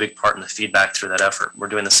really big part in the feedback through that effort. We're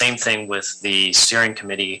doing the same thing with the steering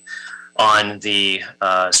committee on the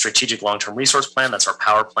strategic long-term resource plan. That's our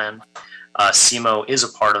power plan. CMO is a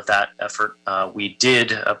part of that effort. We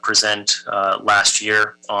did present last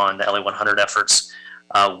year on the LA 100 efforts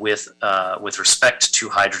with respect to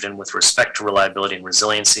hydrogen, with respect to reliability and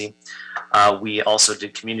resiliency. We also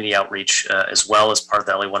did community outreach as well as part of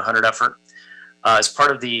the LA 100 effort. As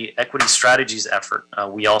part of the equity strategies effort,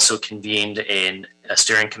 we also convened a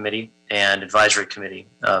steering committee and advisory committee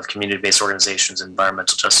of community-based organizations and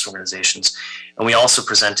environmental justice organizations. And we also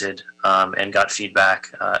presented and got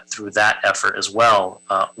feedback through that effort as well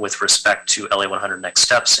with respect to LA 100 next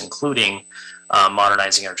steps, including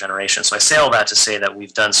modernizing our generation. So I say all that to say that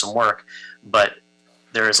we've done some work, but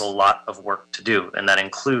there is a lot of work to do, and that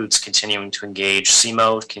includes continuing to engage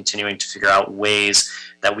CMO, continuing to figure out ways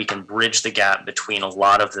that we can bridge the gap between a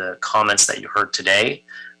lot of the comments that you heard today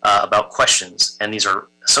about questions. And these are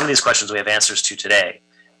some of these questions we have answers to today,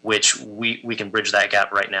 which we can bridge that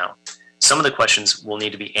gap right now. Some of the questions will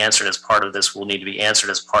need to be answered as part of this, will need to be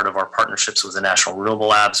answered as part of our partnerships with the National Renewable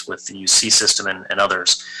Labs, with the UC system and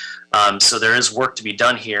others. So there is work to be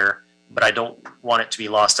done here, but I don't want it to be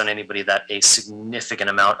lost on anybody that a significant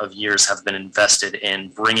amount of years have been invested in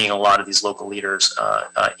bringing a lot of these local leaders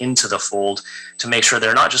into the fold to make sure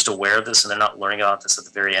they're not just aware of this and they're not learning about this at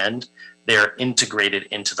the very end. They are integrated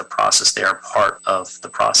into the process. They are part of the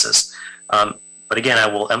process. But again, I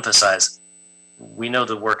will emphasize, we know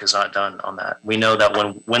the work is not done on that. We know that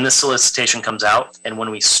when the solicitation comes out and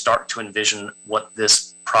when we start to envision what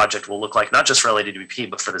this project will look like, not just for LADWP,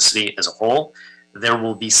 but for the city as a whole, there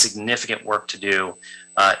will be significant work to do,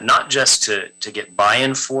 not just to get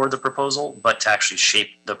buy-in for the proposal, but to actually shape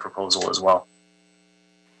the proposal as well.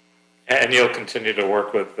 And you'll continue to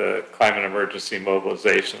work with the Climate Emergency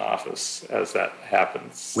Mobilization Office as that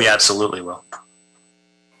happens. We absolutely will.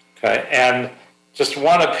 Okay, and just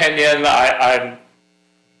one opinion, I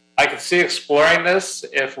could see exploring this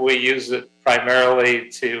if we use it primarily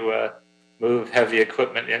to move heavy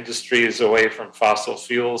equipment industries away from fossil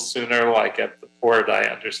fuels sooner, like at the port. I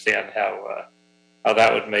understand how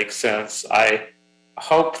that would make sense. I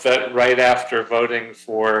hope that right after voting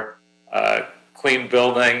for clean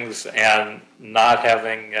buildings and not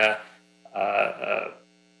having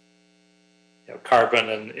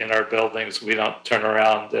carbon in our buildings, we don't turn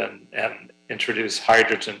around and introduce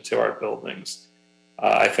hydrogen to our buildings.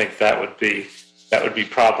 I think that would be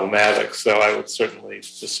problematic, so I would certainly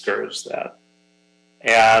discourage that.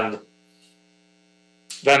 And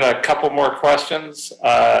then a couple more questions.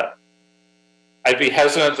 I'd be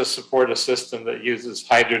hesitant to support a system that uses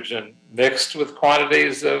hydrogen mixed with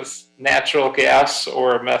quantities of natural gas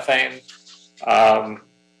or methane.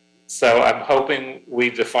 So I'm hoping we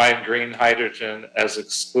define green hydrogen as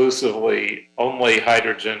exclusively only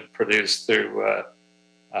hydrogen produced through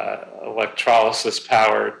electrolysis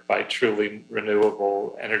powered by truly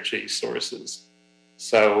renewable energy sources.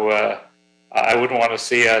 So I wouldn't want to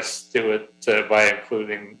see us do it by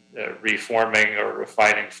including reforming or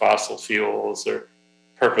refining fossil fuels or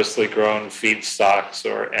purposely grown feedstocks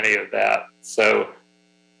or any of that. So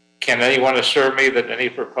can anyone assure me that any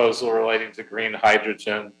proposal relating to green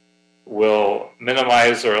hydrogen will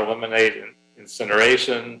minimize or eliminate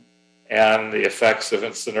incineration and the effects of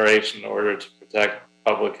incineration in order to protect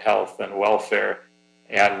public health and welfare,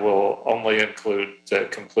 and will only include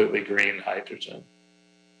completely green hydrogen?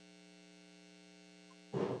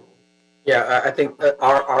 Yeah, I think that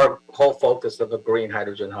our whole focus of the Green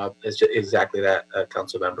Hydrogen Hub is just exactly that,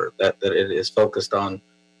 Council Member, that it is focused on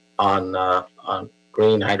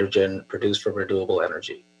green hydrogen produced from renewable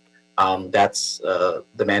energy. That's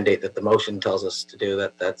the mandate that the motion tells us to do.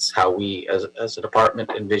 That's how we, as a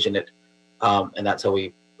department, envision it, and that's how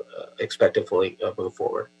we expect to fully move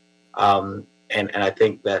forward. And I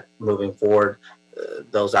think that moving forward,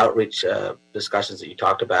 those outreach discussions that you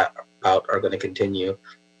talked about are going to continue.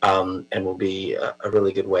 And will be a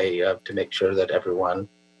really good way to make sure that everyone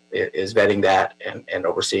is vetting that and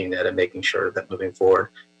overseeing that and making sure that moving forward,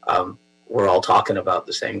 we're all talking about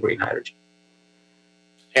the same green hydrogen.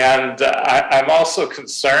 And I'm also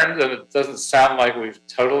concerned, and it doesn't sound like we've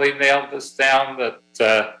totally nailed this down,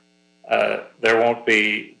 that there won't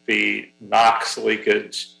be NOx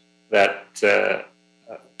leakage that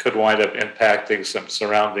could wind up impacting some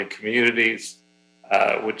surrounding communities,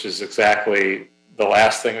 which is exactly the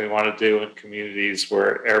last thing we want to do in communities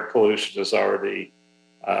where air pollution is already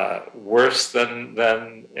worse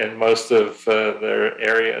than in most of their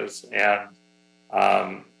areas, and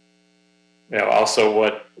also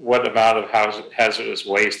what amount of hazardous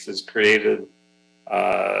waste is created.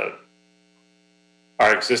 Are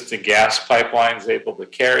existing gas pipelines able to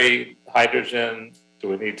carry hydrogen? Do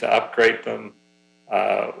we need to upgrade them?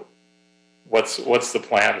 What's the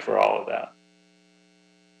plan for all of that?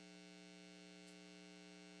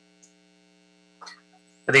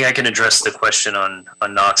 I think I can address the question on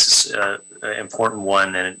NOx. It's an important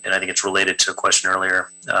one, and I think it's related to a question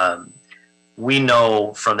earlier. We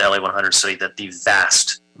know from the LA100 study that the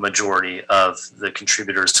vast majority of the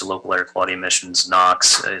contributors to local air quality emissions,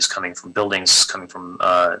 NOx, is coming from buildings, coming from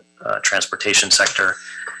transportation sector,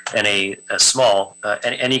 and a small,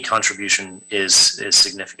 any contribution is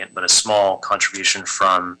significant, but a small contribution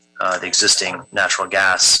from the existing natural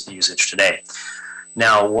gas usage today.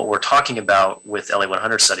 Now, what we're talking about with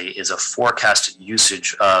LA100 study is a forecasted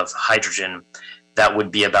usage of hydrogen that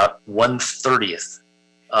would be about 1/30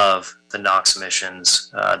 of the NOx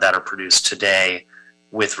emissions that are produced today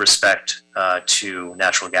with respect to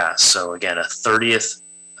natural gas. So again, 1/30th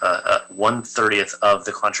of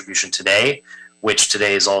the contribution today, which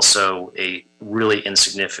today is also a really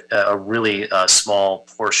insignificant, a really small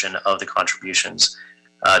portion of the contributions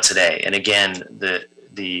today. And again, the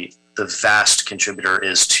vast contributor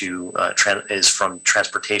is from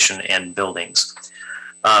transportation and buildings.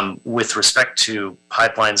 With respect to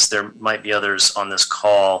pipelines, there might be others on this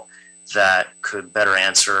call that could better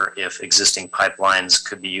answer if existing pipelines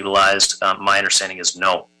could be utilized. My understanding is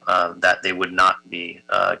no, that they would not be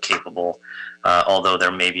capable, although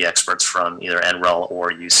there may be experts from either NREL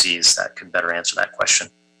or UCs that could better answer that question.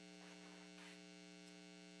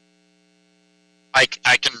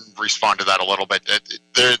 I can respond to that a little bit.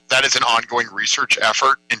 That is an ongoing research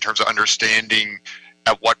effort in terms of understanding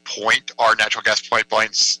at what point are natural gas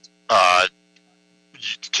pipelines,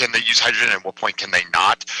 can they use hydrogen and at what point can they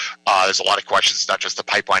not? There's a lot of questions. It's not just the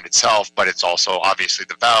pipeline itself, but it's also obviously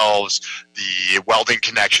the valves, the welding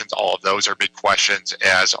connections. All of those are big questions,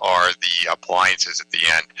 as are the appliances at the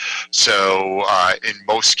end. So in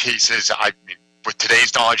most cases, I mean, with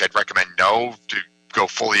today's knowledge, I'd recommend no to go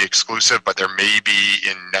fully exclusive, but there may be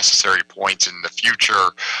in necessary points in the future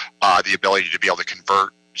the ability to be able to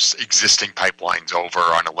convert existing pipelines over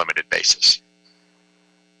on a limited basis.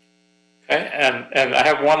 Okay, and I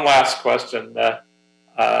have one last question.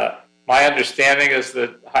 My understanding is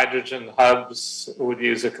that hydrogen hubs would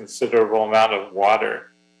use a considerable amount of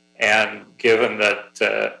water, and given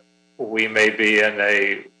that we may be in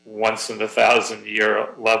a once in a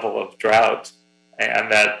 1,000-year level of drought, and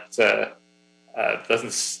that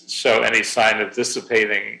doesn't show any sign of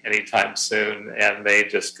dissipating anytime soon and may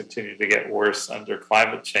just continue to get worse under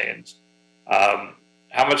climate change.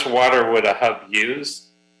 How much water would a hub use,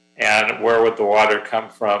 and where would the water come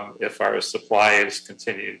from if our supplies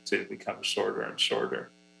continue to become shorter and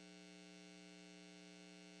shorter?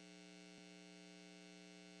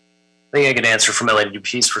 I think I can answer from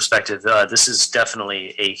LADP's perspective. This is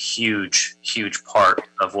definitely a huge, huge part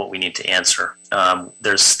of what we need to answer.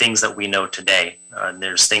 There's things that we know today, and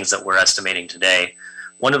there's things that we're estimating today.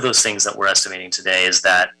 One of those things that we're estimating today is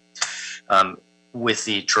that with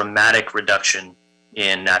the dramatic reduction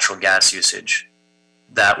in natural gas usage,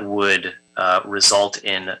 that would result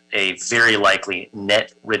in a very likely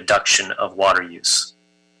net reduction of water use,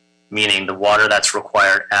 meaning the water that's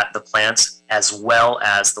required at the plants as well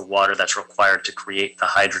as the water that's required to create the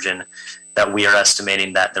hydrogen, that we are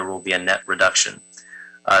estimating that there will be a net reduction.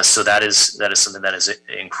 So that is something that is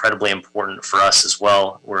incredibly important for us as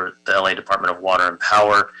well. We're the LA Department of Water and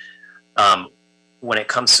Power. When it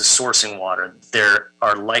comes to sourcing water, there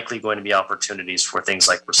are likely going to be opportunities for things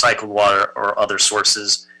like recycled water or other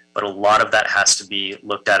sources, but a lot of that has to be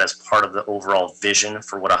looked at as part of the overall vision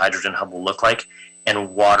for what a hydrogen hub will look like,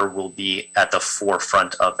 and water will be at the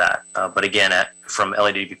forefront of that. But again, from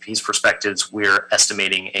LADP's perspectives, we're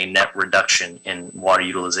estimating a net reduction in water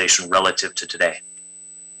utilization relative to today.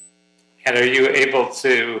 And are you able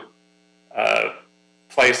to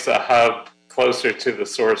place the hub closer to the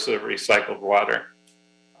source of recycled water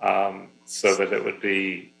so that it would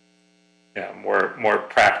be more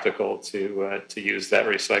practical to use that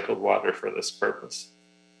recycled water for this purpose?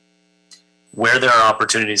 Where there are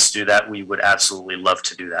opportunities to do that, we would absolutely love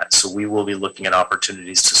to do that. So we will be looking at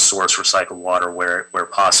opportunities to source recycled water where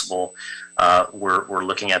possible. We're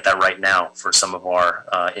looking at that right now for some of our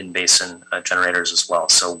in-basin generators as well.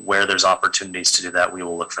 So where there's opportunities to do that, we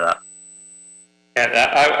will look for that. And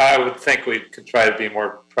I would think we could try to be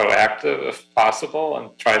more proactive if possible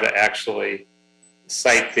and try to actually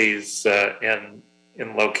site these in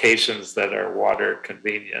locations that are water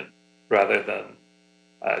convenient rather than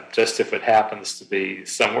just if it happens to be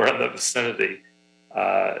somewhere in the vicinity.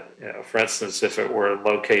 For instance, if it were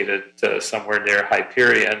located somewhere near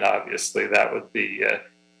Hyperion, obviously that would be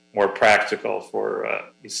more practical for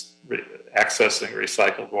accessing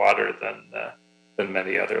recycled water than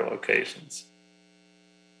many other locations.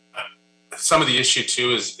 Some of the issue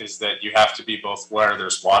too is that you have to be both where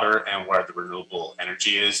there's water and where the renewable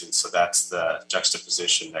energy is, and so that's the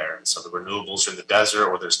juxtaposition there. And so the renewables are in the desert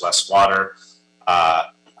or there's less water.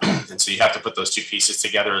 And so you have to put those two pieces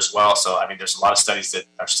together as well. So, I mean, there's a lot of studies that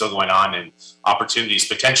are still going on and opportunities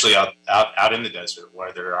potentially out in the desert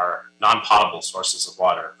where there are non-potable sources of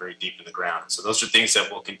water very deep in the ground. So those are things that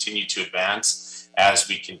will continue to advance as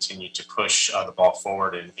we continue to push the ball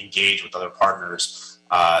forward and engage with other partners,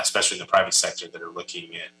 especially in the private sector, that are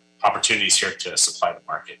looking at opportunities here to supply the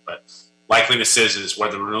market. But likeliness is where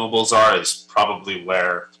the renewables are is probably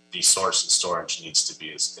where the source and storage needs to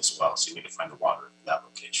be as well. So you need to find the water in that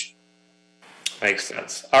location. Makes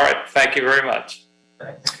sense. All right. Thank you very much.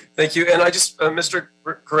 Thank you. And I just, Mr.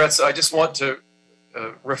 Koretz, I just want to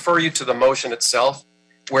refer you to the motion itself,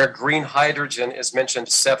 where green hydrogen is mentioned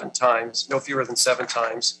 7 times, no fewer than 7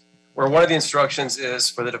 times, where one of the instructions is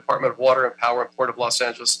for the Department of Water and Power and Port of Los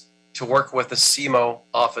Angeles to work with the CMO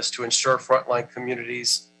office to ensure frontline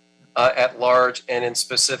communities at large and in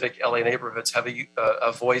specific LA neighborhoods have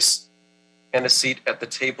a voice and a seat at the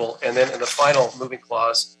table. And then in the final moving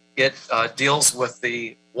clause, it deals with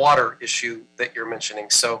the water issue that you're mentioning.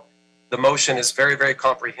 So the motion is very, very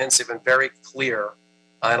comprehensive and very clear.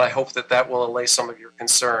 And I hope that that will allay some of your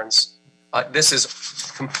concerns. This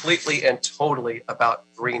is completely and totally about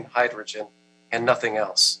green hydrogen and nothing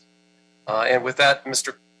else. And with that,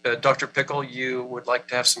 Dr. Pickle, you would like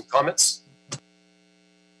to have some comments?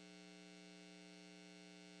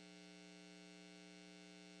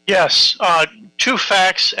 Yes, 2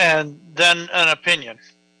 facts and then an opinion.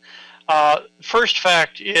 First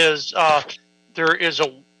fact is there is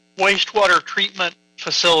a wastewater treatment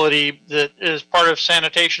facility that is part of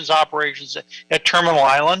sanitation's operations at Terminal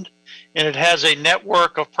Island, and it has a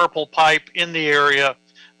network of purple pipe in the area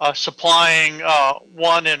supplying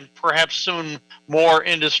one and perhaps soon more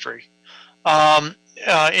industry,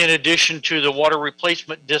 in addition to the water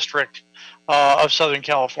replacement district of Southern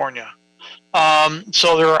California.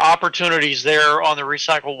 So there are opportunities there on the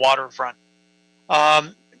recycled water front.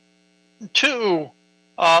 2,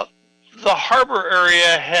 the harbor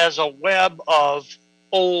area has a web of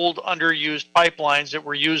old underused pipelines that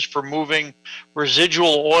were used for moving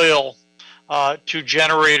residual oil to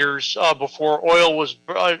generators before oil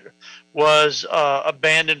was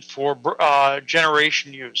abandoned for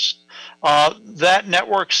generation use. That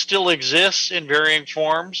network still exists in varying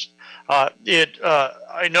forms.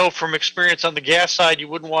 I know from experience on the gas side, you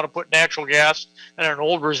wouldn't want to put natural gas in an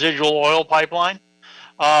old residual oil pipeline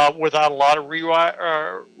without a lot of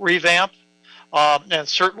revamp. And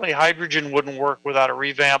certainly hydrogen wouldn't work without a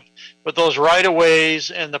revamp. But those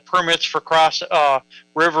right-of-ways and the permits for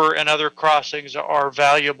river and other crossings are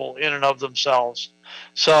valuable in and of themselves.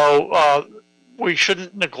 So we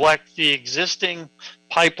shouldn't neglect the existing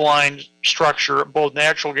pipeline structure, both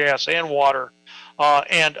natural gas and water,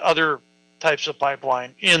 and other types of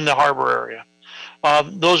pipeline in the harbor area.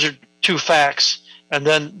 Those are 2 facts. And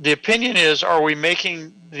then the opinion is, are we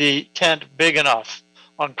making the tent big enough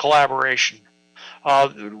on collaboration?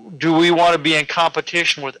 Do we want to be in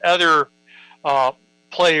competition with other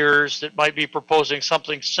players that might be proposing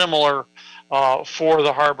something similar for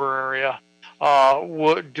the harbor area?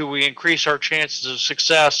 Do we increase our chances of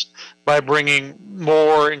success by bringing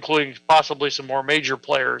more, including possibly some more major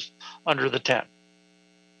players, under the tent?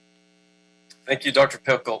 Thank you, Dr.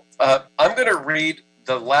 Pickle. I'm going to read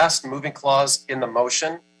the last moving clause in the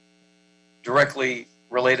motion directly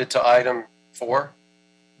related to item 4.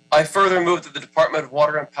 I further move that the Department of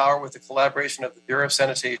Water and Power, with the collaboration of the Bureau of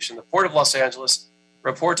Sanitation, the Port of Los Angeles,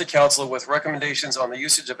 report to Council with recommendations on the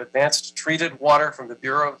usage of advanced treated water from the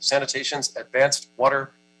Bureau of Sanitation's Advanced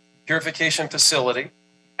Water Purification Facility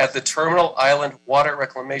at the Terminal Island Water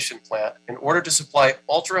Reclamation Plant in order to supply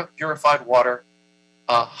ultra-purified water,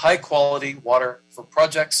 high-quality water for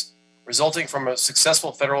projects resulting from a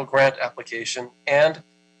successful federal grant application, and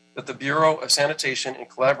that the Bureau of Sanitation, in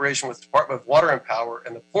collaboration with the Department of Water and Power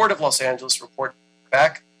and the Port of Los Angeles, report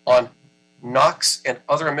back on NOx and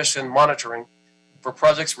other emission monitoring for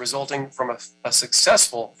projects resulting from a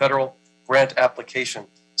successful federal grant application.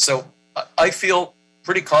 So I feel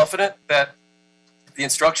pretty confident that the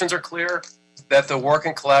instructions are clear, that the work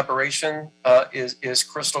and collaboration is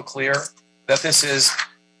crystal clear, that this is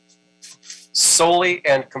solely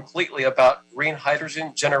and completely about green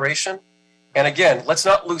hydrogen generation. And again, let's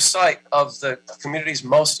not lose sight of the communities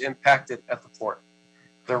most impacted at the port.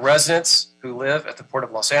 The residents who live at the Port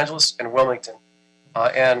of Los Angeles and Wilmington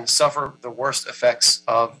and suffer the worst effects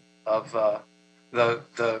of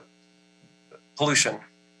the pollution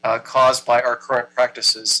caused by our current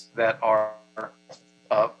practices that are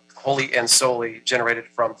wholly and solely generated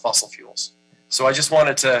from fossil fuels. So I just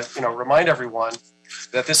wanted to remind everyone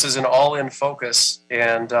that this is an all-in focus,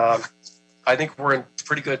 and I think we're in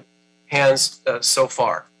pretty good hands so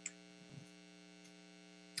far.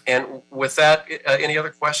 And with that, any other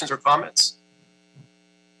questions or comments?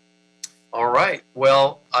 All right.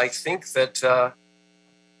 Well, I think that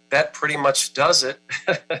that pretty much does it.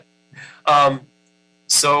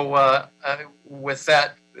 With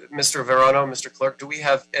that, Mr. Verano, Mr. Clerk, do we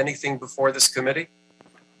have anything before this committee?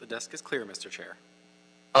 The desk is clear, Mr. Chair.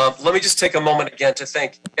 Let me just take a moment again to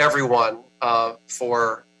thank everyone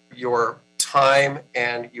for your time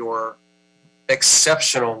and your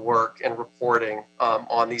exceptional work and reporting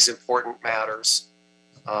on these important matters.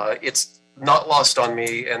 It's not lost on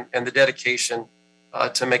me, and the dedication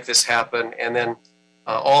to make this happen, and then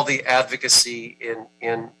all the advocacy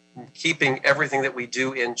in keeping everything that we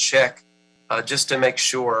do in check, just to make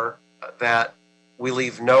sure that we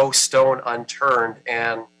leave no stone unturned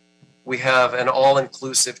and we have an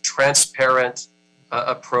all-inclusive, transparent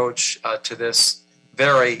approach to this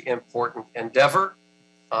very important endeavor.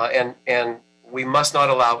 And we must not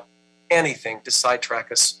allow anything to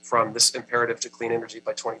sidetrack us from this imperative to clean energy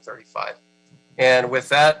by 2035. And with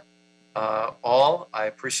that, I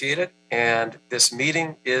appreciate it. And this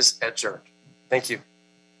meeting is adjourned. Thank you.